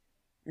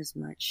as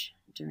much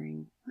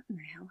during... What in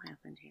the hell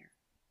happened here?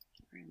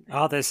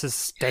 Oh, this is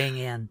staying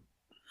in.